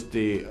what was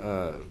the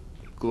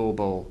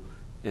global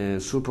and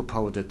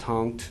superpower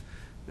detente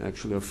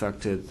actually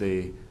affected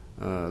the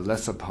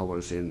lesser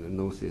powers in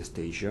Northeast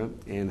Asia,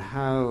 and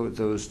how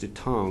those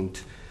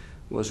detente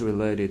was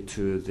related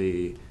to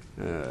the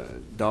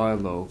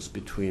dialogues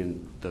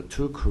between the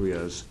two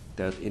Koreas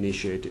that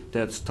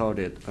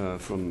started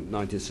from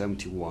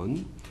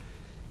 1971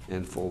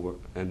 and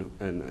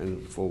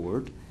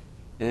forward.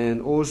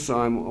 And also,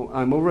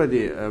 I'm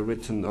already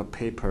written a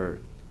paper,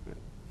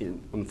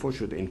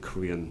 unfortunately in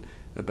Korean,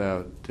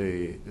 about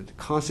the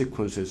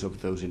consequences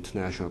of those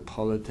international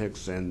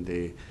politics and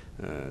the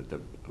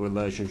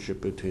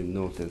relationship between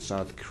North and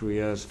South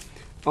Koreas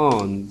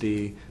on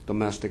the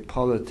domestic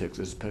politics,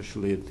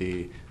 especially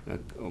the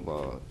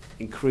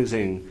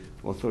increasing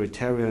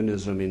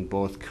authoritarianism in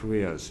both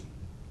Koreas.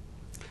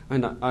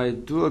 And I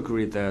do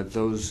agree that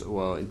those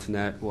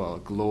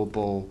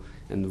global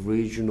and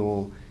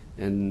regional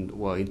and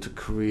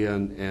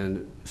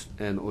inter-Korean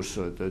and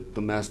also the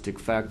domestic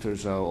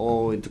factors are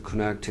all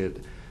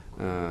interconnected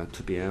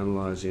to be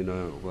analyzed in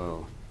a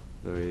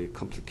very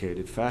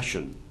complicated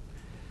fashion.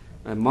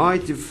 And my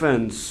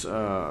defense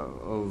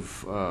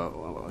of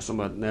a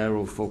somewhat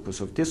narrow focus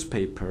of this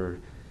paper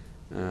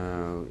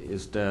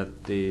is that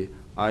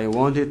I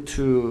wanted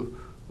to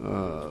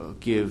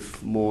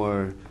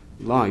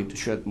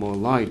shed more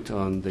light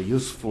on the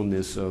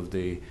usefulness of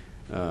the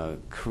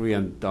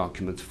Korean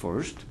documents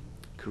first,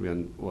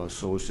 Korean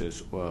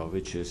sources,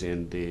 which is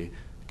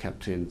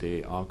kept in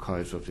the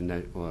archives of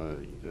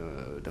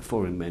the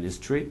Foreign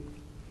Ministry.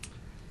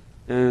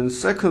 And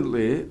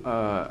secondly,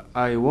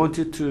 I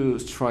wanted to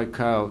strike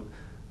out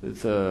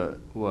the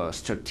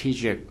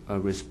strategic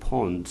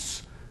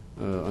response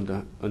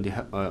on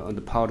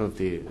the part of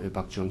the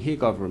Park Chung-hee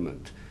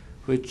government,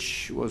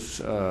 which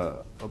was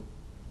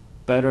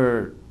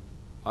better.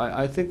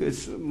 I think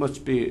it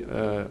must be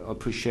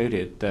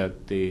appreciated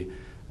that the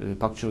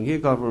Park Chung-hee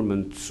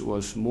government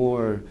was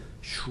more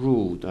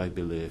shrewd, I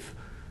believe,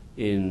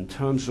 in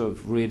terms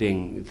of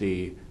reading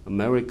the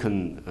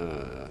American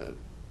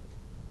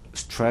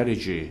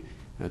strategy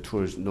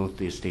towards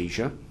Northeast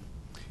Asia,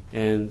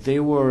 and they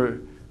were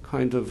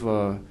kind of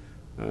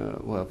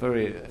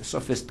very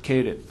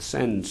sophisticated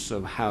sense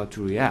of how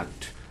to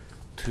react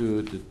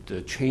to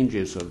the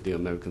changes of the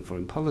American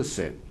foreign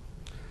policy.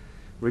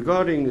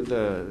 Regarding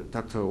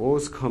Dr.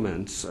 Oh's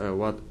comments,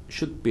 what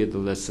should be the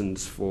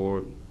lessons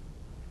for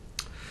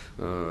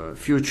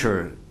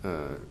future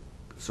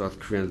South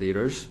Korean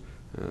leaders,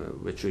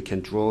 which we can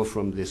draw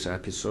from this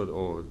episode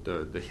or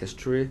the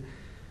history?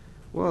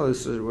 Well,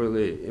 it's a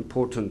really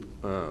important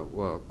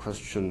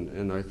question,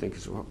 and I think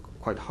it's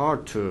quite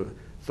hard to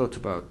thought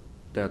about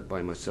that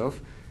by myself.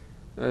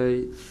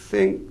 I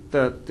think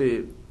that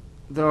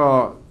there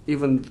are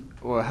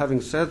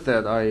having said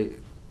that,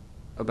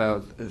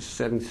 about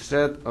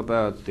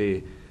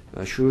the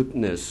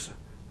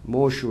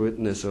more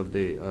shrewdness of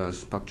the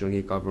Park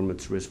Chung-hee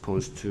government's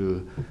response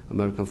to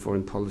American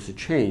foreign policy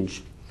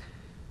change,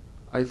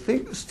 I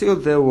think still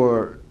there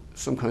were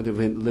some kind of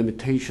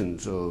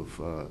limitations of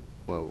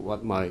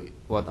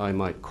what I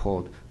might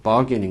call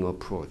bargaining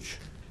approach,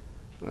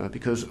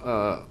 because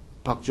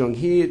Park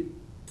Chung-hee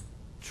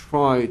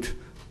tried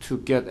to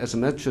get as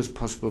much as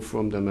possible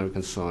from the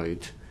American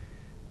side,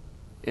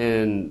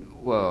 and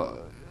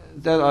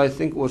that I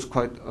think was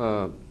quite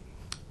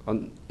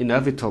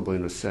inevitable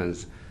in a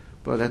sense.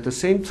 But at the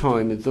same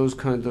time, those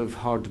kind of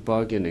hard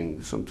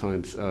bargaining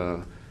sometimes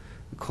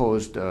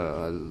caused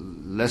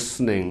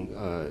lessening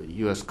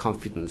U.S.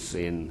 confidence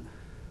in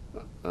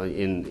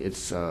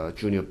its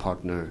junior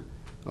partner,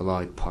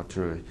 allied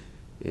partner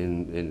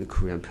in the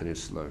Korean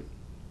Peninsula.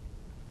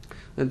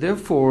 And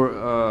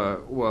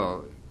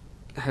therefore,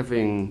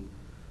 having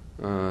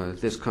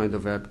this kind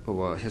of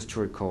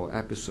historical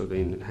episode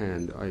in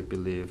hand, I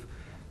believe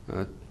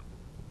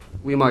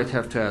we might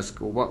have to ask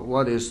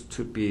what is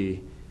to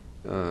be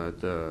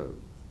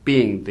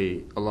being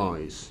the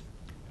allies.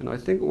 And I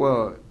think,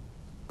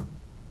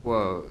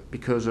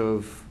 because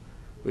of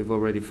we've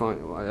already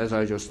found, as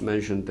I just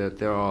mentioned,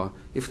 that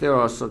if there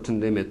are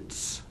certain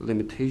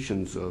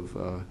limitations of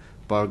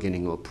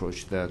bargaining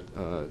approach that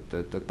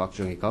the Park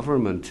Chung-hee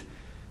government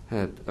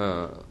had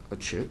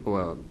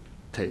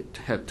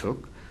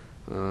took,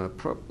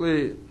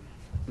 probably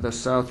the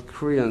South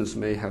Koreans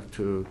may have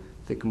to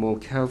think more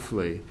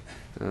carefully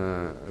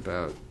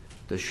about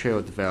the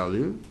shared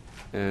value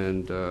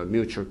and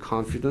mutual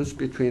confidence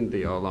between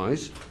the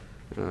allies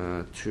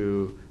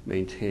to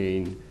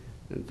maintain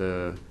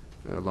the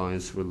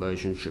alliance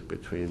relationship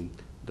between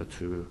the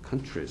two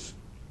countries.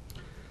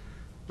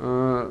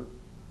 And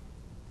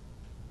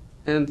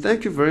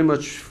thank you very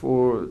much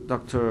for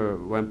Dr.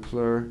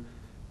 Wempler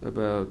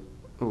about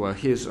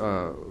he's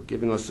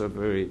giving us a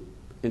very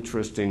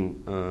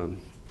interesting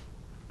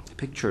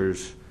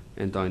pictures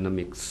and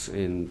dynamics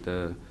in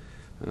the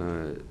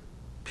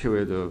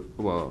period of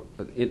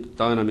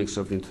dynamics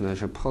of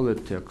international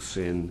politics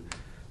in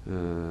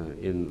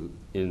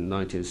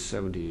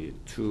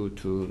 1972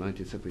 to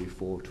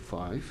 1974 to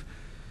 5.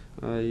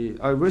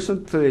 I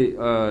recently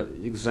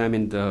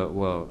examined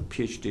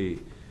PhD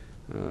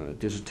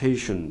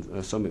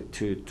dissertation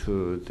submitted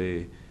to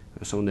the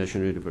Seoul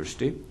National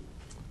University.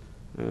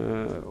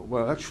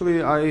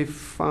 Actually, I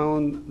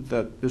found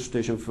that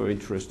dissertation very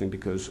interesting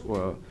because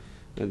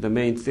the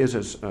main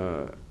thesis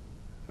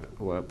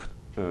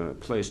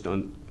placed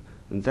on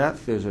that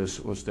thesis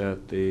was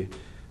that the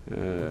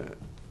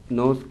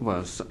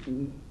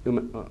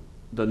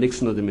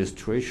Nixon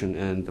administration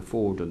and the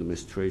Ford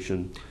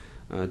administration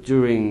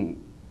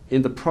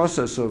in the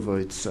process of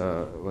its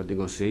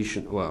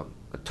negotiation,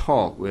 a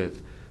talk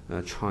with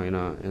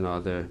China and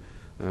other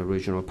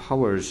regional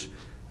powers,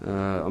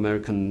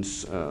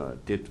 Americans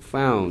did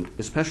found,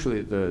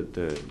 especially the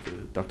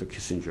Dr.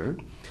 Kissinger,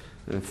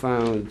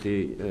 found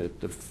the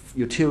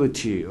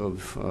utility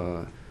of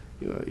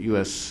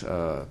U.S.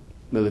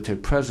 Military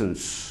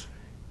presence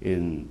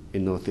in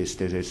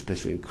Northeast Asia,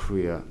 especially in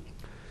Korea.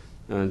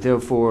 And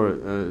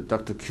therefore,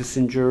 Dr.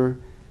 Kissinger,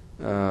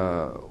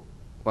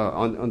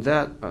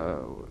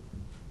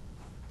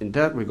 in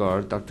that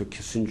regard, Dr.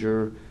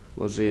 Kissinger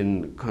was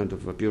in kind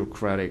of a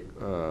bureaucratic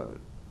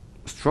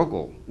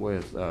struggle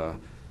with the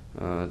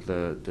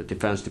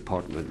Defense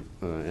Department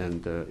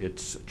and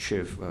its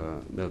chief,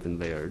 Melvin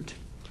Laird,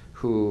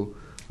 who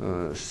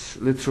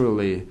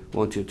literally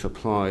wanted to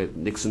apply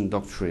Nixon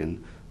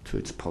doctrine to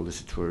its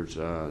policy towards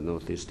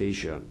Northeast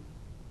Asia.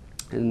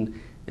 And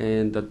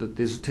the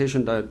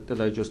dissertation that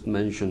I just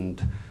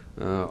mentioned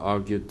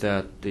argued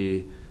that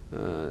it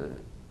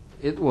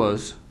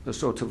was a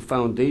sort of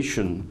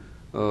foundation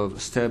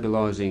of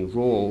stabilizing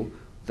role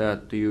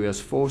that the U.S.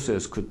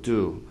 forces could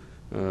do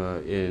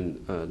in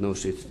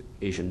Northeast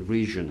Asian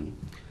region.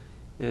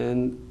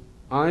 And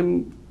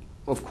I'm,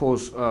 of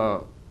course,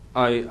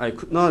 I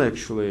could not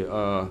actually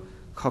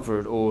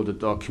cover all the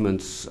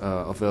documents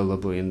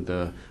available in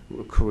the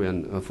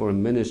Korean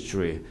Foreign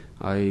Ministry.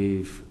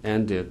 I've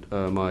ended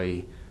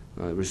my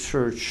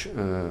research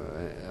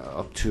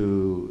up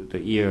to the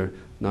year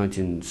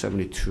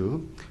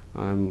 1972.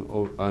 I'm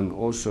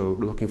also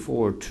looking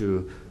forward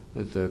to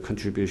the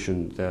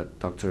contribution that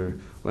Dr.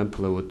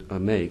 Wempler would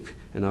make,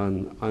 and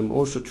I'm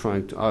also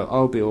trying to.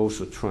 I'll be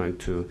also trying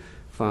to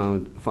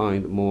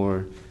find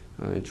more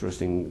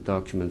interesting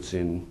documents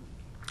in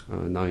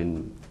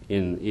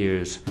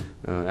years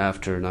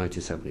after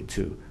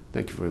 1972.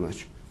 Thank you very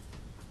much.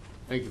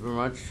 Thank you very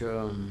much,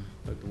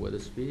 Dr.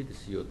 Weathersby.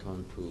 This is your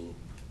turn to.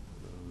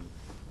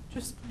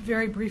 Just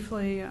very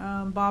briefly,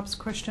 Bob's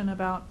question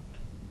about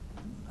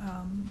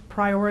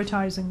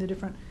prioritizing the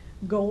different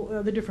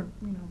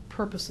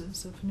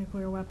purposes of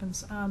nuclear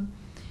weapons.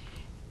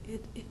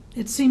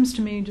 It seems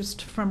to me,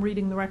 just from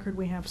reading the record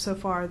we have so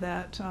far,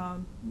 that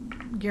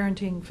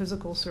guaranteeing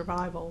physical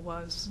survival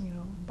was,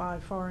 by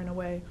far and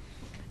away,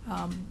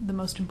 the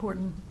most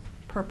important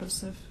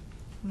purpose of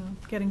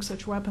getting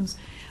such weapons.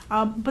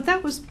 But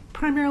that was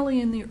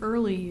primarily in the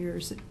early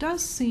years. It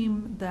does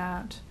seem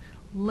that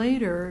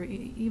later,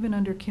 even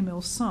under Kim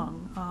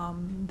Il-sung,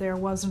 there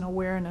was an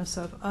awareness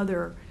of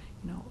other,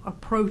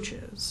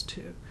 approaches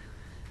to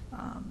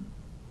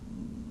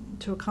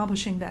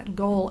accomplishing that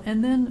goal.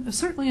 And then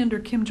certainly under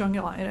Kim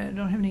Jong-il, I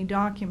don't have any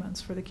documents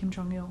for the Kim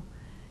Jong-il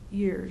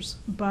years,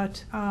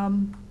 but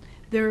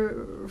there,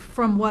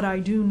 from what I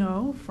do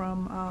know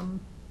from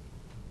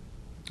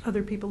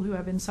other people who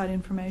have inside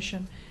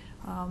information,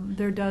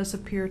 there does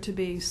appear to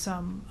be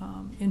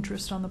some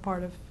interest on the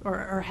part of,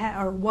 or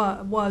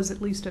was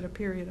at least at a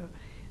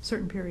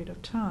certain period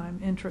of time,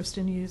 interest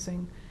in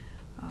using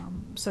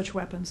such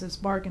weapons as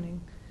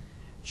bargaining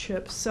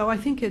chips. So I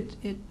think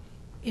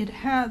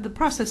the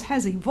process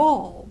has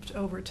evolved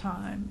over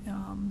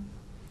time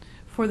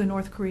for the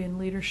North Korean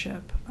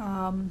leadership.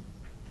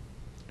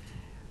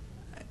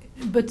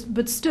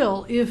 But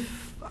still,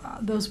 if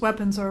those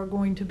weapons are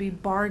going to be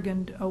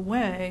bargained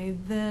away,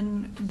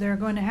 then they're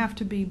going to have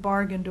to be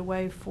bargained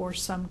away for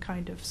some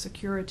kind of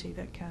security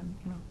that can,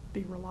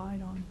 be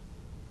relied on.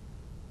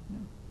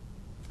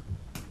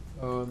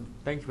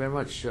 Thank you very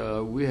much.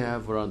 We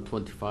have around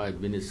 25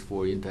 minutes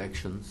for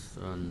interactions,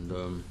 and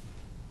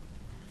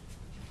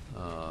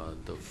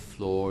the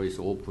floor is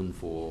open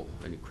for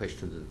any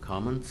questions and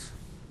comments.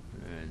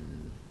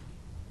 And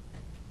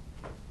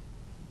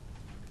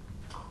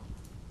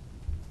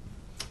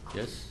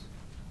yes,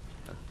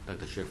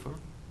 Dr. Schaefer.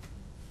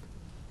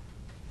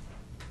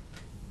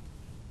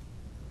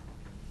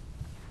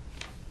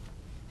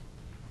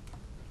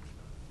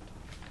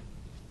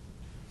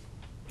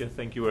 Yeah,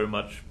 thank you very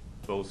much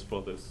both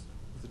for this.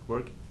 Is it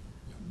working?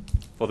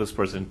 For this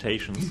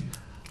presentations.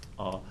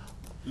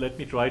 Let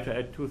me try to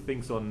add two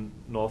things on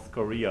North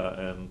Korea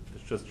and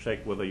just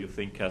check whether you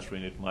think,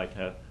 Catherine, it might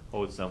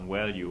hold some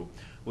value.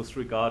 With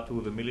regard to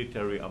the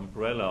military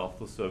umbrella of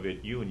the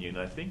Soviet Union,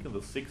 I think in the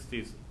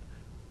 60s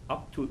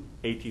up to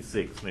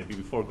 86, maybe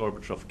before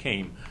Gorbachev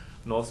came,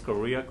 North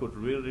Korea could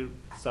really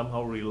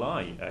somehow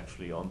rely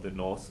actually on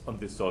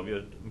the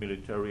Soviet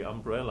military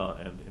umbrella.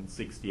 And in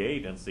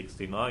 '68 and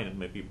 '69, and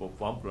maybe Bob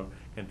Wampler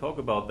can talk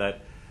about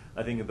that,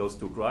 I think in those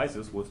two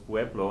crises with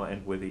Pueblo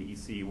and with the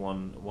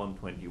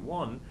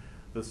EC-121,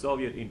 the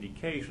Soviet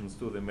indications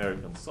to the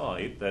American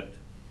side that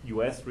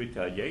U.S.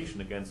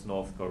 retaliation against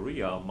North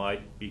Korea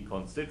might be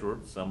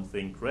considered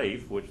something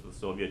grave, which the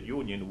Soviet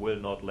Union will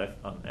not left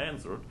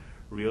unanswered,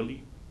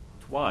 really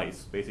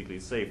twice basically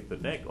saved the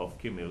neck of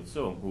Kim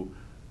Il-sung, who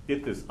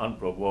did this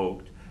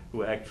unprovoked,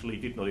 who actually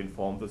did not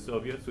inform the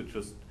Soviets, who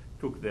just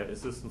took their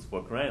assistance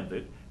for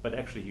granted, but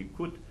actually he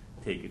could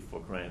take it for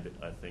granted,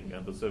 I think.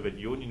 And the Soviet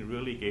Union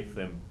really gave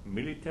them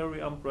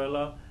military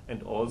umbrella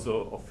and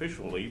also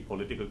officially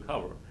political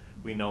cover.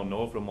 We now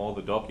know from all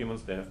the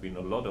documents there have been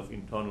a lot of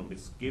internal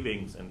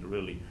misgivings, and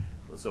really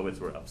the Soviets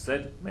were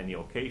upset many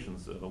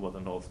occasions over the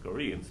North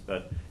Koreans,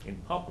 but in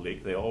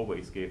public they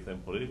always gave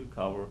them political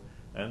cover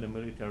and a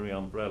military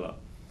umbrella.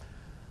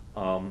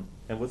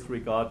 And with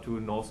regard to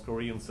North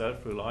Korean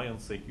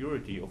self-reliant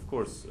security, of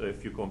course,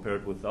 if you compare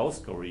it with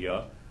South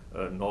Korea,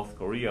 North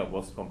Korea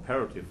was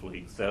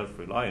comparatively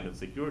self-reliant in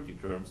security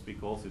terms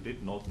because it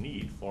did not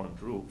need foreign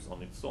troops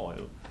on its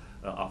soil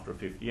after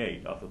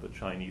 '58, after the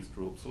Chinese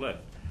troops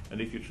left. And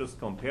if you just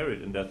compare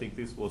it, and I think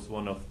this was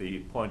one of the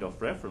point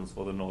of reference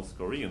for the North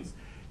Koreans,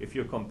 if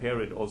you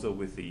compare it also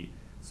with the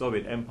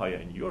Soviet Empire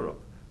in Europe,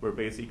 where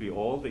basically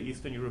all the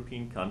Eastern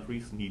European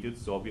countries needed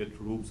Soviet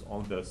troops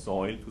on their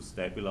soil to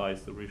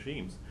stabilize the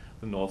regimes.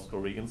 The North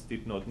Koreans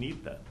did not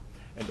need that.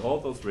 And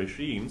all those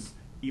regimes,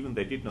 even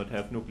they did not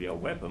have nuclear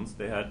weapons,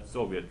 they had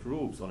Soviet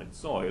troops on its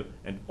soil,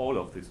 and all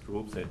of these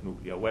troops had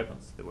nuclear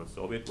weapons. They were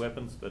Soviet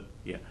weapons, but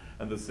yeah.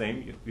 And the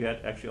same we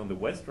had actually on the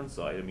Western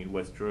side. I mean,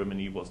 West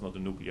Germany was not a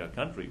nuclear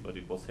country, but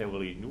it was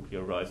heavily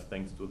nuclearized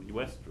thanks to the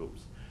US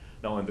troops.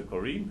 Now in the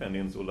Korean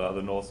Peninsula,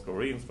 the North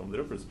Koreans, from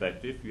their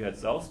perspective, you had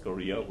South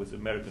Korea with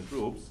American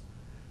troops,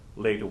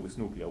 later with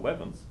nuclear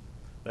weapons.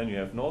 Then you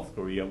have North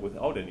Korea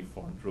without any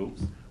foreign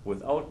troops,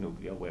 without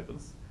nuclear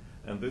weapons.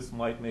 And this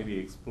might maybe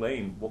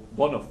explain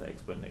one of the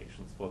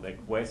explanations for their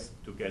quest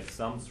to get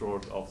some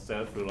sort of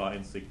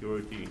self-reliant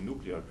security in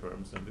nuclear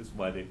terms, and this is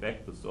why they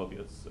backed the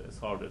Soviets as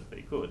hard as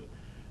they could.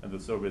 And the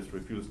Soviets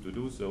refused to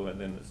do so, and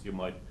then, as you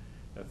might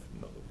have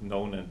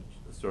known, and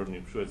certainly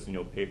I'm sure it's in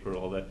your paper,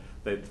 all that,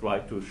 they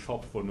tried to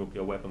shop for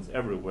nuclear weapons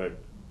everywhere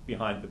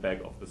behind the back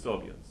of the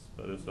Soviets.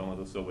 But as long as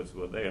the Soviets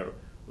were there,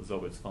 the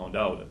Soviets found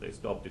out, and they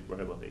stopped it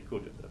wherever they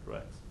could in their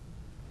tracks.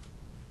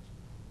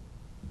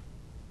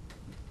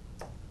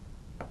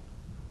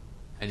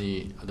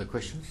 Any other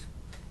questions?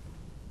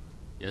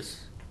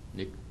 Yes,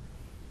 Nick?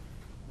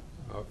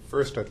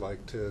 First, I'd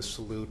like to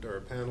salute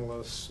our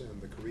panelists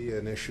and the Korea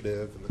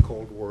Initiative and the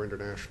Cold War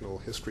International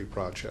History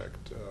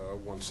Project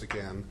once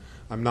again.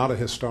 I'm not a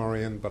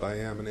historian, but I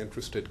am an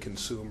interested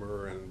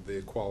consumer, and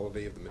the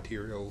quality of the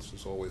materials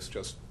is always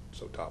just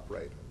so top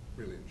rate. I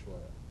really enjoy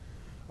it.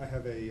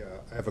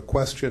 I have a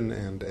question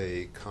and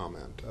a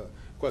comment.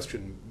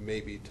 Question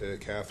maybe to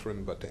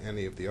Catherine, but to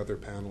any of the other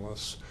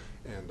panelists,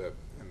 and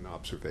an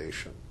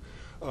observation.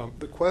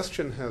 The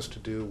question has to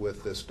do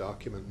with this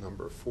document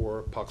number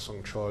 4, Pak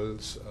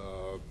Song-chol's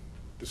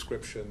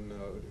description,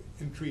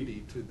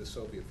 entreaty to the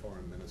Soviet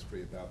Foreign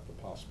Ministry about the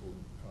possible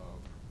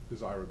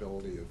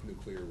desirability of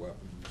nuclear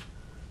weapons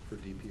for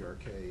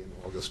DPRK in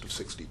August of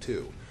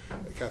 '62.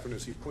 Catherine,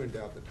 as you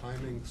pointed out, the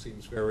timing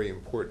seems very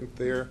important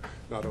there,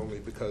 not only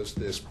because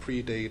this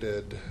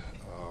predated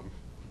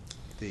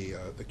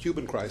the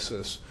Cuban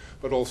crisis,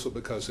 but also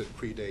because it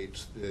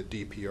predates the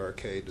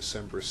DPRK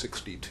December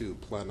 '62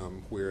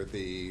 plenum, where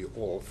the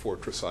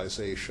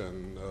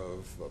all-fortressization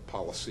of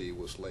policy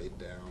was laid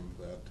down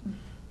that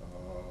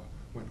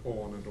went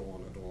on and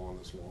on and on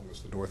as long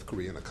as the North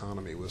Korean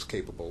economy was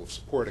capable of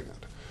supporting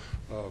it.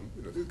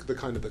 The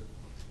kind of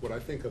what I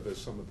think of as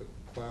some of the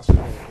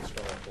classical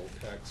historical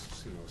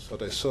texts,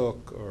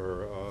 Sodesuk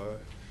or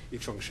Lee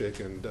Chung-shik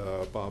and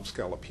Bob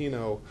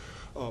Scalapino,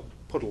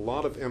 put a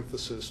lot of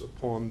emphasis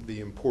upon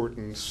the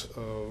importance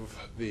of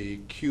the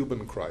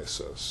Cuban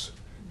crisis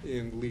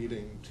in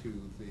leading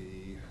to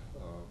the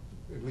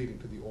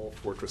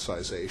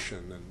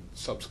all-fortressization and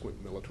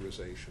subsequent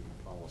militarization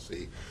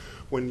policy.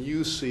 When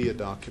you see a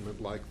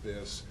document like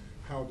this,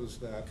 does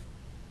that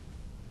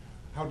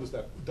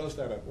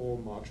at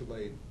all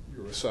modulate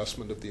your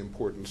assessment of the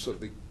importance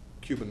of the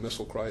Cuban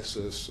Missile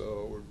Crisis,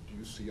 or do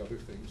you see other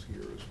things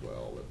here as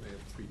well that may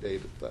have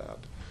predated that?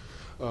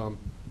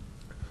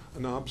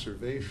 An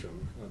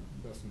observation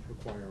doesn't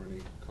require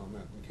any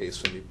comment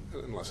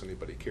unless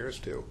anybody cares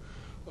to.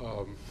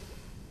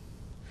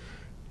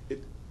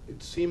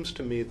 It seems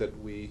to me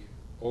that we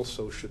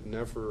also should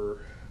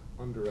never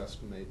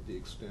underestimate the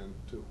extent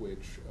to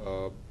which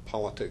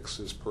politics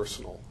is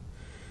personal,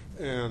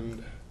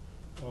 and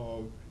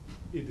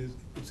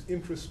it's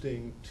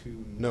interesting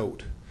to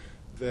note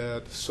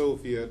that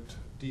Soviet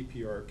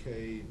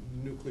DPRK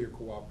nuclear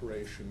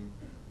cooperation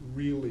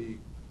really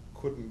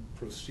couldn't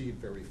proceed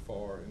very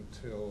far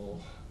until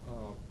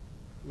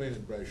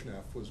Leonid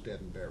Brezhnev was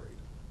dead and buried.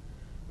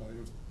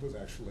 It was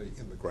actually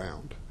in the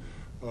ground.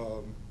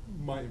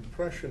 My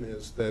impression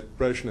is that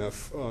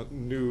Brezhnev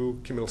knew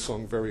Kim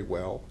Il-sung very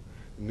well,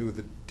 knew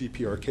the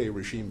DPRK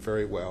regime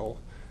very well,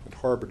 and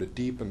harbored a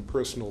deep and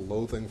personal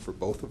loathing for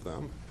both of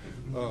them,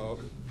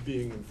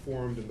 being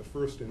informed in the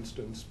first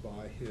instance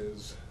by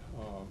his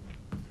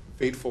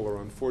fateful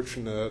or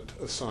unfortunate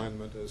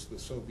assignment as the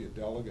Soviet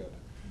delegate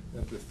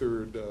at the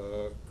Third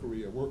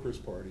Korea Workers'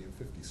 Party in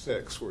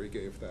 '56, where he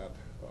gave that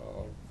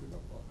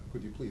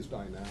 "Could you please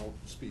die now"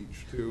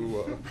 speech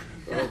to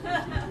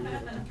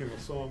Kim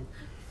Il-sung.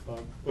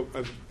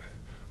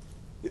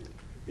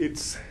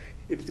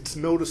 It's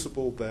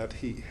noticeable that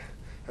he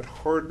had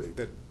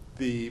that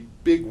the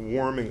big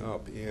warming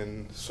up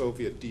in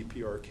Soviet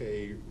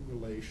DPRK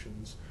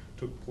relations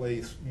took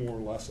place more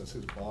or less as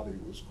his body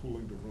was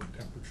cooling to room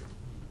temperature.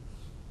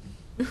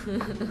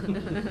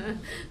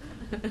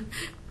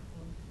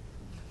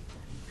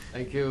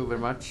 Thank you very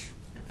much.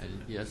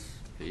 Yes,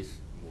 please.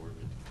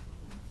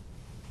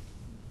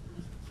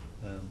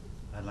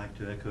 I'd like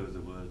to echo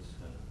the words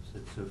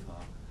said so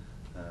far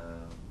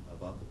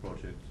about the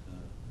project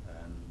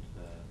and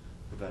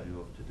the value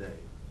of today.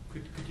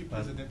 Could you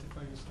please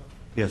identify yourself?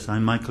 Yes,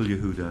 I'm Michael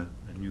Yehuda,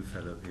 a new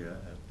fellow here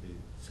at the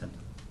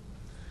Center.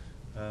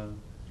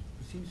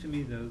 It seems to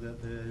me, though,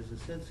 that there is a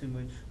sense in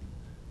which,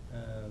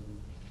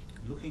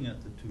 looking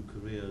at the two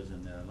Koreas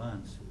and their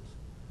alliances,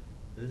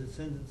 there's a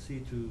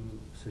tendency to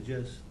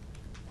suggest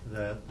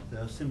that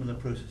there are similar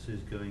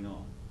processes going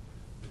on.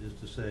 That is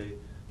to say,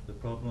 the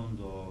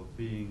problems of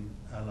being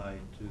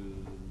allied to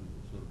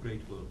sort of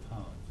great world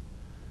powers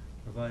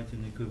provides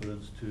an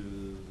equivalence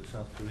to the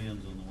South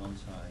Koreans on the one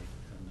side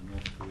and the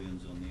North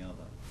Koreans on the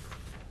other.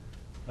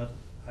 But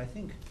I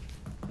think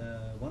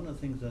one of the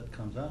things that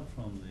comes out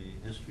from the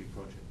history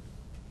project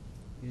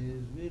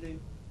is really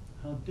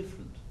how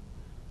different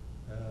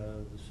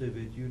the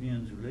Soviet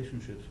Union's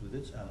relationships with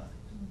its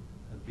allies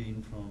have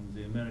been from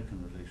the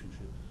American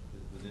relationships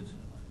with its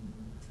allies.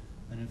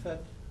 And in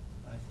fact,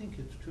 I think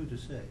it's true to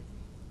say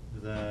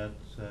that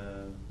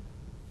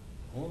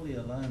all the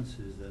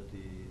alliances that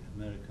the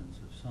Americans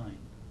have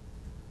signed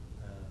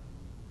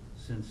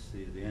since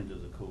the end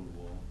of the Cold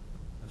War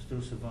have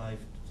still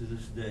survived to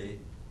this day,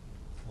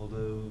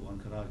 although one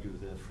could argue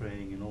they're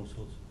fraying in all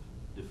sorts of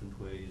different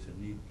ways and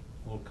need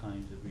all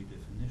kinds of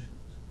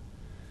redefinitions.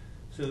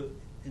 So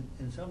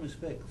in some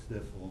respects,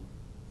 therefore,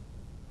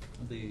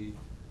 the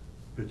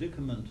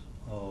predicament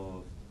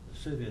of the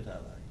Soviet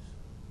allies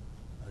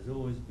has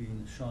always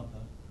been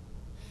sharper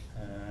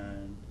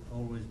and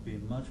always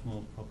been much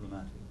more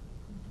problematic.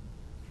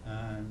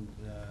 And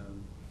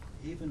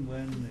even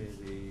when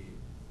the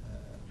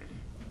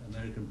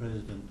American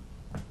president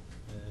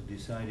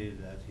decided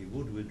that he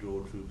would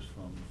withdraw troops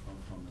from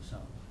the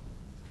South,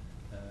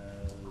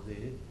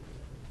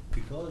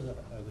 because of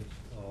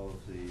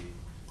the,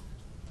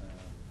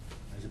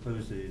 I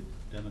suppose, the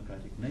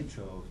democratic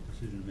nature of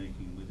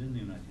decision-making within the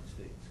United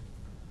States,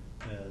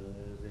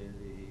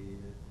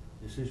 the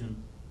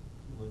decision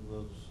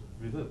was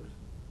revoked.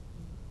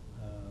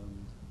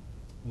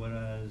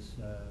 Whereas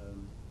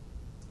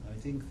I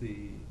think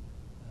the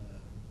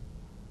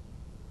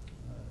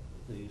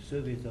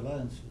Soviet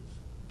alliances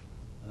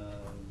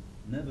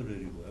never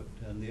really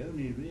worked, and the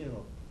only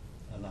real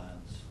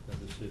alliance that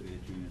the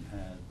Soviet Union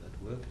had that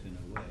worked in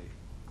a way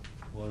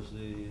was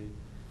the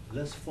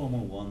less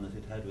formal one that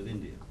it had with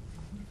India.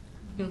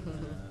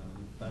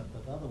 But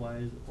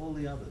otherwise, all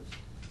the others,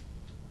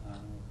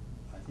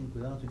 I think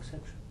without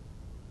exception,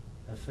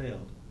 have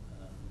failed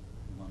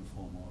in one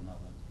form or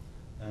another.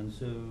 And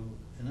so,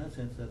 in that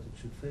sense, that it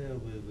should fail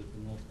with the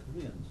North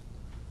Koreans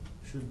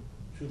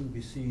shouldn't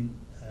be seen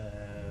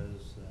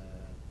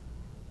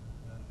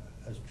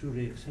as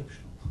truly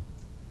exceptional.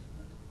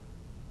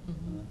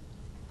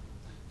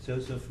 So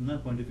from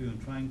that point of view, in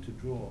trying to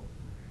draw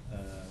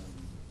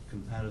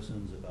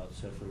comparisons about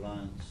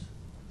self-reliance,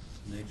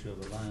 nature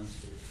of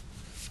alliances,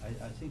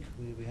 I think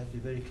we have to be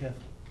very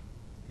careful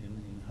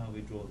in how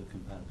we draw the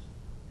comparison.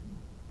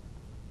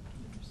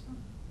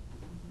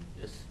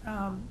 Yes.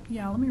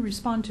 Yeah, let me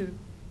respond to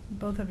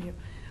both of you.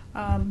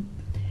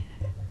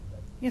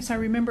 Yes, I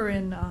remember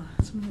in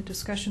some of the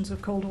discussions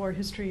of Cold War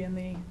history in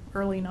the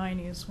early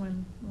 90s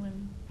when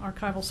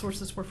archival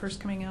sources were first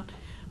coming out.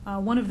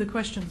 One of the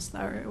questions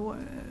that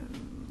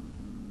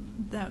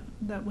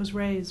was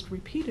raised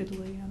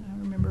repeatedly, and I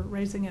remember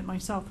raising it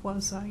myself,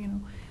 was,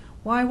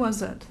 why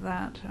was it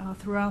that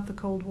throughout the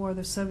Cold War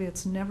the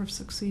Soviets never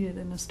succeeded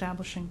in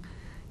establishing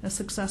a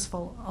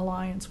successful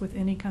alliance with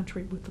any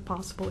country, with the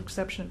possible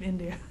exception of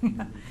India?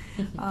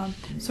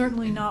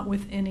 Certainly not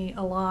with any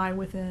ally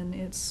within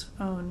its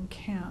own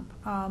camp.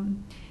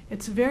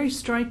 It's very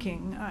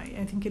striking.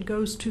 I think it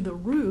goes to the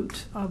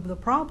root of the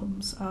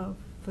problems of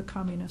the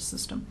communist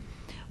system.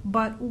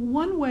 But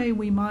one way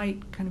we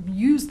might kind of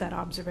use that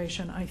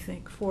observation, I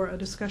think, for a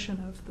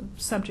discussion of the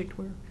subject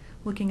we're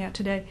looking at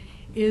today,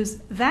 is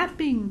that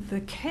being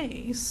the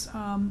case,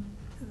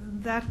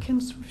 that can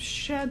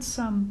shed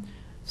some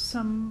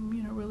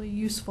really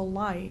useful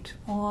light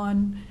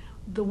on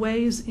the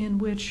ways in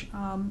which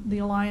the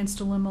alliance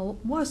dilemma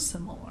was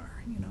similar.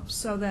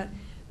 So that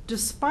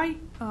despite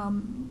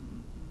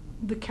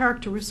the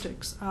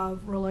characteristics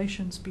of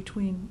relations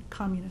between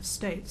communist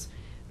states,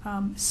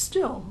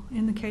 still,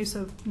 in the case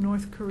of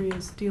North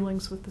Korea's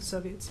dealings with the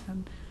Soviets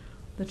and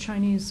the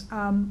Chinese,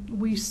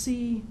 we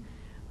see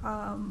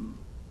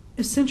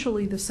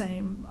essentially the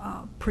same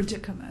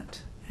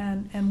predicament,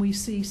 and we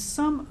see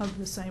some of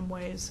the same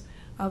ways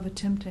of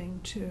attempting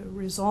to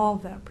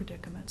resolve that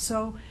predicament.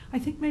 So I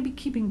think maybe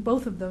keeping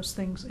both of those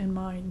things in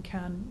mind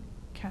can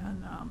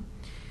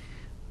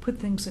put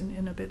things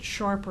in a bit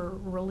sharper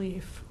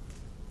relief.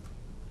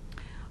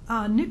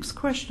 Nick's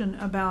question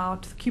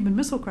about the Cuban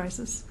Missile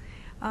Crisis.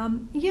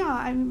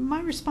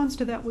 My response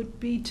to that would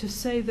be to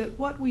say that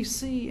what we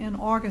see in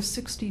August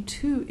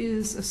 '62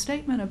 is a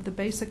statement of the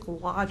basic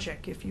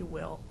logic, if you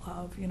will,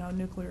 of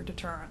nuclear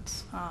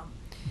deterrence.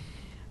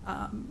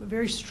 A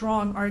very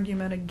strong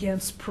argument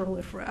against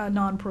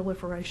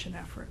non-proliferation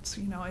efforts.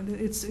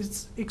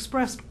 It's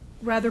expressed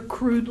rather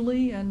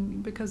crudely,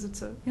 and because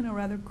it's a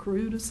rather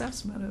crude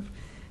assessment of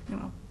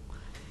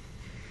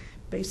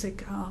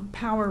basic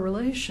power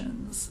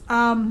relations.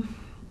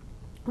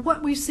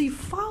 What we see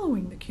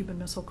following the Cuban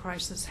Missile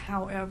Crisis,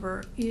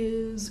 however,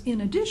 is,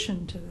 in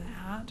addition to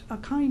that, a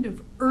kind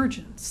of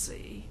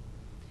urgency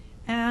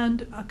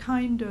and a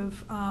kind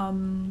of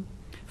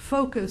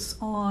focus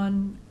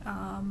on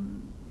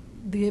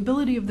the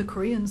ability of the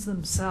Koreans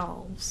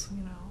themselves,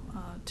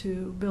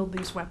 to build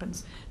these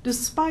weapons,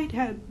 despite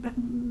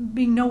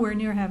being nowhere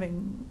near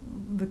having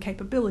the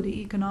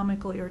capability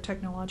economically or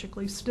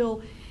technologically.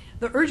 Still,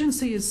 the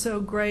urgency is so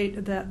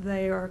great that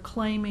they are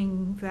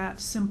claiming that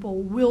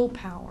simple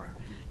willpower,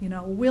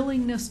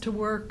 willingness to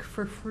work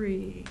for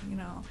free,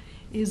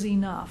 is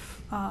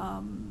enough.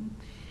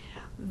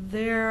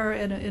 There,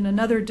 in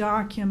another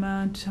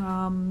document,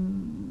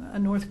 a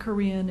North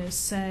Korean is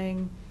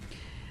saying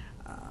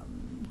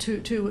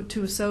to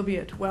a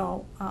Soviet,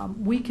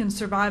 we can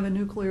survive a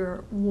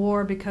nuclear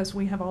war because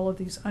we have all of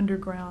these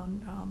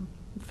underground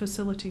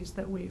facilities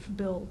that we've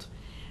built.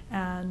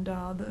 And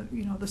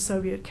the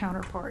Soviet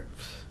counterpart,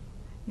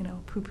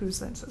 poo-poos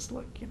that and says,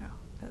 look,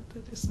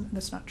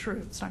 that's not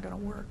true. It's not going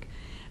to work.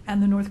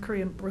 And the North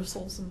Korean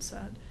bristles and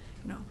said,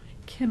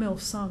 Kim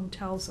Il-sung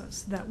tells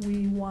us that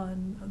we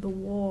won the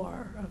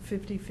war of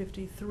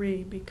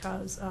 50-53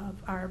 because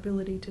of our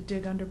ability to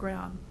dig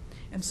underground,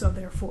 and so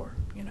therefore,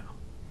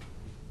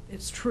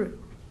 it's true,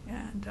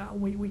 and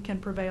we can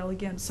prevail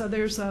again. So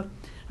there's a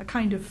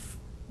kind of,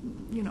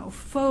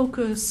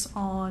 focus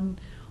on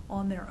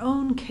their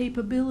own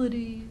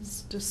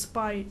capabilities,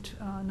 despite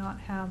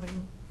not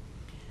having,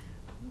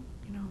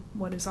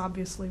 what is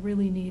obviously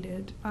really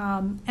needed,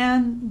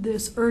 and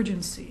this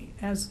urgency,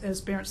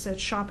 as Bernd said,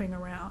 shopping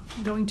around,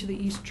 going to the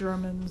East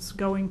Germans,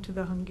 going to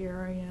the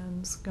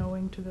Hungarians,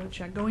 going to the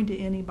Czech, going to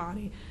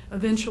anybody,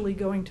 eventually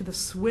going to the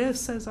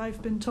Swiss, as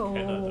I've been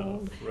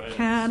told,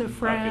 Canada,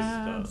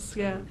 France,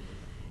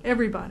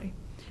 everybody,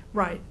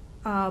 right.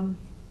 So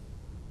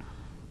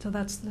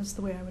that's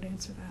the way I would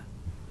answer that.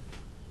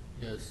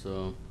 Yes,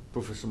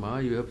 Professor Ma,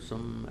 you have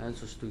some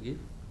answers to give?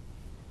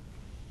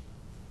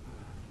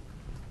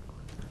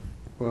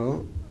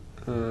 Well,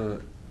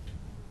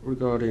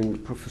 regarding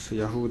Professor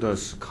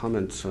Yahuda's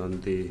comments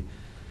on the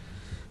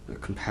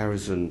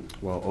comparison,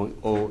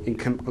 or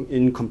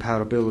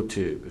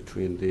incompatibility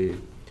between the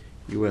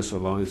U.S.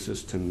 alliance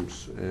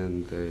systems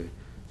and the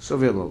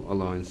Soviet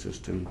alliance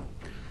system,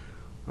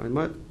 I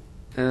might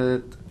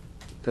add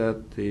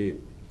that the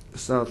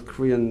South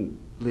Korean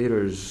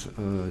leaders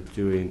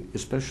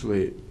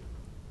especially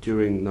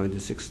during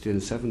 1960s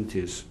and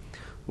 70s,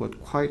 were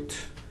quite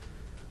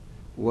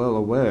well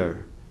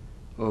aware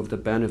of the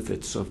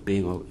benefits of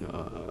being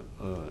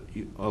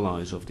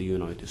allies of the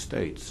United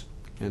States,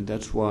 and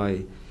that's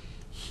why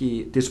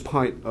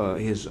despite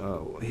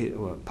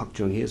Park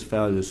Chung-hee's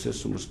value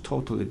system was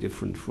totally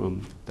different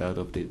from that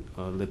of the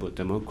liberal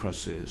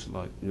democracies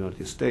like the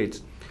United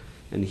States,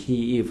 and he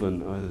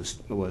even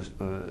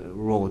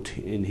wrote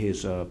in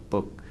his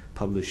book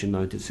published in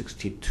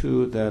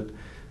 1962 that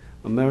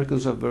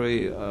Americans are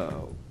very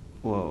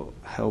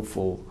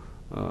helpful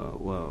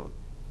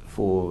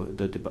for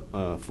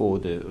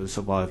the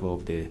survival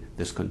of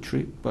this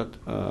country, but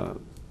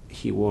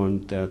he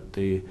warned that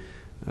the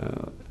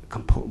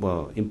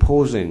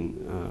imposing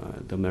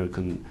the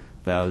American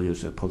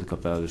values, political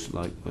values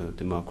like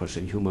democracy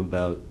and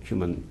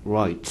human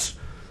rights,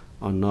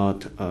 are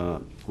not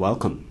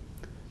welcome,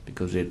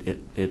 because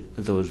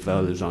those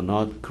values are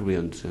not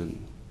Koreans.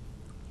 And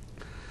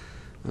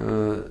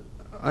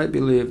I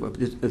believe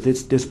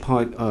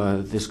despite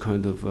this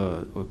kind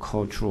of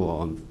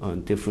cultural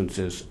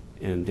differences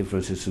and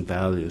differences in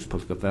values,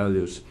 political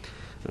values,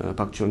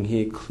 Park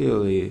Chung-hee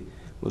clearly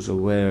was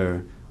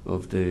aware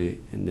of the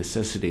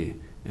necessity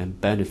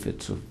and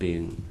benefits of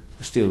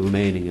still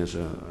remaining as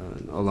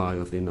an ally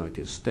of the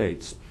United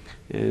States.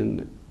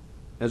 And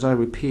as I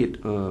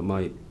repeat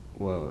my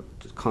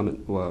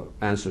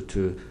answer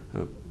to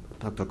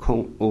Dr.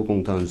 Oh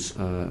Gong-dan's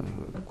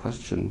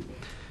question,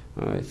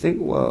 I think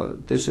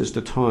this is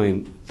the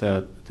time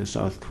that the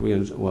South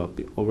Koreans,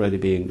 already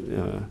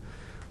being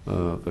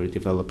a very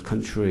developed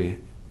country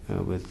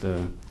with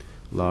a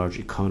large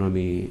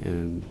economy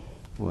and,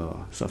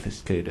 well,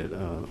 sophisticated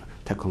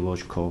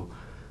technological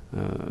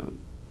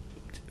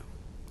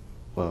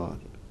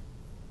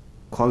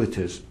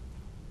qualities.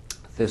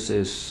 This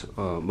is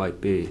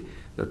might be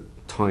the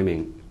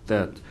timing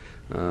that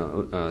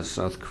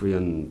South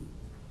Koreans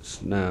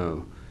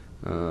now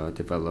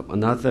develop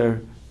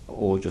another,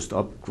 or just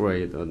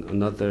upgrade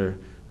another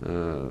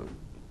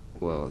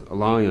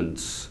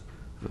alliance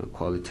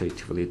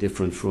qualitatively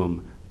different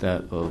from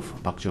that of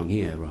Park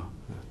Chung-hee era.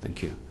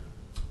 Thank you.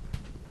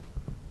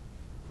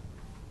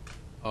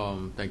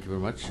 Thank you very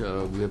much.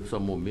 We have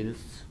some more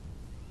minutes.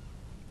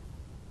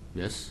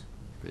 Yes,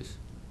 please.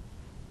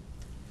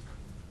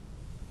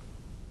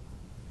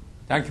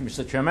 Thank you,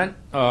 Mr. Chairman.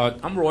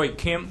 I'm Roy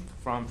Kim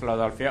from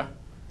Philadelphia,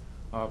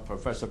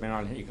 professor of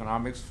international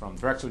economics from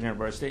Drexel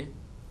University,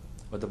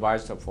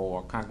 advisor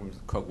for Congressman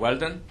Kirk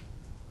Weldon,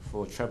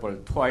 who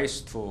traveled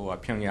twice to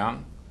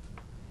Pyongyang,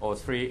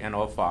 2003 and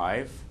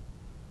 2005.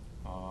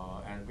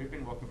 And we've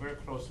been working very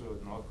closely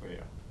with North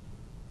Korea.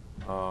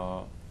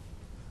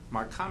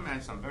 My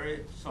comments, I'm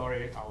very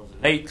sorry I was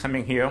late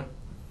coming here,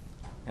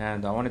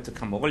 and I wanted to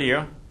come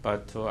earlier,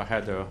 but I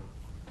had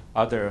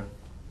other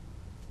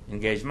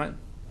engagement,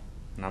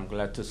 and I'm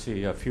glad to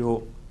see a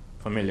few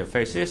familiar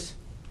faces.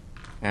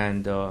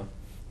 And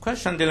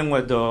question dealing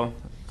with the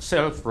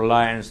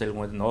self-reliance, dealing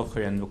with North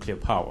Korean nuclear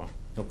power,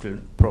 nuclear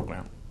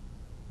program.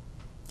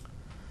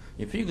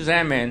 If you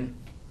examine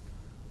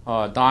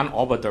Don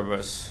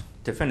Oberder's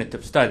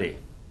definitive study,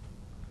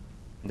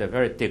 the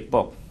very thick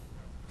book,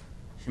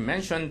 he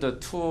mentioned the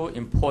two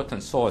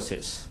important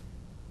sources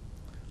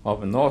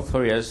of North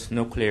Korea's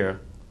nuclear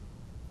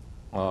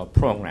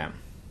program.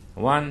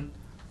 One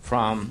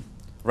from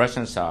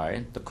Russian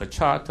side, the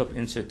Kurchatov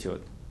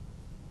Institute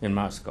in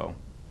Moscow,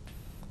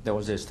 that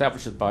was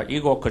established by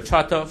Igor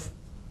Kurchatov,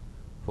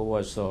 who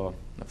was the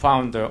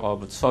founder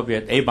of the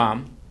Soviet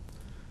A-bomb,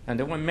 and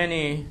there were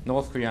many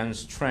North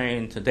Koreans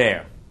trained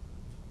there.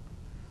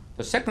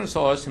 The second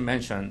source he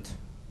mentioned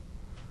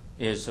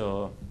is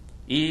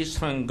Lee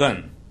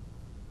Seung-gun.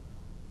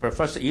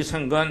 Professor Lee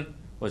Seung-gun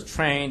was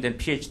trained and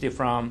PhD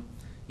from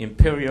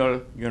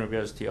Imperial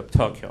University of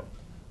Tokyo.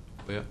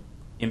 Where?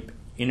 In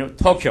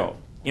Tokyo,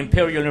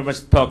 Imperial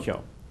University of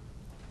Tokyo.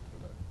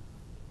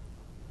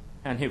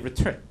 And he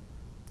returned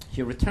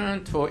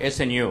to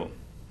SNU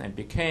and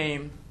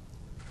became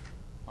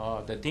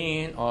the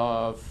dean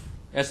of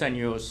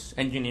SNU's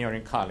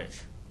engineering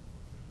college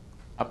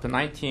up to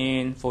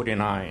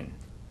 1949.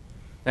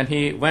 Then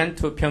he went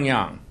to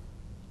Pyongyang.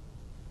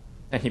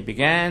 Then he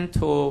began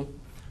to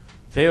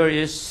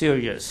very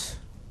serious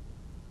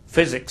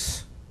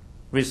physics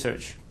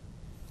research.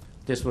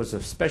 This was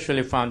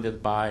especially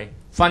funded by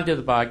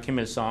Kim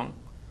Il-sung,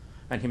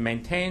 and he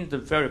maintained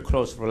very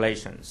close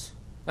relations.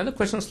 And the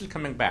question is still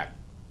coming back.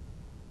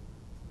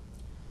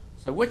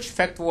 So which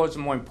factor was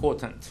more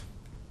important?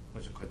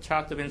 Was it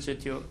Kurchatov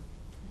Institute,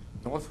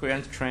 North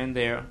Koreans trained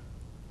there,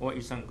 or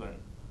Lee Seung-gun?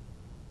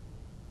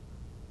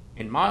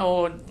 In my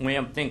own way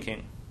of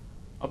thinking,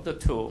 of the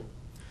two,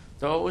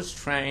 those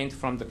trained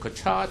from the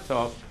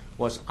Kurchatov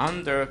was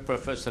under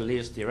Professor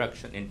Lee's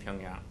direction in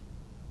Pyongyang.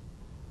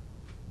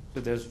 So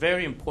there's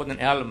very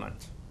important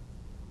element.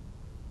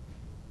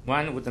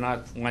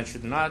 One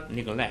should not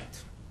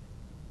neglect.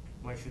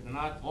 One should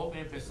not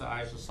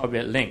overemphasize the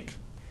Soviet link.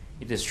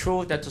 It is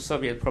true that the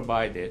Soviet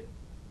provided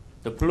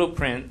the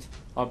blueprint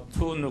of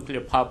 2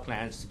 nuclear power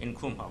plants in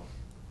Kumho.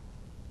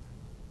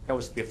 That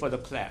was before the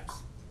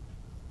collapse.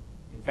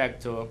 In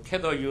fact,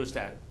 Kedo used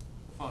that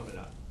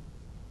formula.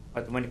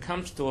 But when it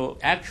comes to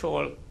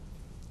actual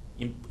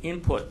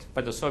input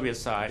by the Soviet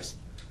side,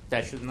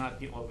 that should not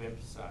be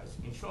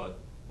overemphasized. In short,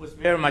 it was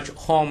very much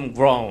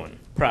homegrown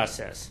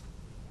process.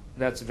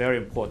 That's very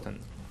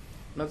important.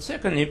 Now, the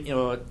second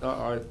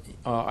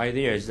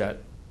idea is that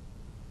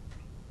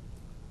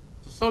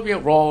the Soviet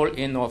role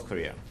in North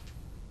Korea.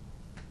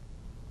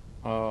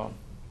 I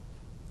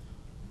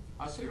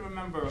still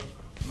remember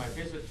my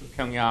visit to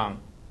Pyongyang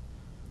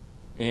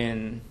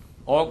in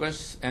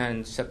August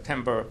and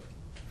September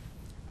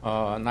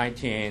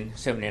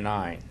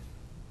 1979.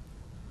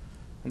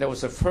 And that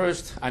was the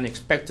first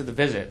unexpected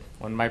visit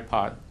on my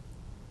part,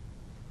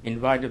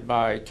 invited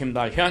by Kim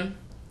Dal-hyun.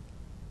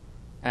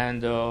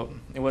 And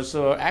it was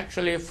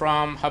actually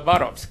from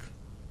Khabarovsk.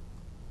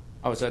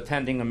 I was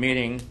attending a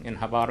meeting in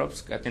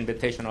Khabarovsk at the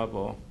invitation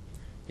of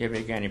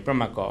Yevgeny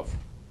Primakov.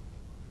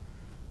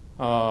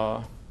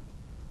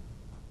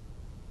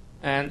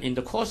 And in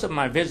the course of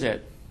my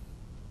visit,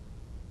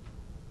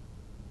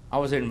 I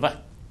was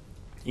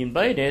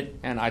invited,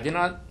 and I did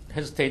not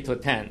hesitate to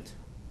attend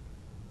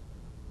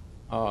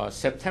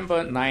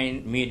September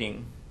 9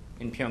 meeting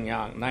in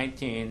Pyongyang,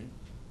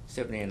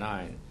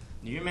 1979.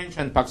 You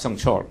mentioned Park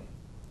Sung-chol.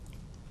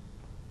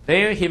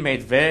 There he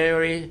made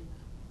very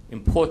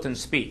important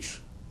speech.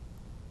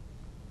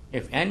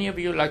 If any of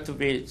you like to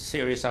be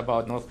serious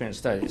about North Korean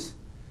studies,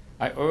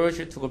 I urge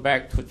you to go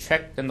back to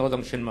check the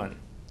Nodong Shinmun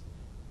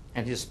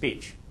and his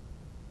speech.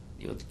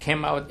 It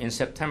came out in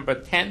September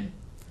 10,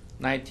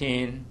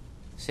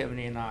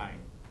 1979.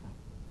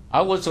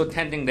 I was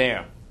attending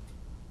there.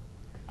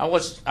 I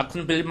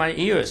couldn't believe my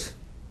ears.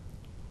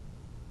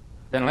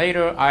 Then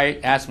later I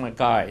asked my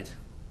guide,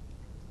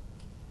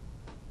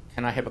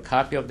 can I have a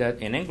copy of that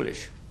in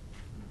English?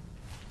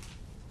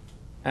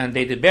 And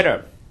they did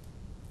better.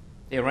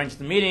 They arranged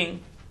the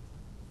meeting,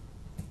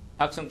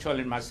 Park Sung-chul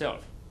and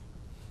myself.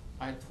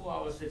 I had 2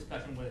 hours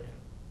discussion with him.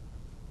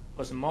 It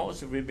was the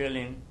most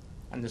revealing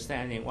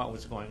understanding what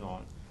was going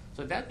on.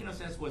 So that, in a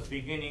sense, was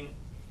beginning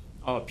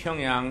of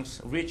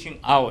Pyongyang's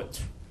reaching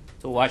out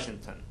to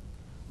Washington.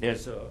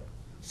 There's a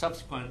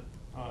subsequent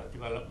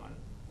development.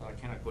 I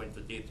cannot go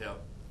into detail.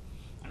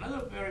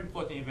 Another very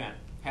important event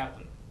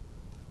happened.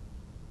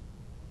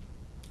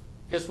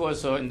 This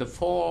was in the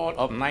fall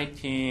of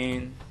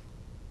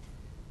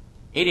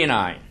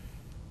 1989.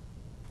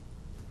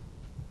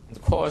 In the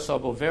course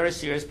of very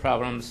serious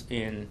problems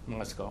in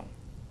Moscow,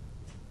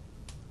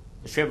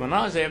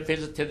 Shevardnadze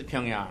visited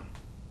Pyongyang,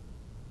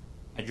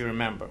 as you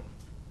remember.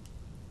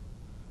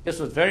 This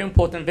was a very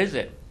important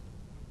visit.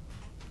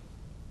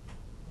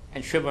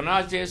 And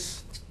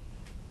Shevardnadze's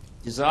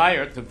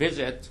desire to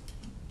visit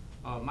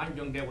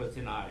Manjung-dae was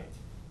denied.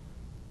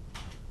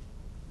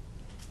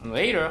 And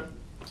later,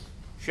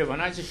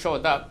 Shevardnadze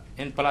showed up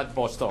in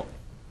Vladivostok,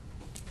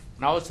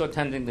 and I was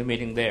attending the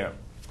meeting there.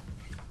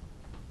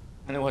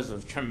 And there was a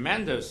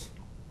tremendous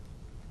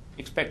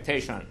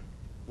expectation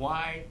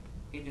why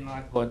he did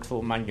not go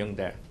to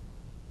Manjung-dae.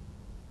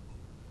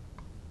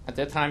 At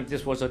that time,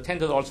 this was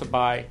attended also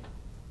by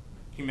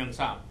Kim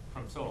Young-sam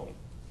from Seoul.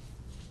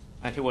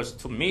 And he was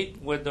to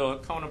meet with the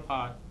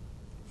counterpart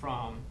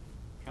from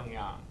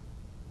Pyongyang.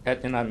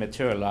 That did not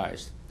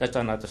materialize. That's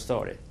another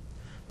story.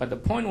 But the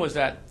point was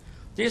that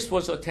this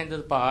was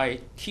attended by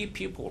key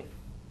people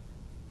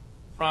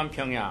from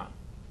Pyongyang,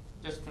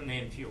 just to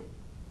name a few.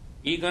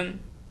 Egan,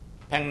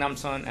 Peng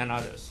Nam-son, and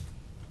others.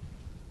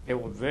 They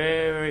were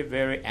very,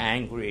 very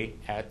angry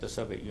at the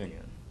Soviet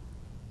Union.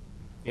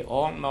 They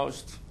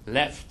almost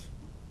left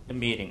the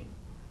meeting.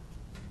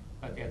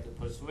 But at the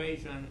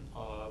persuasion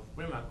of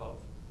Primakov,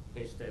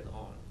 they stayed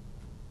on.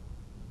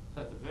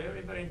 So it's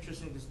very, very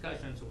interesting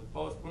discussions with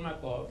both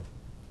Primakov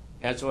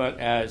as well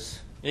as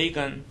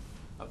Egan.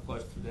 Of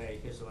course, today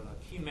he's one of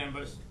the key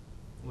members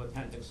who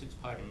attended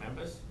 6-party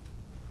members,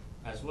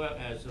 as well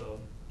as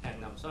Peng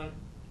Nam-son,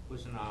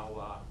 who's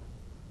now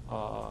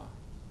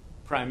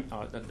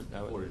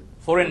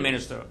foreign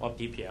minister of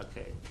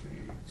DPRK.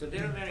 So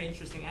they're a very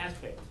interesting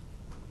aspect.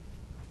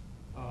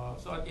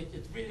 So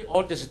it's really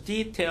all this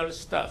detailed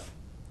stuff,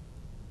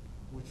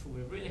 which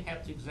we really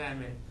have to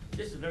examine.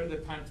 This is a very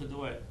good time to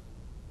do it.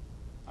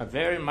 I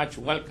very much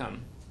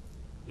welcome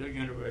your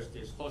university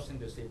is hosting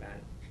this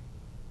event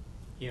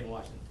here in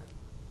Washington.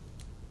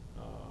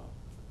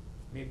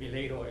 Maybe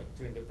later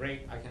during the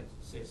break I can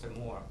say some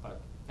more, but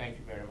thank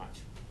you very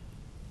much.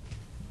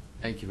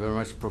 Thank you very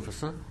much,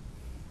 Professor.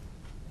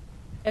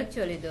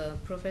 Actually, the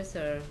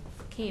Professor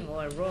Kim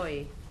or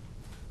Roy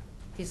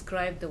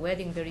described the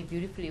wedding very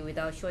beautifully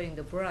without showing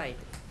the bride.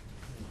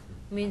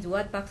 Means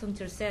what Park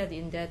Sung-chul said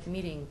in that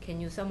meeting,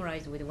 can you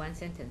summarize with one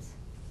sentence?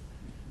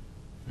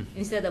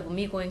 Instead of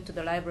me going to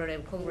the Library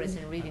of Congress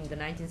and reading the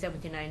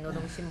 1979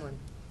 Nodong Shinmun.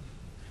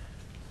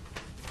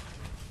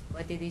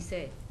 What did he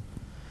say?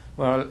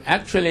 Well,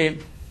 actually,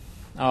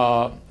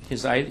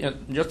 his idea,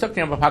 you're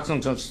talking about Park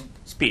Sung-chul's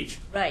speech.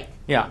 Right.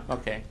 Yeah,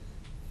 okay.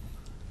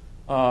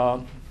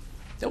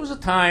 There was a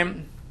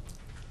time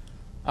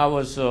I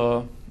was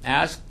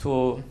asked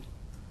to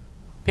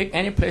pick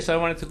any place I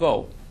wanted to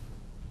go.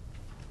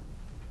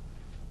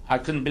 I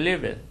couldn't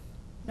believe it.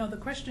 No, the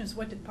question is,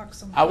 what did Park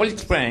Sung-chul I will say?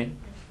 explain.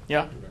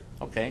 Yeah,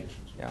 okay,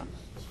 yeah.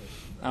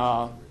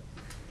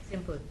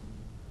 Simple.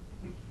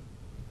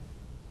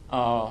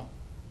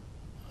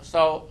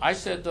 So I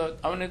said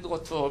I wanted to go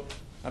to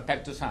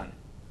Baekdusan.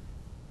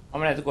 I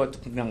wanted to go to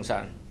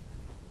Gyeongsan.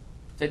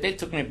 So they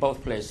took me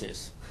both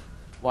places.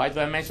 Why do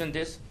I mention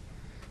this?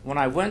 When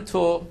I went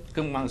to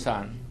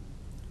Gyeongsan,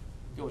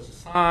 there was a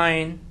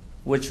sign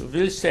which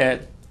really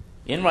said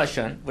in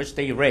Russian, which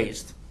they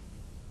erased,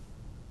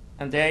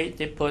 and they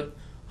put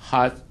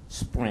hot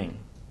spring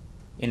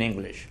in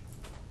English.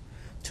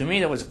 To me,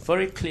 that was a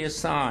very clear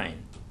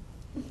sign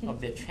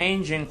of the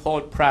changing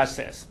whole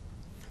process.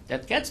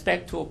 That gets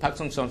back to Park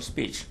Sung-chul's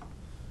speech.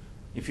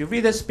 If you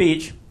read the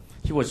speech,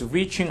 he was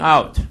reaching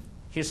out.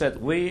 He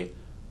said, we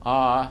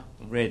are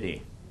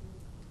ready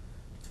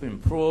to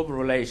improve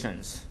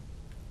relations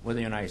with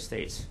the United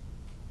States.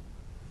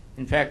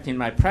 In fact, in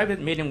my private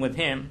meeting with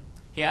him,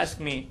 he asked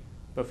me,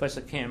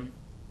 Professor Kim,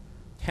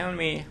 tell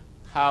me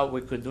how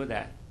we could do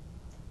that.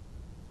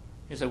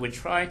 He said, we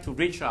tried to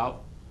reach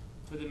out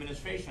to the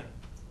administration.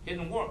 It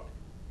didn't work.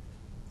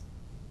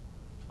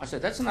 I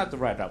said, that's not the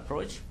right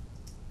approach.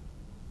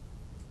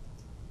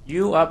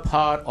 You are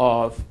part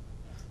of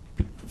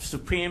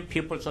Supreme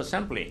People's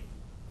Assembly.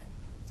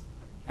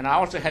 And I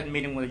also had a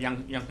meeting with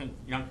Yang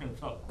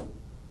Hyun-suk.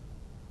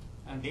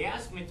 And they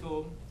asked me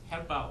to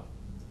help out.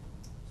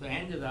 So I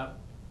ended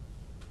up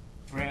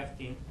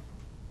drafting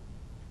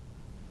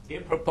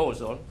their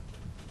proposal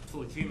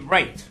to Jim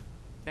Wright,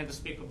 then the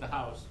Speaker of the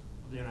House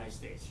of the United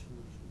States.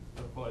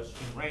 of course,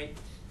 in rate,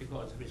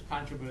 because of his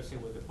controversy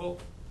with the book,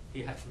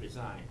 he had to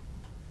resign.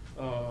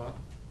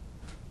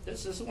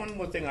 This is one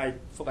more thing I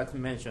forgot to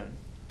mention,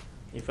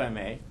 if I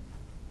may.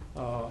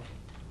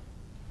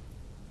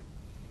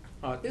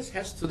 This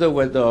has to do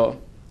with the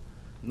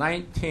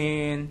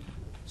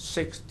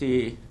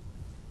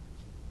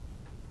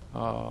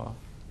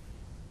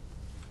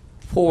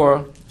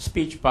 1964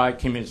 speech by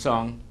Kim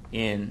Il-sung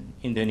in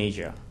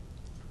Indonesia.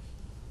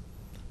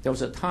 There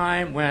was a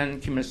time when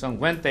Kim Il-sung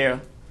went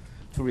there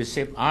to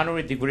receive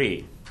honorary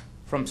degree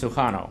from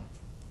Sukarno,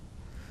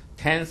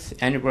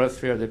 10th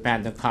anniversary of the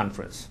Bandung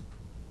Conference.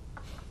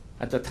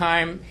 At the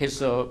time, his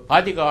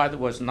bodyguard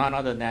was none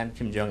other than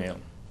Kim Jong-il.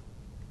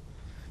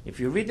 If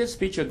you read the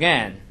speech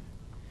again,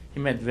 he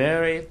made a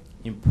very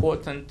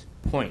important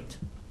point.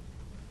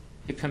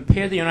 He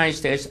compared the United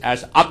States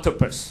as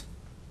octopus,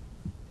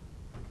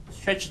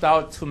 stretched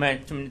out to many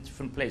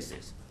different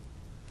places.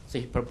 So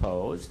he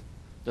proposed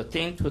the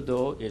thing to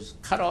do is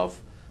cut off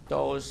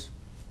those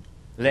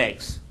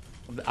legs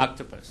of the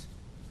octopus.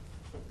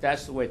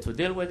 That's the way to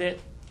deal with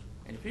it.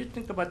 And if you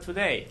think about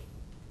today,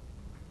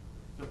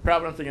 the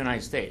problem of the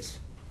United States,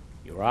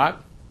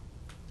 Iraq,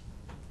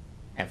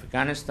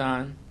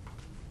 Afghanistan,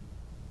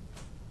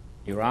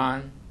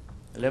 Iran,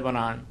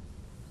 Lebanon,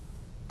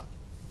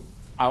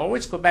 I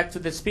always go back to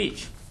the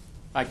speech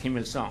by Kim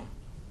Il-sung.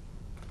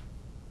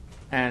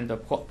 And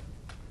of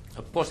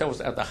course, that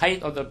was at the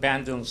height of the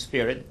Bandung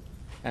spirit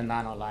and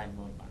non-aligned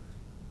movement.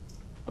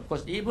 Of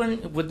course,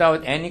 even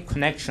without any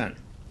connection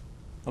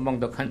among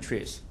the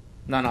countries,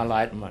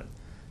 non-alignment,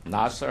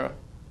 Nasser,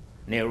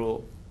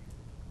 Nehru,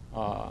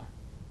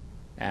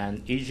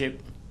 and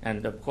Egypt,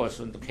 and of course,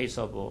 in the case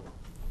of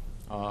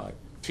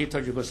Tito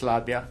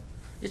Yugoslavia,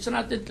 it's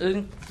not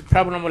the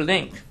problem of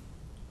link,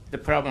 the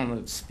problem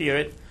of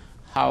spirit,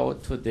 how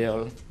to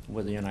deal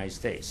with the United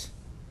States.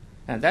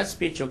 And that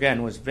speech,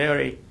 again, was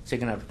very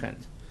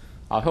significant.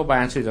 I hope I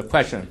answered the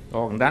question.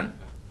 Done?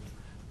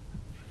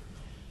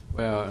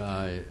 Well,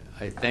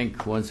 I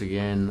thank once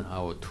again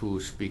our two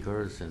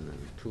speakers and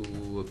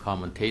two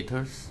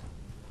commentators,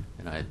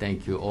 and I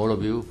thank you, all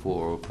of you,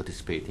 for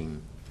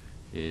participating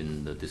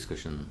in the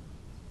discussion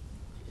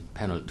in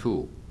panel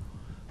 2.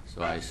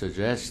 So I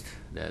suggest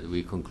that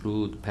we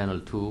conclude panel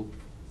 2,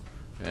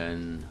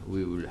 and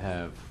we will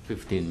have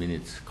 15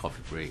 minutes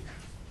coffee break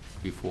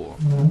before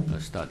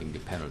starting the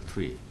panel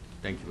 3.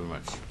 Thank you very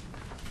much.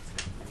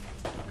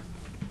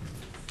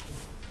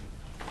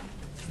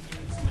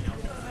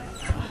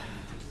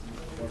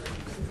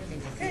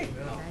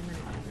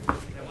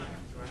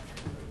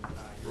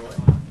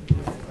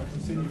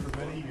 Seen you for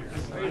many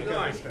years. How are you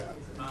doing?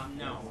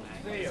 No.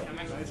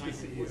 Nice to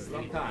see you.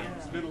 Long time.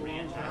 It's been a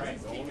long time.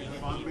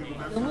 Fondly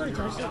remember. 영어를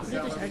잘 써.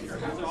 우리도 잘 써.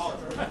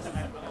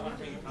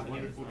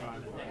 Wonderful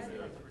time.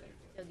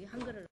 여기 한글을